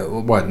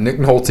Nick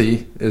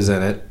Nolte is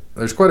in it.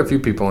 There's quite a few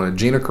people in it.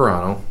 Gina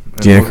Carano.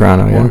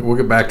 We'll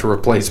get back to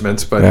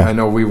replacements, but I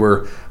know I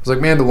was like,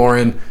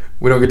 Mandalorian,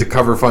 we don't get to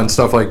cover fun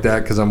stuff like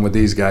that because I'm with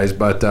these guys,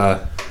 but...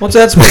 What's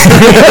that supposed to be?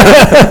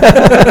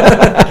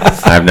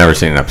 I've never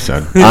seen an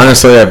episode.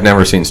 Honestly, I've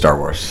never seen Star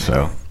Wars,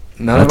 so...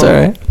 That's all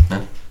right.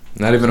 No.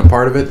 Not even a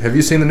part of it? Have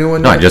you seen the new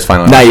one? No, I just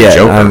finally... Not yet.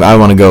 I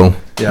want to go...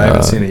 Yeah, I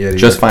haven't seen it yet either.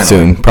 Just finally.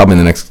 Soon. Probably in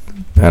the next...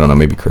 I don't know,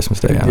 maybe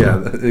Christmas Day.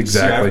 Exactly. See,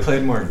 I've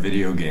played more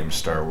video games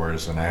Star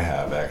Wars than I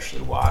have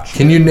actually watched.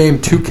 Can you name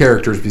 2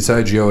 characters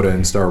besides Yoda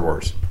in Star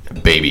Wars?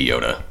 Baby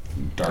Yoda.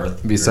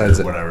 Darth,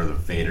 besides whatever, the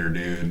Vader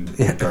dude.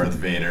 Yeah. Darth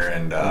Vader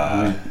and...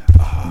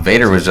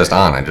 Vader was just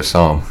on. I just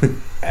saw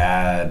him.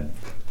 I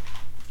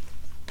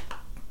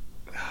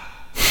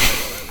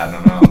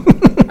don't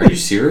know. Are you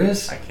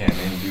serious? I can't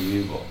name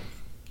 2 people.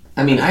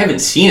 I mean, I haven't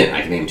seen it.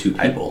 I can name 2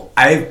 people.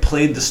 I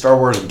played the Star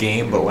Wars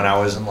game, but when I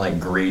was in like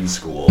grade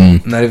school.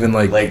 Not even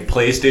like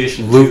PlayStation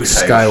 2 Luke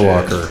type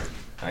Skywalker. Shit.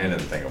 I didn't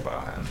think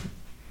about him.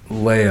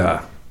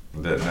 Leia.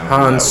 Didn't know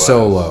Han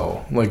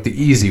Solo. Like the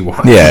easy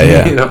one.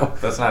 Yeah. You know?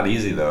 That's not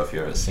easy though if you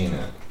haven't seen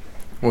it.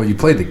 Well, you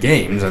played the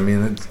games. I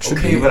mean, it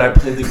should be. But I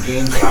played the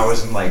games when I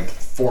was in like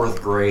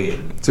 4th grade.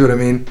 See what I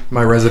mean?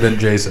 My resident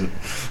Jason.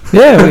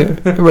 Yeah,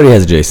 everybody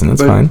has Jason.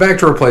 That's fine. Back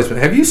to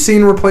Replacement. Have you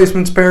seen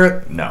Replacements,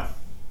 Parrott? No.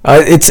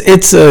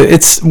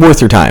 It's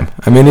worth your time.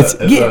 I mean, it's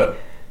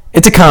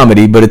a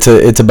comedy, but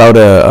it's about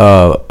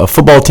a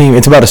football team.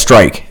 It's about a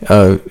strike,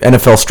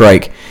 NFL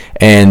strike,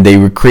 and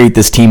they create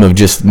this team of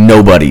just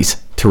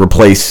nobodies to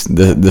replace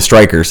the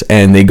strikers,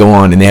 and they go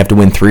on and they have to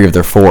win 3 of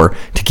their 4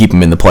 to keep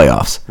them in the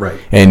playoffs. Right.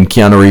 And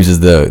Keanu Reeves is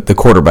the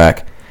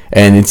quarterback,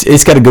 and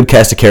it's got a good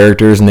cast of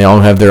characters, and they all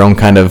have their own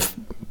kind of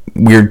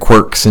weird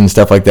quirks and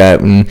stuff like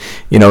that, and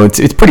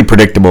it's pretty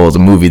predictable as a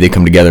movie. They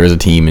come together as a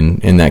team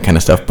and that kind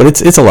of stuff, but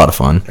it's a lot of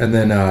fun. And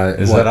then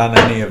is that on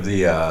any of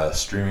the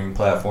streaming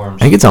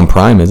platforms? I think it's on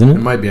Prime, isn't it?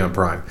 It might be on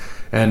Prime.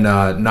 And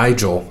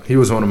Nigel, he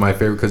was one of my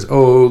favorite because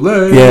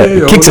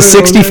kicks a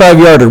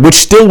 65-yarder, which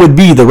still would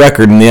be the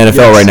record in the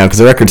NFL right now because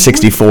the record's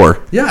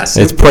 64. Yes,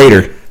 it's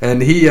Prater. And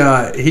he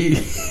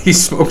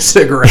smokes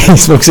cigarettes. He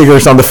smokes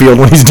cigarettes on the field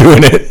when he's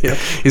doing it. Yep.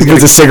 He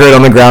puts a cigarette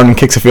on the ground and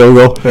kicks a field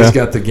goal. He's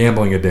got the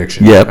gambling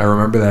addiction. Yep. I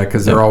remember that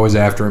because they're always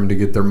after him to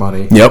get their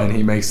money. Yep. And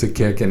he makes the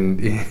kick,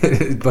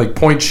 and like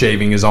point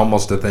shaving is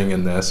almost a thing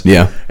in this.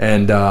 Yeah.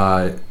 And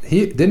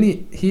did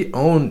he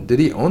own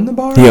the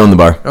bar? He owned the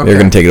bar. Okay. They're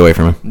going to take it away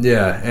from him.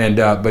 Yeah, and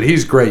but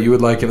he's great. You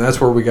would like him.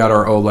 That's where we got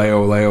our ole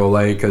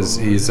because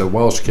he's a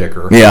Welsh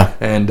kicker. Yeah.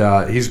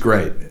 And he's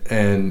great.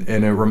 And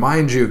it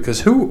reminds you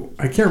because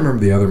I can't remember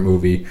the other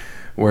movie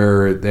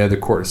where they had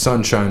the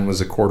Sunshine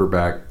was a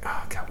quarterback.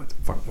 Oh God, what the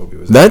fuck movie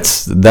was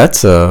that?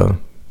 That's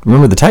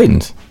Remember the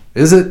Titans.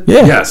 Is it?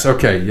 Yeah. Yes.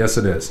 Okay. Yes,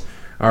 it is.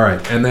 All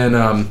right. And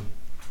then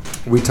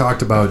we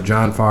talked about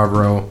John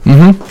Favreau,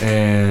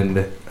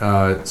 and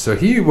so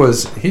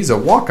he's a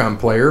walk-on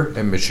player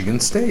at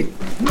Michigan State.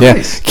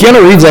 Nice. Yeah.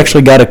 Keanu Reeves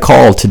actually got a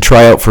call to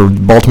try out for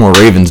Baltimore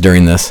Ravens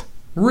during this.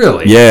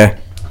 Really? Yeah.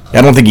 I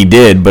don't think he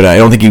did, but I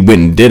don't think he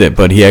went and did it,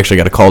 but he actually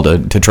got a call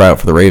to try out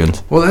for the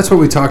Ravens. Well, that's what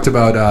we talked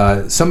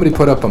about. Somebody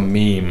put up a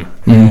meme,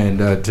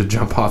 and to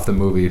jump off the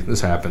movie,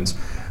 this happens.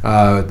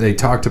 They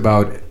talked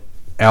about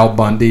Al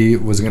Bundy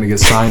was going to get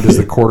signed as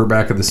the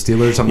quarterback of the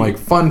Steelers. I'm like,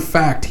 fun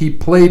fact, he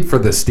played for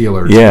the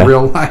Steelers in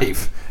real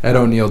life. Ed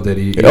O'Neill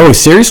did. Oh,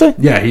 seriously?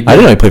 Yeah, he did. I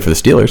didn't know he played for the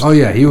Steelers. Oh,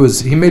 yeah,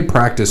 he made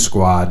practice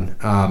squad.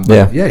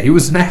 He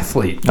was an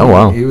athlete. Oh,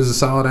 wow. He was a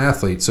solid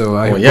athlete.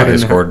 So he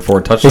scored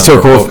 4 touchdowns. I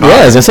was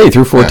going to say, he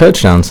threw 4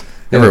 touchdowns.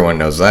 Everyone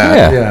knows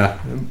that. Yeah.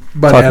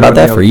 But Talked about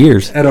that for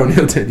years. Ed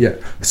O'Neill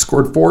did,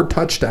 scored 4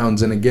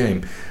 touchdowns in a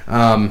game.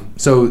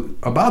 So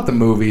about the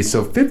movie,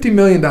 so $50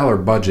 million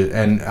budget,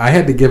 and I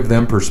had to give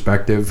them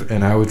perspective,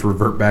 and I always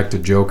revert back to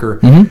Joker.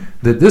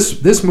 That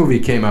this movie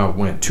came out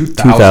when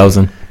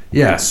 2000.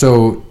 Yeah,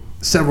 so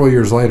several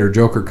years later,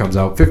 Joker comes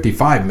out,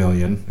 $55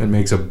 million, and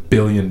makes $1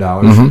 billion.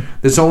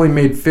 This only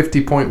made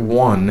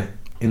 50.1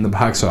 in the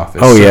box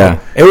office. Oh,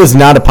 yeah. It was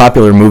not a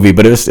popular movie,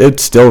 but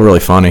it's still really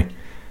funny.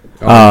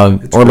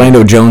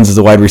 Orlando Jones is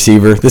the wide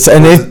receiver. They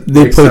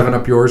put 7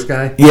 Up Yours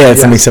guy. Yeah,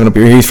 it's Make 7 Up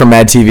Yours. He's from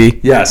Mad TV.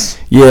 Yes.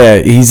 Yeah,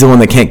 he's the one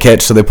that can't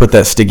catch, so they put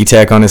that sticky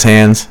tack on his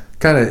hands.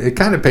 It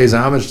kind of pays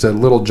homage to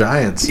Little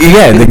Giants.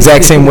 Yeah, the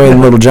exact same way in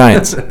Little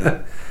Giants.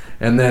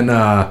 And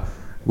then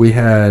we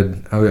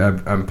had.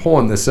 I'm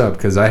pulling this up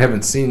because I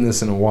haven't seen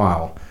this in a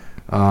while.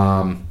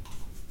 The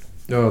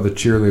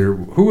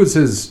cheerleader. Who was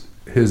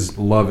his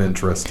love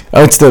interest?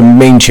 Oh, it's the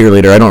main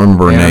cheerleader. I don't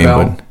remember her name,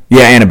 but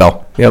yeah,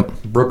 Annabelle.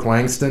 Yep. Brooke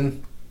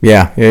Langston.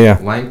 Yeah.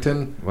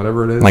 Langton,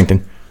 whatever it is.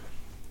 Langton.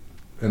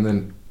 And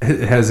then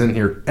it has in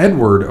here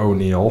Edward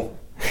O'Neill,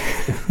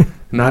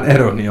 not Ed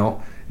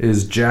O'Neill,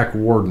 is Jack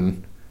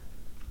Warden.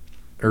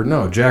 Or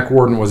no, Jack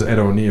Warden was Ed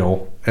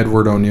O'Neill.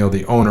 Edward O'Neill,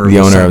 the owner. The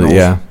owner of the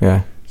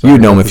yeah. So you'd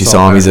know him if you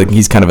saw him.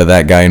 He's kind of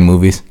that guy in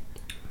movies.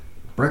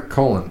 Brett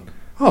Cullen.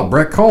 Oh,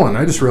 Brett Cullen.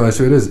 I just realized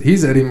who it is.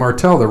 He's Eddie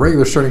Martell, the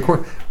regular starting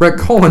quarterback. Brett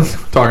Cullen,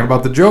 talking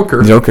about the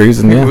Joker. He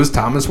was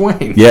Thomas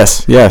Wayne.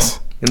 Yes.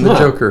 In the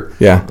Joker.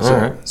 Yeah.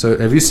 So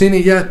have you seen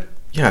it yet?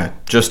 Yeah,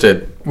 just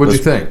it. What'd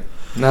you think?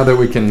 Now that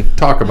we can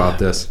talk about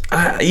this.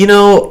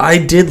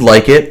 I did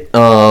like it.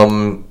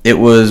 It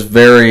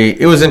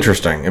was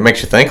interesting. It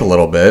makes you think a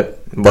little bit.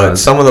 But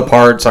some of the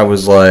parts I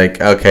was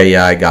like, okay,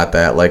 yeah, I got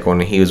that. Like when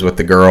he was with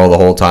the girl the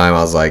whole time, I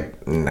was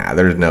like, nah,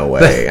 there's no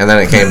way. And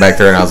then it came back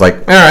through and I was like,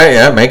 all right,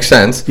 yeah, it makes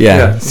sense.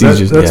 Yeah.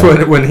 That's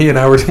when he and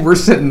I we're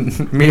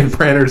sitting, me and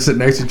Brandon are sitting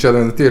next to each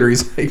other in the theater.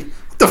 He's like,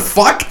 what the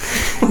fuck?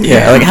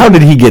 Yeah, like how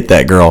did he get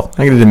that girl?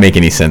 Like, it didn't make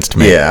any sense to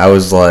me. Yeah, I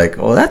was like,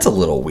 well, that's a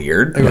little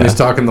weird. And when he's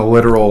talking the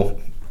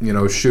literal,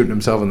 shooting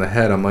himself in the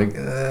head, I'm like,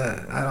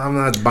 I'm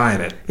not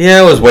buying it. Yeah,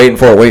 I was waiting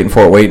for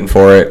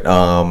it.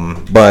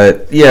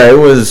 But yeah, it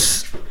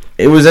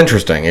was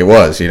interesting. It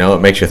was,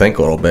 it makes you think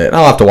a little bit.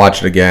 I'll have to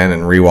watch it again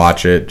and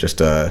rewatch it just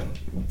to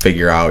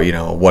figure out,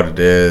 what it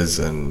is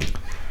and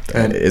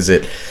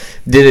did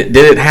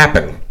it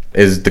happen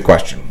is the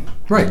question.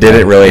 Right. Did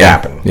it really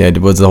happen? Yeah,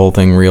 was the whole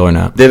thing real or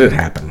not? Did it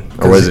happen?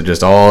 Or was it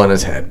just all in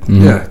his head?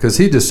 Mm-hmm. Yeah, because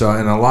he just saw,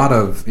 and a lot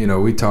of,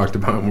 we talked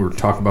about, when we were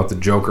talking about the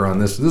Joker on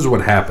this. This is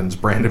what happens,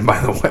 Brandon, by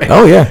the way.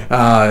 Oh,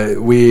 yeah.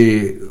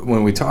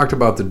 When we talked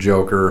about the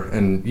Joker,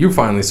 and you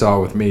finally saw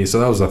it with me, so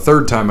that was the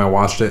third time I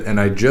watched it, and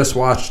I just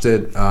watched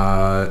it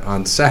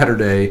on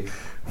Saturday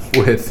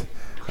with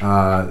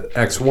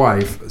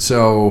ex-wife.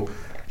 So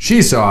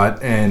she saw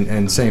it,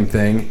 and same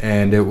thing,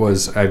 and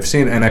I've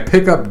seen it, and I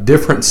pick up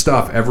different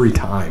stuff every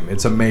time.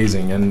 It's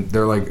amazing, and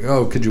they're like,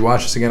 oh, could you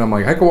watch this again? I'm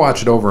like, I could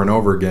watch it over and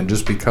over again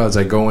just because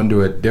I go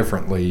into it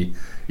differently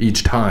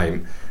each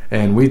time.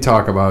 And we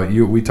talked about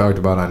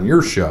on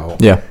your show,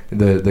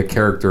 the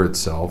character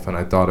itself, and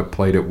I thought it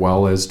played it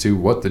well as to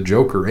what the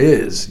Joker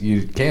is.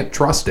 You can't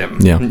trust him.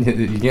 Yeah.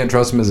 You can't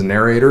trust him as a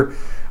narrator.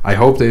 I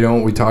hope they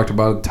don't. We talked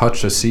about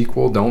touch a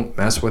sequel. Don't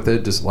mess with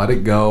it. Just let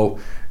it go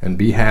and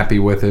be happy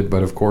with it.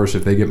 But of course,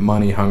 if they get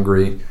money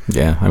hungry,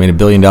 yeah, I mean, $1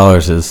 billion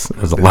is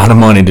a lot of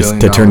money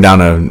to turn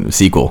down a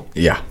sequel.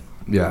 Yeah.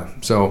 Yeah.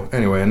 So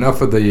anyway, enough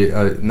of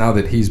the. Now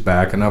that he's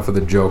back, enough of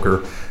the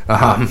Joker.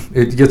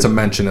 It gets a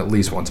mention at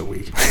least once a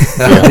week.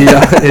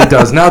 It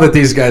does. Now that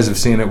these guys have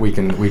seen it, we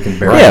can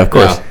bear it. Yeah, of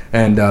course.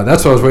 And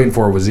that's what I was waiting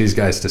for, was these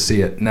guys to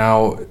see it.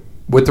 Now,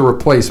 with the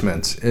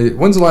Replacements,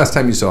 when's the last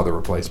time you saw the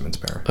Replacements,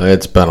 Bear?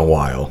 It's been a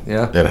while.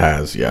 Yeah, it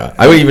has. Yeah,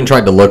 I even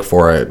tried to look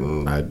for it,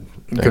 and I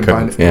couldn't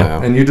find it.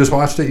 Yeah, and you just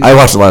watched it. I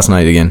watched it last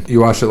night again. You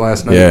watched it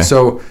last night. Yeah.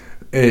 So,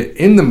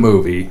 in the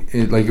movie,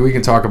 we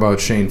can talk about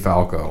Shane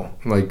Falco,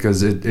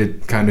 because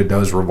it kind of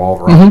does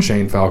revolve around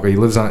Shane Falco.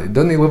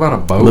 Doesn't he live on a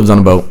boat? Lives on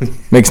a boat.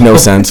 Makes no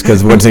sense,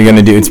 because what's he going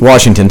to do? It's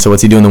Washington, so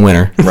what's he do in the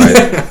winter?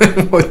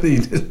 Right. He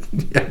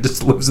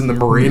just lives in the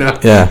marina.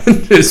 Yeah.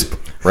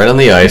 Right on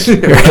the ice.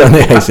 Right on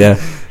the ice, yeah.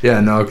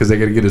 Yeah, no, because they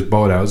got to get his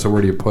boat out. So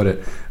where do you put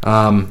it?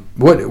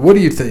 What do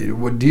you think?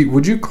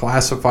 Would you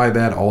classify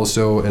that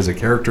also as a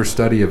character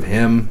study of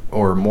him,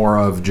 or more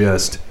of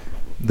just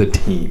the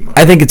team?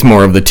 I think it's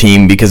more of the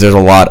team, because there's a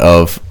lot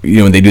of,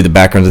 when they do the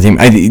backgrounds of the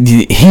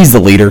team, he's the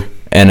leader,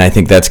 and I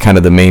think that's kind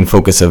of the main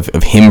focus of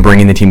him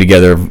bringing the team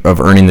together, of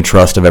earning the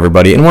trust of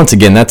everybody. And once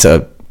again, that's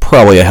a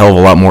probably a hell of a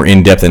lot more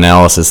in-depth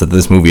analysis that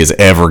this movie has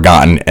ever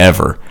gotten,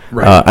 ever.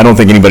 Right. I don't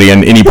think anybody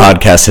on any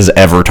podcast has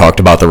ever talked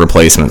about The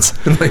Replacements.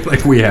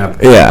 like we have.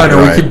 Yeah. I know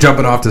Right. we keep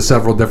jumping off to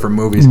several different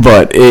movies.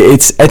 But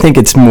I think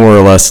it's more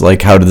or less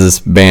like, how did this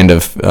band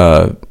of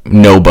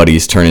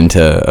nobodies turn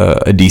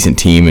into a decent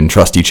team and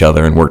trust each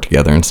other and work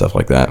together and stuff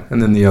like that.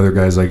 And then the other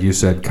guys, like you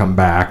said, come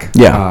back.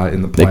 Yeah,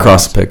 in the playoffs. they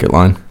cross the picket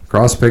line.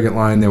 Cross picket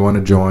line, they want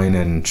to join,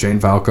 and Shane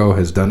Falco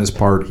has done his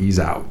part. He's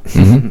out,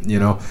 you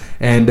know.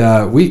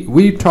 And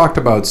we talked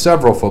about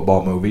several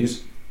football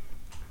movies.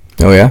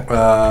 Oh yeah.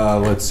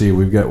 Let's see,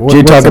 we've got. Did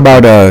you talk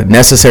about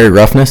Necessary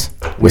Roughness?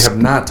 We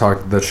have not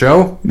talked the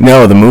show,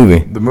 No, the movie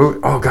the movie.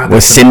 Oh God,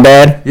 with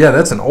Sinbad yeah,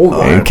 that's an old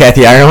one. and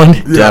Kathy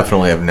Ireland.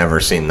 Definitely have never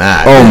seen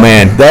that. Oh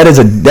man,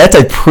 that's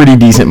a pretty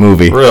decent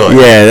movie. Really?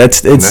 Yeah,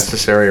 it's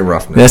Necessary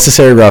Roughness.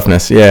 Necessary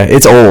Roughness. Yeah,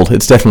 it's old.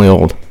 It's definitely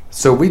old.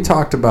 So we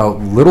talked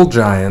about Little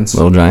Giants.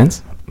 Little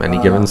Giants.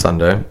 Any given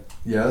Sunday.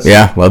 Yes.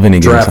 Yeah, love Any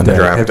Given Draft Sunday. Day.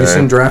 Draft Have you Day.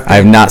 seen Draft Day? I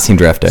have not seen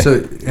Draft Day.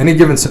 So Any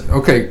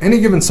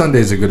Given Sunday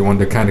is a good one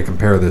to kind of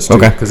compare this to.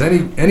 Okay. Because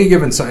any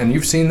given Sunday, and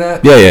you've seen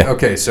that. Yeah, yeah.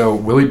 Okay, so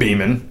Willie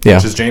Beeman, Yeah.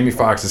 which is Jamie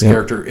Foxx's Yeah.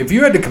 character. If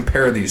you had to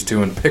compare these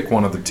two and pick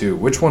one of the two,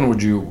 which one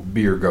would you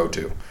be your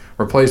go-to?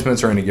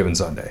 Replacements or Any Given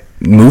Sunday?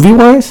 Movie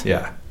wise,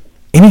 Yeah.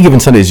 Any Given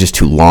Sunday is just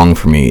too long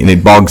for me, and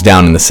it bogs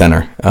down in the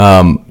center.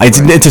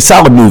 It's a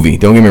solid movie.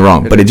 Don't get me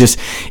wrong, but it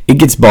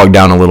gets bogged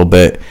down a little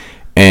bit,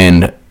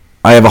 and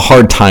I have a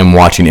hard time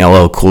watching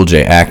LL Cool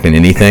J act in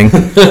anything.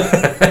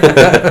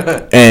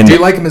 And Do you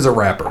like him as a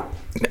rapper?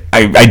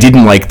 I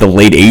didn't like the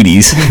late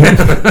 '80s,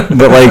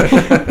 but like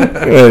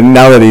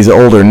now that he's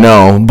older,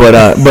 no. But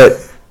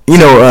you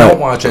know, Don't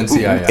watch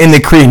NCIS. in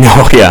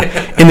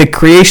the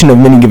creation of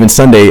Any Given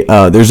Sunday,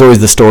 there's always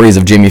the stories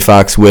of Jamie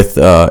Foxx with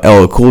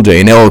LL Cool J,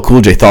 and LL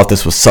Cool J thought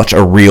this was such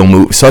a real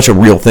move, such a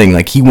real thing.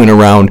 Like he went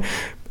around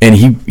and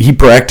he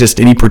practiced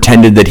and he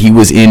pretended that he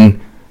was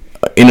on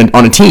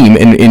a team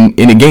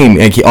in a game,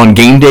 like on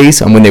game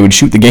days, and when they would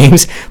shoot the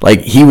games,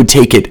 like he would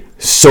take it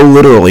so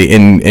literally,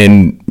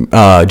 and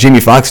Jamie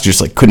Foxx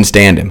just like couldn't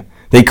stand him.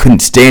 They couldn't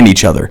stand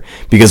each other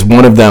because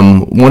one of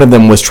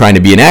them was trying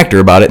to be an actor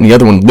about it, and the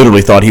other one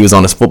literally thought he was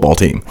on his football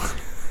team.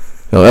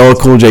 So LL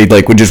Cool J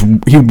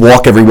he'd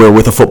walk everywhere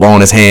with a football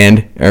in his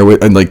hand or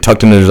like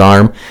tucked into his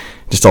arm,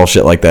 just all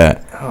shit like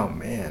that. Oh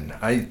man,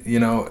 I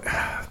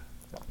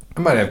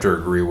might have to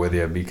agree with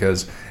you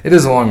because it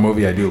is a long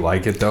movie. I do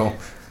like it though,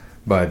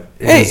 but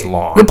it is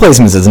long.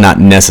 Replacements is not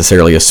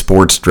necessarily a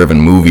sports-driven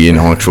movie in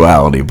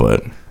actuality,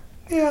 but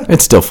Yeah,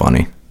 it's still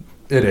funny.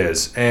 it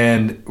is.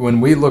 And when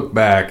we look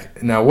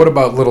back, now what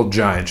about Little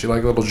Giants? You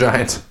like Little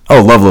Giants?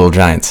 Oh, love Little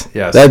Giants.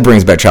 Yes. That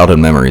brings back childhood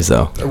memories,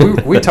 though.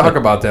 we talk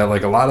about that,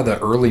 like a lot of the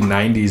early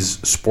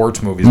 90s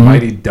sports movies,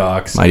 Mighty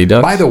Ducks. Mighty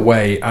Ducks. By the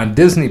way, on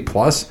Disney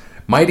Plus,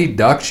 Mighty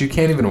Ducks, you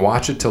can't even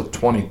watch it till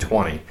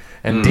 2020.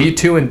 And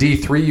D2 and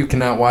D3 you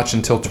cannot watch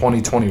until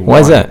 2021. Why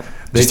is that?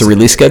 Just the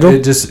release schedule?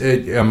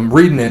 I'm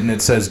reading it and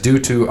it says due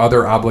to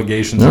other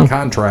obligations and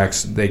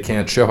contracts they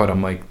can't show it.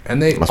 I'm like,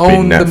 and they Must be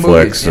own the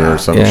Netflix movies. or Yeah.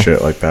 some Yeah.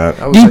 shit like that.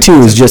 I was like,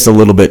 D2 is just a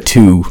little bit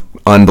too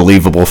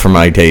unbelievable for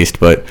my taste,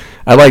 but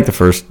I like the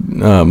first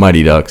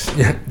Mighty Ducks.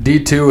 Yeah,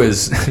 D2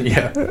 is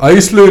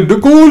Iceland, the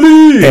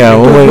goalie. Yeah,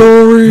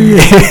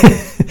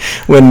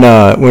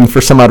 when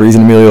for some odd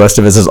reason Emilio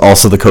Estevez is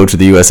also the coach of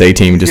the USA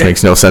team, it just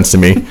makes no sense to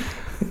me.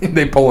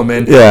 They pull him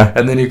in. Yeah.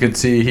 And then you can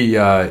see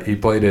he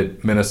played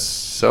at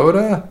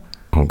Minnesota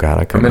Oh God,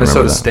 I or couldn't Minnesota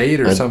remember that. State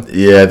or something.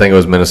 Yeah, I think it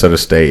was Minnesota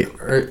State.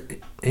 Or,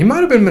 he might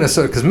have been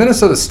Minnesota because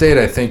Minnesota State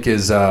I think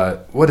is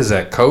what is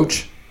that?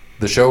 Coach,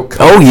 the show. Coach?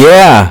 Oh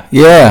yeah.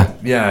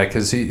 Yeah,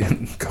 because he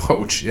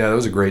Coach. Yeah, that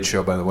was a great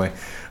show by the way.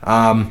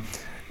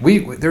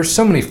 There's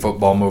so many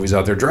football movies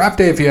out there. Draft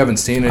Day, if you haven't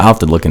seen it, I'll have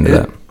to look into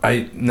that.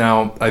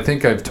 I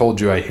think I've told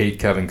you I hate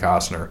Kevin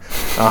Costner.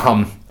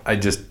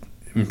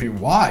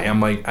 Why? I'm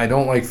like, I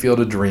don't like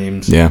Field of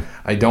Dreams. Yeah.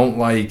 I don't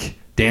like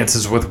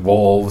Dances with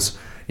Wolves.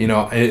 You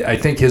know, I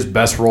think his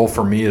best role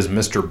for me is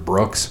Mr.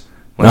 Brooks.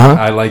 Like,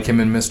 I like him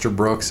in Mr.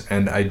 Brooks,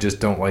 and I just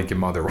don't like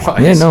him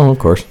otherwise. Yeah, no, of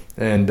course.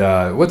 And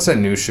what's that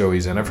new show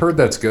he's in? I've heard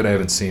that's good. I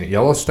haven't seen it.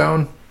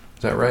 Yellowstone?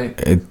 Is that right?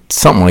 It's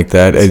something like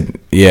that.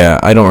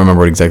 I don't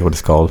remember exactly what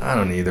it's called. I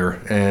don't either.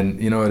 And,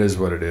 it is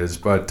what it is.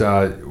 But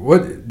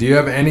what do you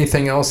have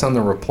anything else on the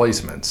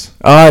Replacements?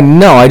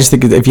 No, I just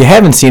think if you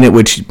haven't seen it,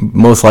 which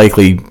most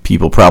likely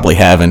people probably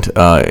haven't,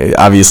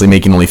 obviously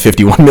making only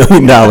 $51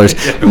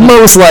 million,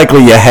 most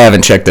likely you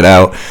haven't checked it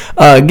out.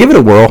 Give it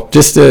a whirl,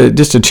 just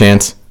a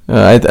chance.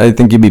 I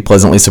think you'd be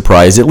pleasantly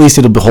surprised. At least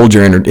it'll hold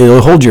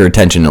your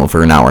attention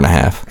for an hour and a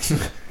half.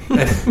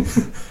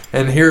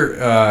 And here,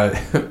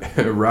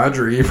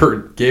 Roger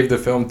Ebert gave the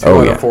film 2 Oh,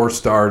 out yeah. of 4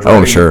 stars.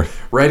 Oh, sure.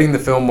 Rating the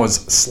film was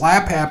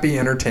slap-happy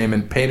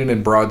entertainment painted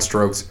in broad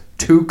strokes,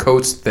 2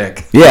 coats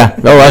thick. Yeah.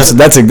 Oh,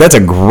 that's a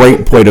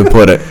great way to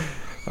put it.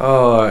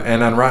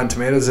 And on Rotten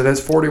Tomatoes, it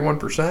has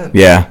 41%.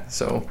 Yeah.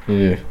 So,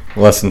 Yeah.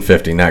 Less than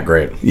 50, not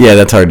great. Yeah,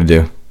 that's hard to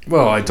do.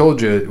 well, I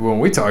told you when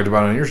we talked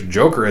about it on yours,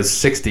 Joker has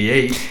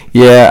 68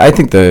 Yeah, I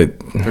think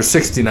or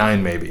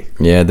 69 maybe.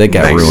 that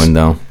got Nice. ruined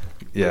though.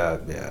 Yeah.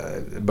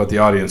 But the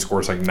audience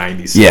score's like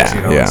 96.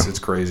 Yeah. It's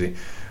crazy.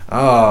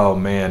 Oh,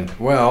 man.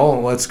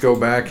 Well, let's go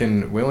back,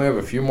 and we only have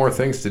a few more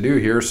things to do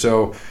here.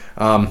 So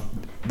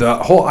the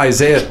whole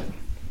Isaiah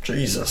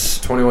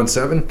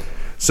 21-7.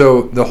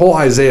 So the whole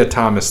Isaiah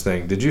Thomas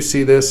thing, did you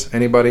see this?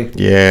 Anybody?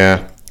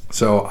 Yeah.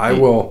 So I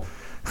will,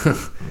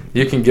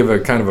 you can give a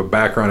kind of a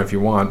background if you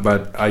want,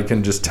 but I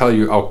can just tell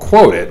you, I'll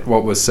quote it,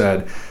 what was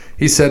said.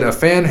 He said, a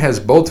fan has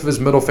both of his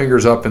middle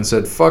fingers up and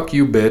said, fuck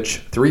you, bitch,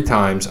 3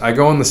 times. I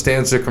go in the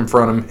stands to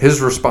confront him. His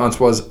response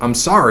was, I'm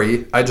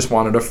sorry, I just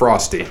wanted a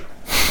Frosty.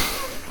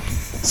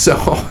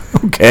 So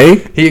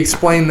Okay. he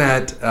explained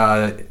that,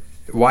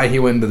 why he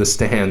went into the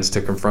stands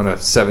to confront a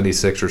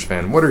 76ers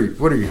fan. What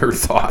are your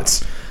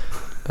thoughts?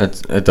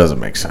 It doesn't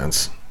make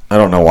sense. I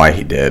don't know why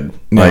he did.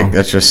 No. Like,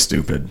 that's just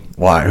stupid.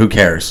 Why? Who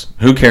cares?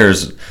 Who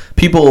cares?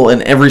 People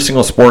in every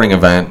single sporting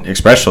event,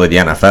 especially the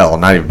NFL,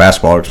 not even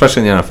basketball,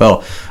 especially in the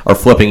NFL, are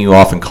flipping you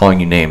off and calling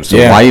you names. So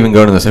why even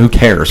go to this? Who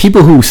cares?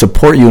 People who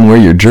support you and wear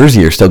your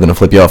jersey are still going to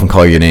flip you off and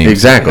call you names.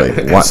 Exactly.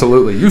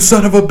 Absolutely. You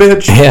son of a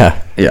bitch.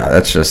 Yeah. Yeah,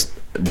 that's just...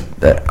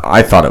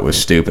 I thought it was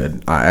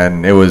stupid.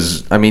 And it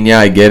was... I mean, yeah,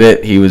 I get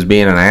it. He was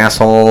being an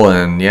asshole,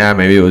 and yeah,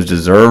 maybe it was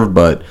deserved,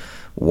 but...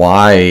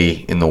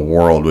 Why in the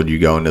world would you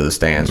go into the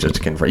stands just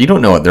to confront? You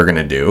don't know what they're going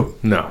to do.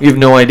 No. You have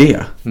no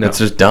idea. No. It's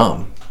just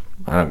dumb.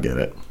 I don't get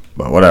it.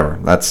 But whatever.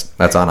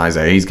 That's on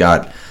Isaiah. He's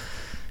got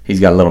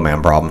little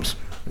man problems.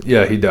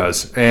 Yeah, he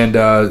does. And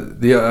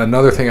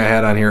another thing I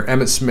had on here,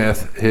 Emmitt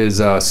Smith, his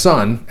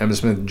son, Emmitt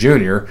Smith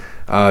Jr.,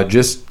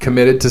 just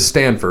committed to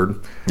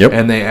Stanford. Yep.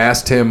 And they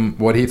asked him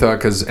what he thought,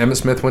 because Emmitt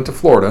Smith went to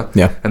Florida.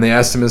 Yeah. And they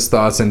asked him his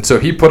thoughts. And so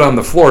he put on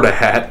the Florida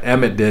hat,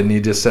 Emmitt did, and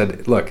he just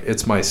said, look,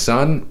 it's my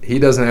son. He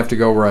doesn't have to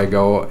go where I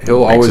go.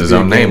 He'll always his be a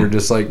own name. gamer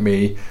just like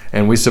me.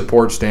 And we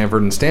support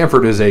Stanford. And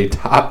Stanford is a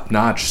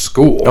top-notch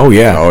school. Oh,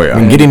 yeah. Oh, yeah.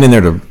 I mean, getting in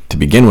there to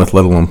begin with,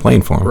 let alone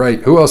playing for him.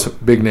 Right. Who else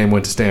big name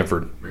went to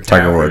Stanford?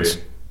 Tiger Woods.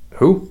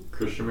 Who?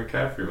 Christian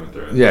McCaffrey went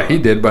there. Yeah, he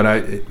did,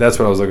 but that's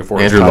what I was looking for.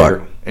 Andrew Tiger.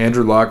 Luck.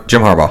 Andrew Luck.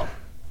 Jim Harbaugh.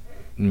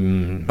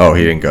 Oh,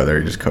 he didn't go there.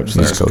 He just coached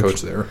there. Just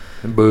coach there.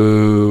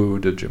 Boo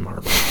to Jim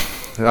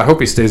Harbaugh. I hope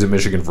he stays at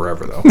Michigan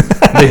forever, though.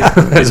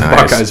 As a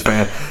Nice. Buckeyes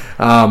fan.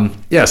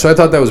 So I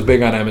thought that was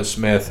big on Emmitt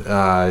Smith.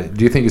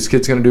 Do you think his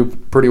kid's going to do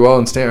pretty well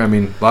in Stanford? I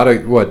mean, a lot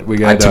of what we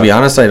got. To be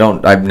honest, I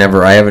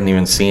haven't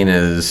even seen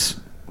his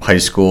high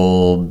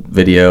school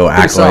video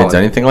accolades, solid.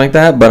 anything like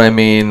that. But I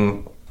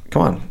mean,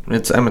 come on,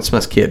 it's Emmitt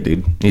Smith's kid,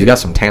 dude. He's got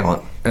some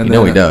talent. And you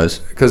know he does.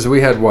 Because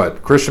we had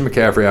Christian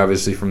McCaffrey,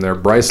 obviously, from there.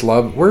 Bryce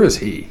Love, where is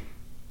he?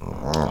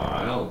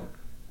 I don't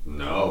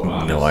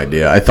know. No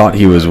idea. I thought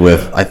he was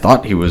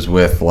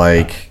with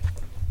like.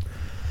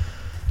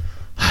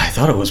 I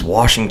thought it was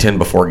Washington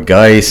before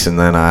Geis, and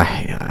then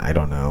I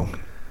don't know.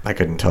 I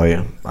couldn't tell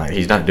you.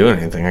 He's not doing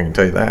anything, I can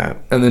tell you that.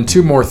 And then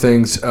 2 more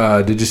things.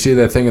 Did you see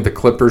that thing at the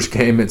Clippers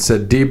game? It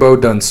said Debo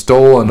done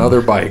stole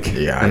another bike.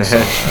 Yeah, and I saw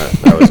that.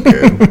 That was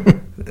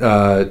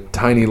good.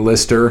 Tiny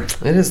Lister.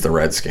 It is the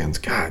Redskins.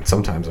 God,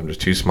 sometimes I'm just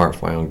too smart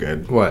for my own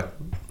good. What?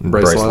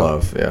 Bryce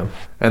Love, yeah.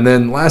 And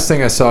then last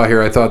thing I saw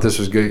here, I thought this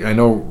was good. I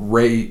know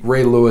Ray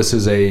Lewis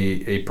is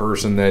a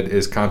person that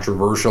is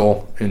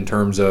controversial in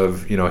terms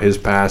of his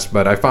past,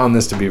 but I found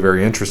this to be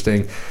very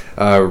interesting.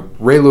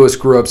 Ray Lewis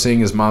grew up seeing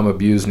his mom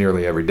abused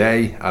nearly every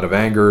day. Out of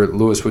anger,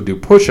 Lewis would do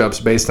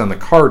push-ups based on the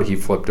card he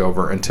flipped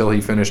over until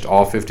he finished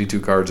all 52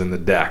 cards in the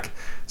deck.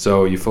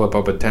 So you flip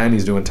up a 10,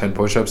 he's doing 10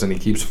 push-ups, and he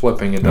keeps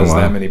flipping and does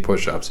that many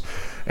push-ups.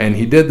 And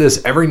he did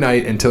this every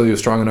night until he was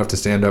strong enough to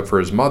stand up for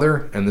his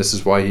mother, and this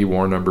is why he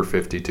wore number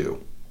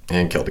 52.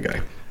 And killed a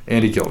guy.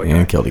 And he killed a guy.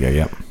 And killed a guy,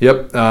 yep.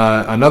 Yep.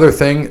 Another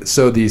thing,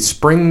 so the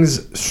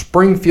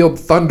Springfield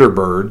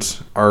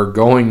Thunderbirds are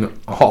going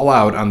all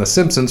out on The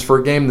Simpsons for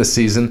a game this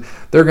season.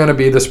 They're going to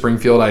be the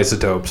Springfield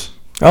Isotopes.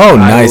 Oh,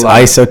 nice. love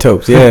it.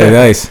 Isotopes. Yeah,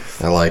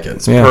 nice. I like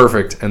it. Yeah.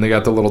 Perfect. And they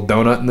got the little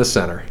donut in the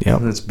center.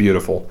 Yep. It's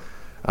beautiful.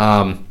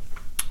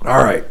 All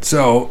right.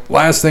 So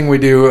last thing we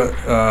do,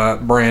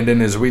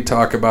 Brandon, is we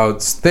talk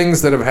about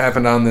things that have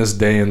happened on this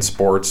day in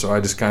sports. So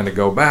I just kind of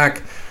go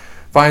back,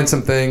 find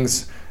some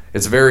things.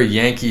 It's very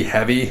Yankee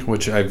heavy,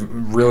 which I've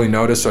really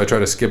noticed. So I try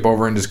to skip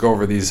over and just go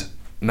over these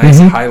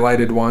nice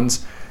highlighted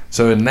ones.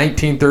 So in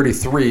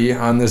 1933,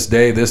 on this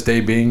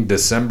day being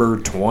December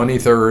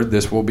 23rd,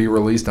 this will be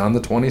released on the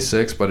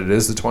 26th, but it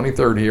is the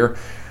 23rd here.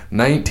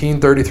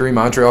 1933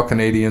 Montreal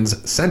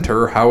Canadiens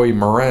center Howie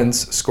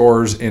Morenz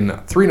scores in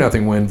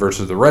 3-0 win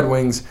versus the Red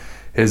Wings.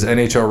 His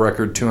NHL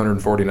record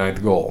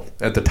 249th goal.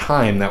 At the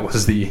time, that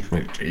was the...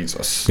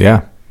 Jesus.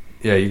 Yeah.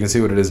 Yeah, you can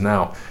see what it is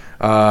now.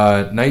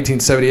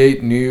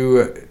 1978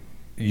 New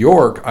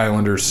York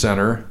Islanders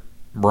center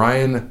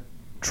Brian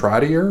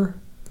Trottier.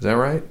 Is that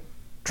right?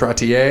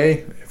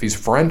 Trottier, if he's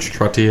French.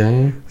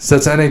 Trottier.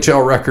 Sets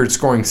NHL record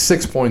scoring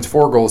 6 points,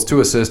 4 goals, 2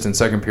 assists in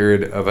second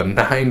period of a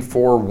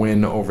 9-4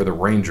 win over the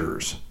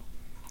Rangers.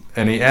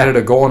 And he added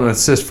a goal and an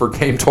assist for a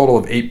game total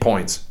of 8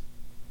 points.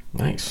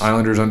 Nice.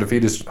 Islanders'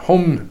 undefeated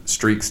home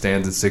streak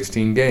stands at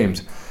 16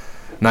 games.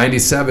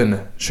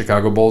 97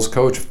 Chicago Bulls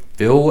coach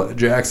Phil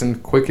Jackson,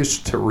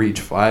 quickest to reach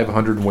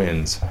 500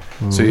 wins.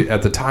 So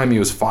at the time, he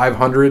was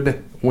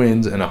 500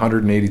 wins and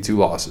 182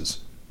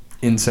 losses.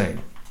 Insane.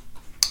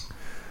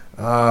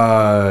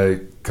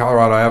 Colorado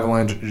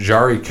Avalanche,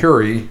 Jari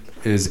Kurri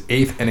is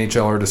 8th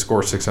NHLer to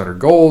score 600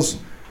 goals.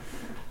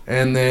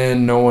 And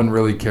then no one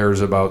really cares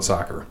about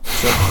soccer.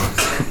 So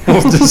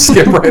we'll just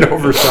skip right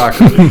over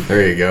soccer.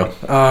 There you go.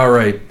 All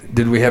right.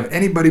 Did we have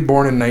anybody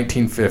born in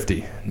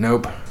 1950?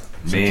 Nope.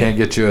 So Me. can't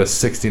get you a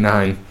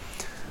 69.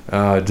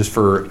 Just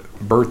for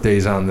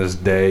birthdays on this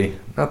day.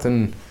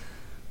 Nothing.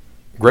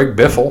 Greg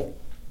Biffle.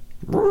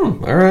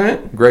 All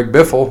right. Greg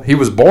Biffle. He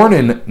was born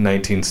in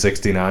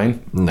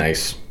 1969.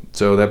 Nice.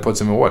 So that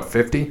puts him at what,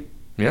 50?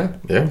 Yeah.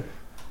 Yeah.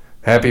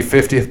 Happy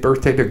 50th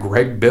birthday to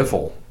Greg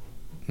Biffle.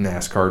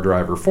 NASCAR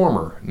driver,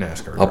 former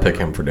NASCAR driver. I'll pick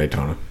him for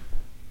Daytona.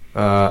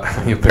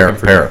 You'll pick him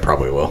for Parrot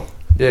probably will.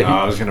 Yeah,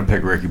 I was gonna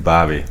pick Ricky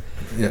Bobby.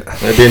 yeah.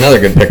 That'd be another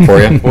good pick for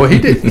you. Well, he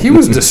did. He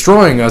was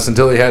destroying us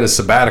until he had his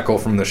sabbatical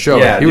from the show.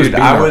 Yeah, he was dude,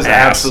 beating I our was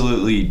ass.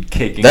 absolutely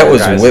kicking. That your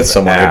was guys' with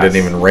someone ass. who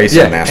didn't even race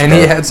Yeah, in NASCAR. and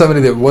he had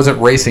somebody that wasn't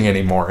racing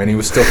anymore, and he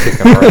was still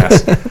kicking our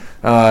ass.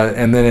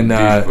 And then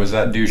in Was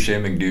that Douche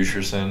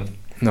McDoucherson?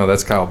 no,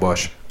 that's Kyle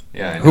Busch,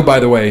 Yeah. I know. who, by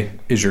the way,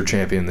 is your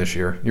champion this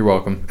year. You're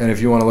welcome. And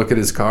if you want to look at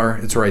his car,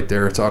 it's right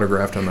there. It's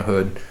autographed on the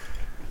hood.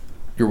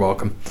 You're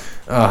welcome.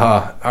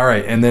 All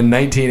right, and then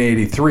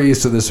 1983.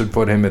 So this would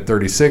put him at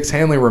 36.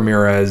 Hanley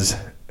Ramirez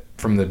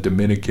from the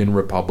Dominican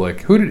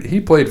Republic. Who did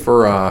he played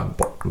for?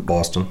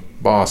 Boston.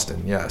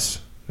 Boston.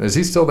 Yes. Is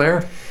he still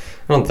there?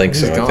 I don't think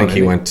He's so. gone, I think he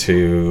isn't he? went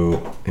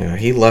to. Yeah,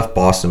 he left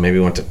Boston. Maybe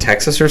went to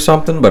Texas or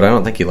something, but I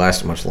don't think he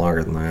lasted much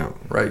longer than that.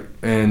 Right.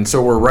 And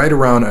so we're right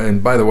around,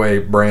 and by the way,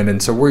 Brandon,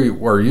 so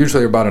we're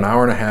usually about an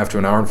hour and a half to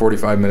an hour and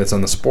 45 minutes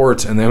on the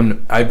sports. And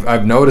then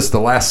I've noticed the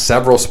last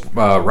several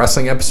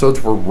wrestling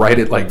episodes were right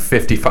at like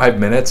 55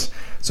 minutes.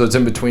 So it's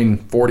in between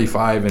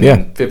 45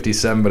 and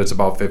 57, but it's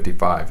about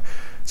 55.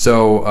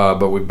 So,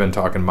 but we've been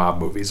talking mob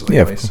movies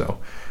lately. Yeah. So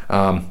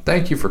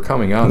thank you for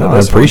coming on. No, to I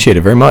this one. appreciate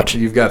it very much.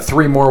 You've got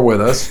 3 more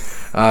with us.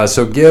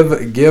 So give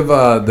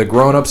the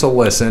grown-ups a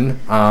listen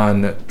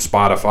on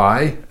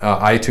Spotify,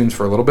 iTunes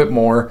for a little bit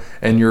more,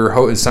 and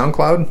your is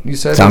SoundCloud, you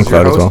said? is your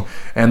SoundCloud as host? well.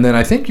 And then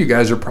I think you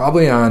guys are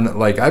probably on,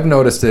 like, I've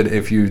noticed that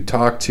if you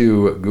talk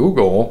to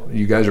Google,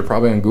 you guys are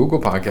probably on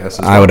Google Podcasts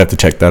as well. I would have to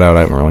check that out.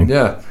 I haven't really.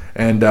 Yeah,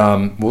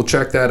 and we'll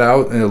check that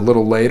out a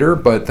little later.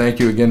 But thank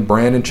you again,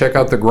 Brandon. Check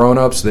out the Grown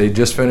Ups. They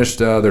just finished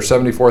their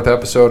 74th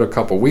episode a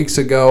couple weeks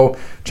ago.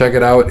 Check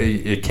it out.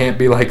 It can't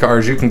be like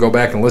ours. You can go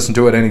back and listen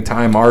to it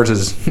anytime. Ours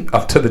is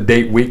up to the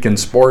date week in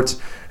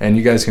sports, and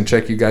you guys can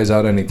check you guys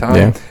out anytime.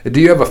 Yeah. Do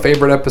you have a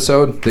favorite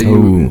episode that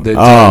Ooh, you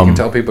can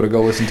tell people to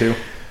go listen to?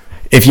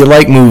 If you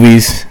like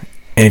movies,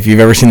 and if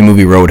you've ever seen the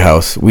movie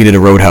Roadhouse, we did a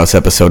Roadhouse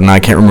episode, and I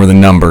can't remember the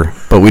number,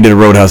 but we did a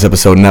Roadhouse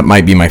episode, and that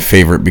might be my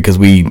favorite because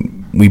we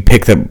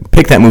picked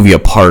that movie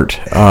apart.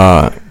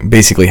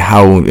 Basically,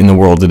 how in the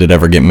world did it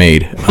ever get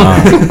made?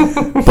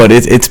 But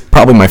it's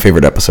probably my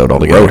favorite episode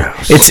altogether.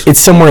 Roadhouse. It's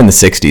somewhere in the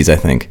 60s, I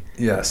think.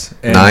 Yes.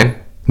 And 9?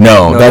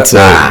 No, that's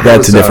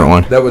was, a different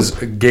one. That was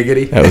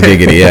Giggity. That was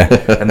Giggity, yeah.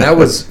 And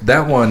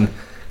that one,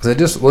 because I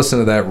just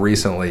listened to that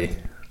recently,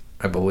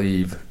 I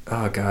believe.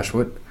 Oh gosh,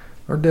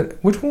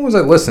 which one was I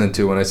listening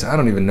to when I said, I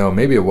don't even know.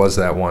 Maybe it was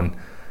that one.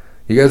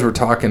 You guys were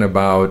talking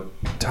about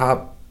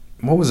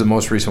what was the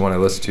most recent one I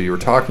listened to? You were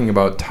talking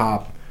about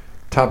top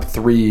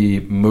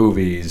 3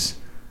 movies.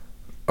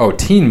 Oh,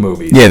 teen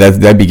movies. Yeah,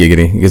 that'd be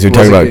Giggity because we're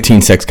talking Was it about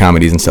teen sex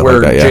comedies and stuff where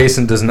like that. Yeah,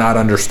 Jason does not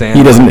understand.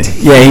 he doesn't.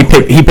 Yeah,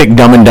 he picked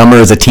Dumb and Dumber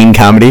as a teen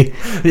comedy.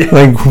 Yeah.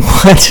 Like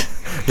what?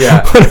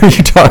 Yeah. What are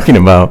you talking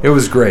about? It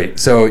was great.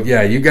 So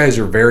yeah, you guys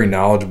are very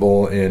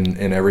knowledgeable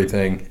in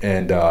everything,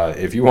 and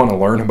if you want to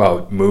learn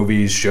about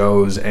movies,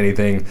 shows,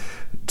 anything,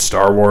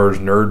 Star Wars,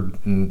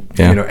 anything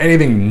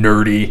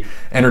nerdy,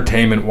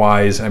 entertainment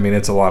wise, I mean,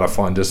 it's a lot of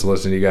fun just to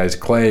listen to you guys.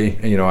 Clay,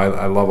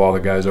 I love all the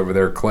guys over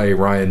there. Clay,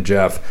 Ryan,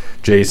 Jeff,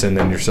 Jason,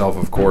 and yourself,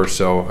 of course.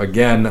 So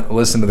again,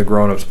 listen to the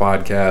Grown Ups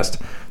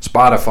podcast.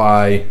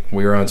 Spotify,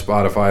 we are on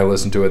Spotify.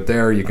 Listen to it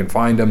there. You can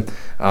find them.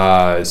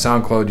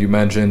 SoundCloud you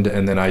mentioned,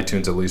 and then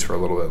iTunes at least for a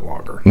little bit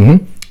longer.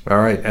 All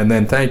right, and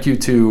then thank you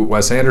to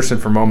Wes Anderson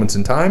for Moments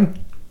in Time.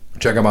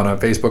 Check him out on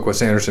Facebook,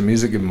 Wes Anderson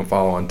Music. Give him a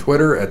follow on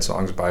Twitter at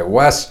Songs by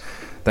Wes.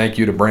 Thank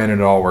you to Brandon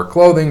at All Wear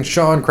Clothing,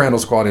 Sean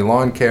Crandall's Quality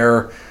Lawn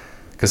Care,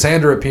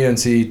 Cassandra at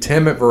PNC,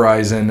 Tim at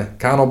Verizon,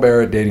 Connell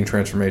Barrett at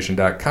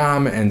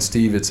DatingTransformation.com, and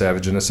Steve at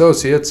Savage &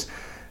 Associates.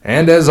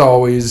 And as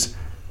always,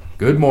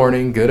 good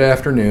morning, good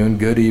afternoon,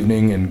 good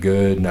evening, and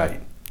good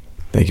night.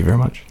 Thank you very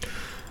much.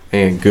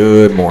 And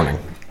good morning.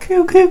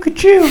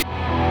 Coo-coo-ca-choo.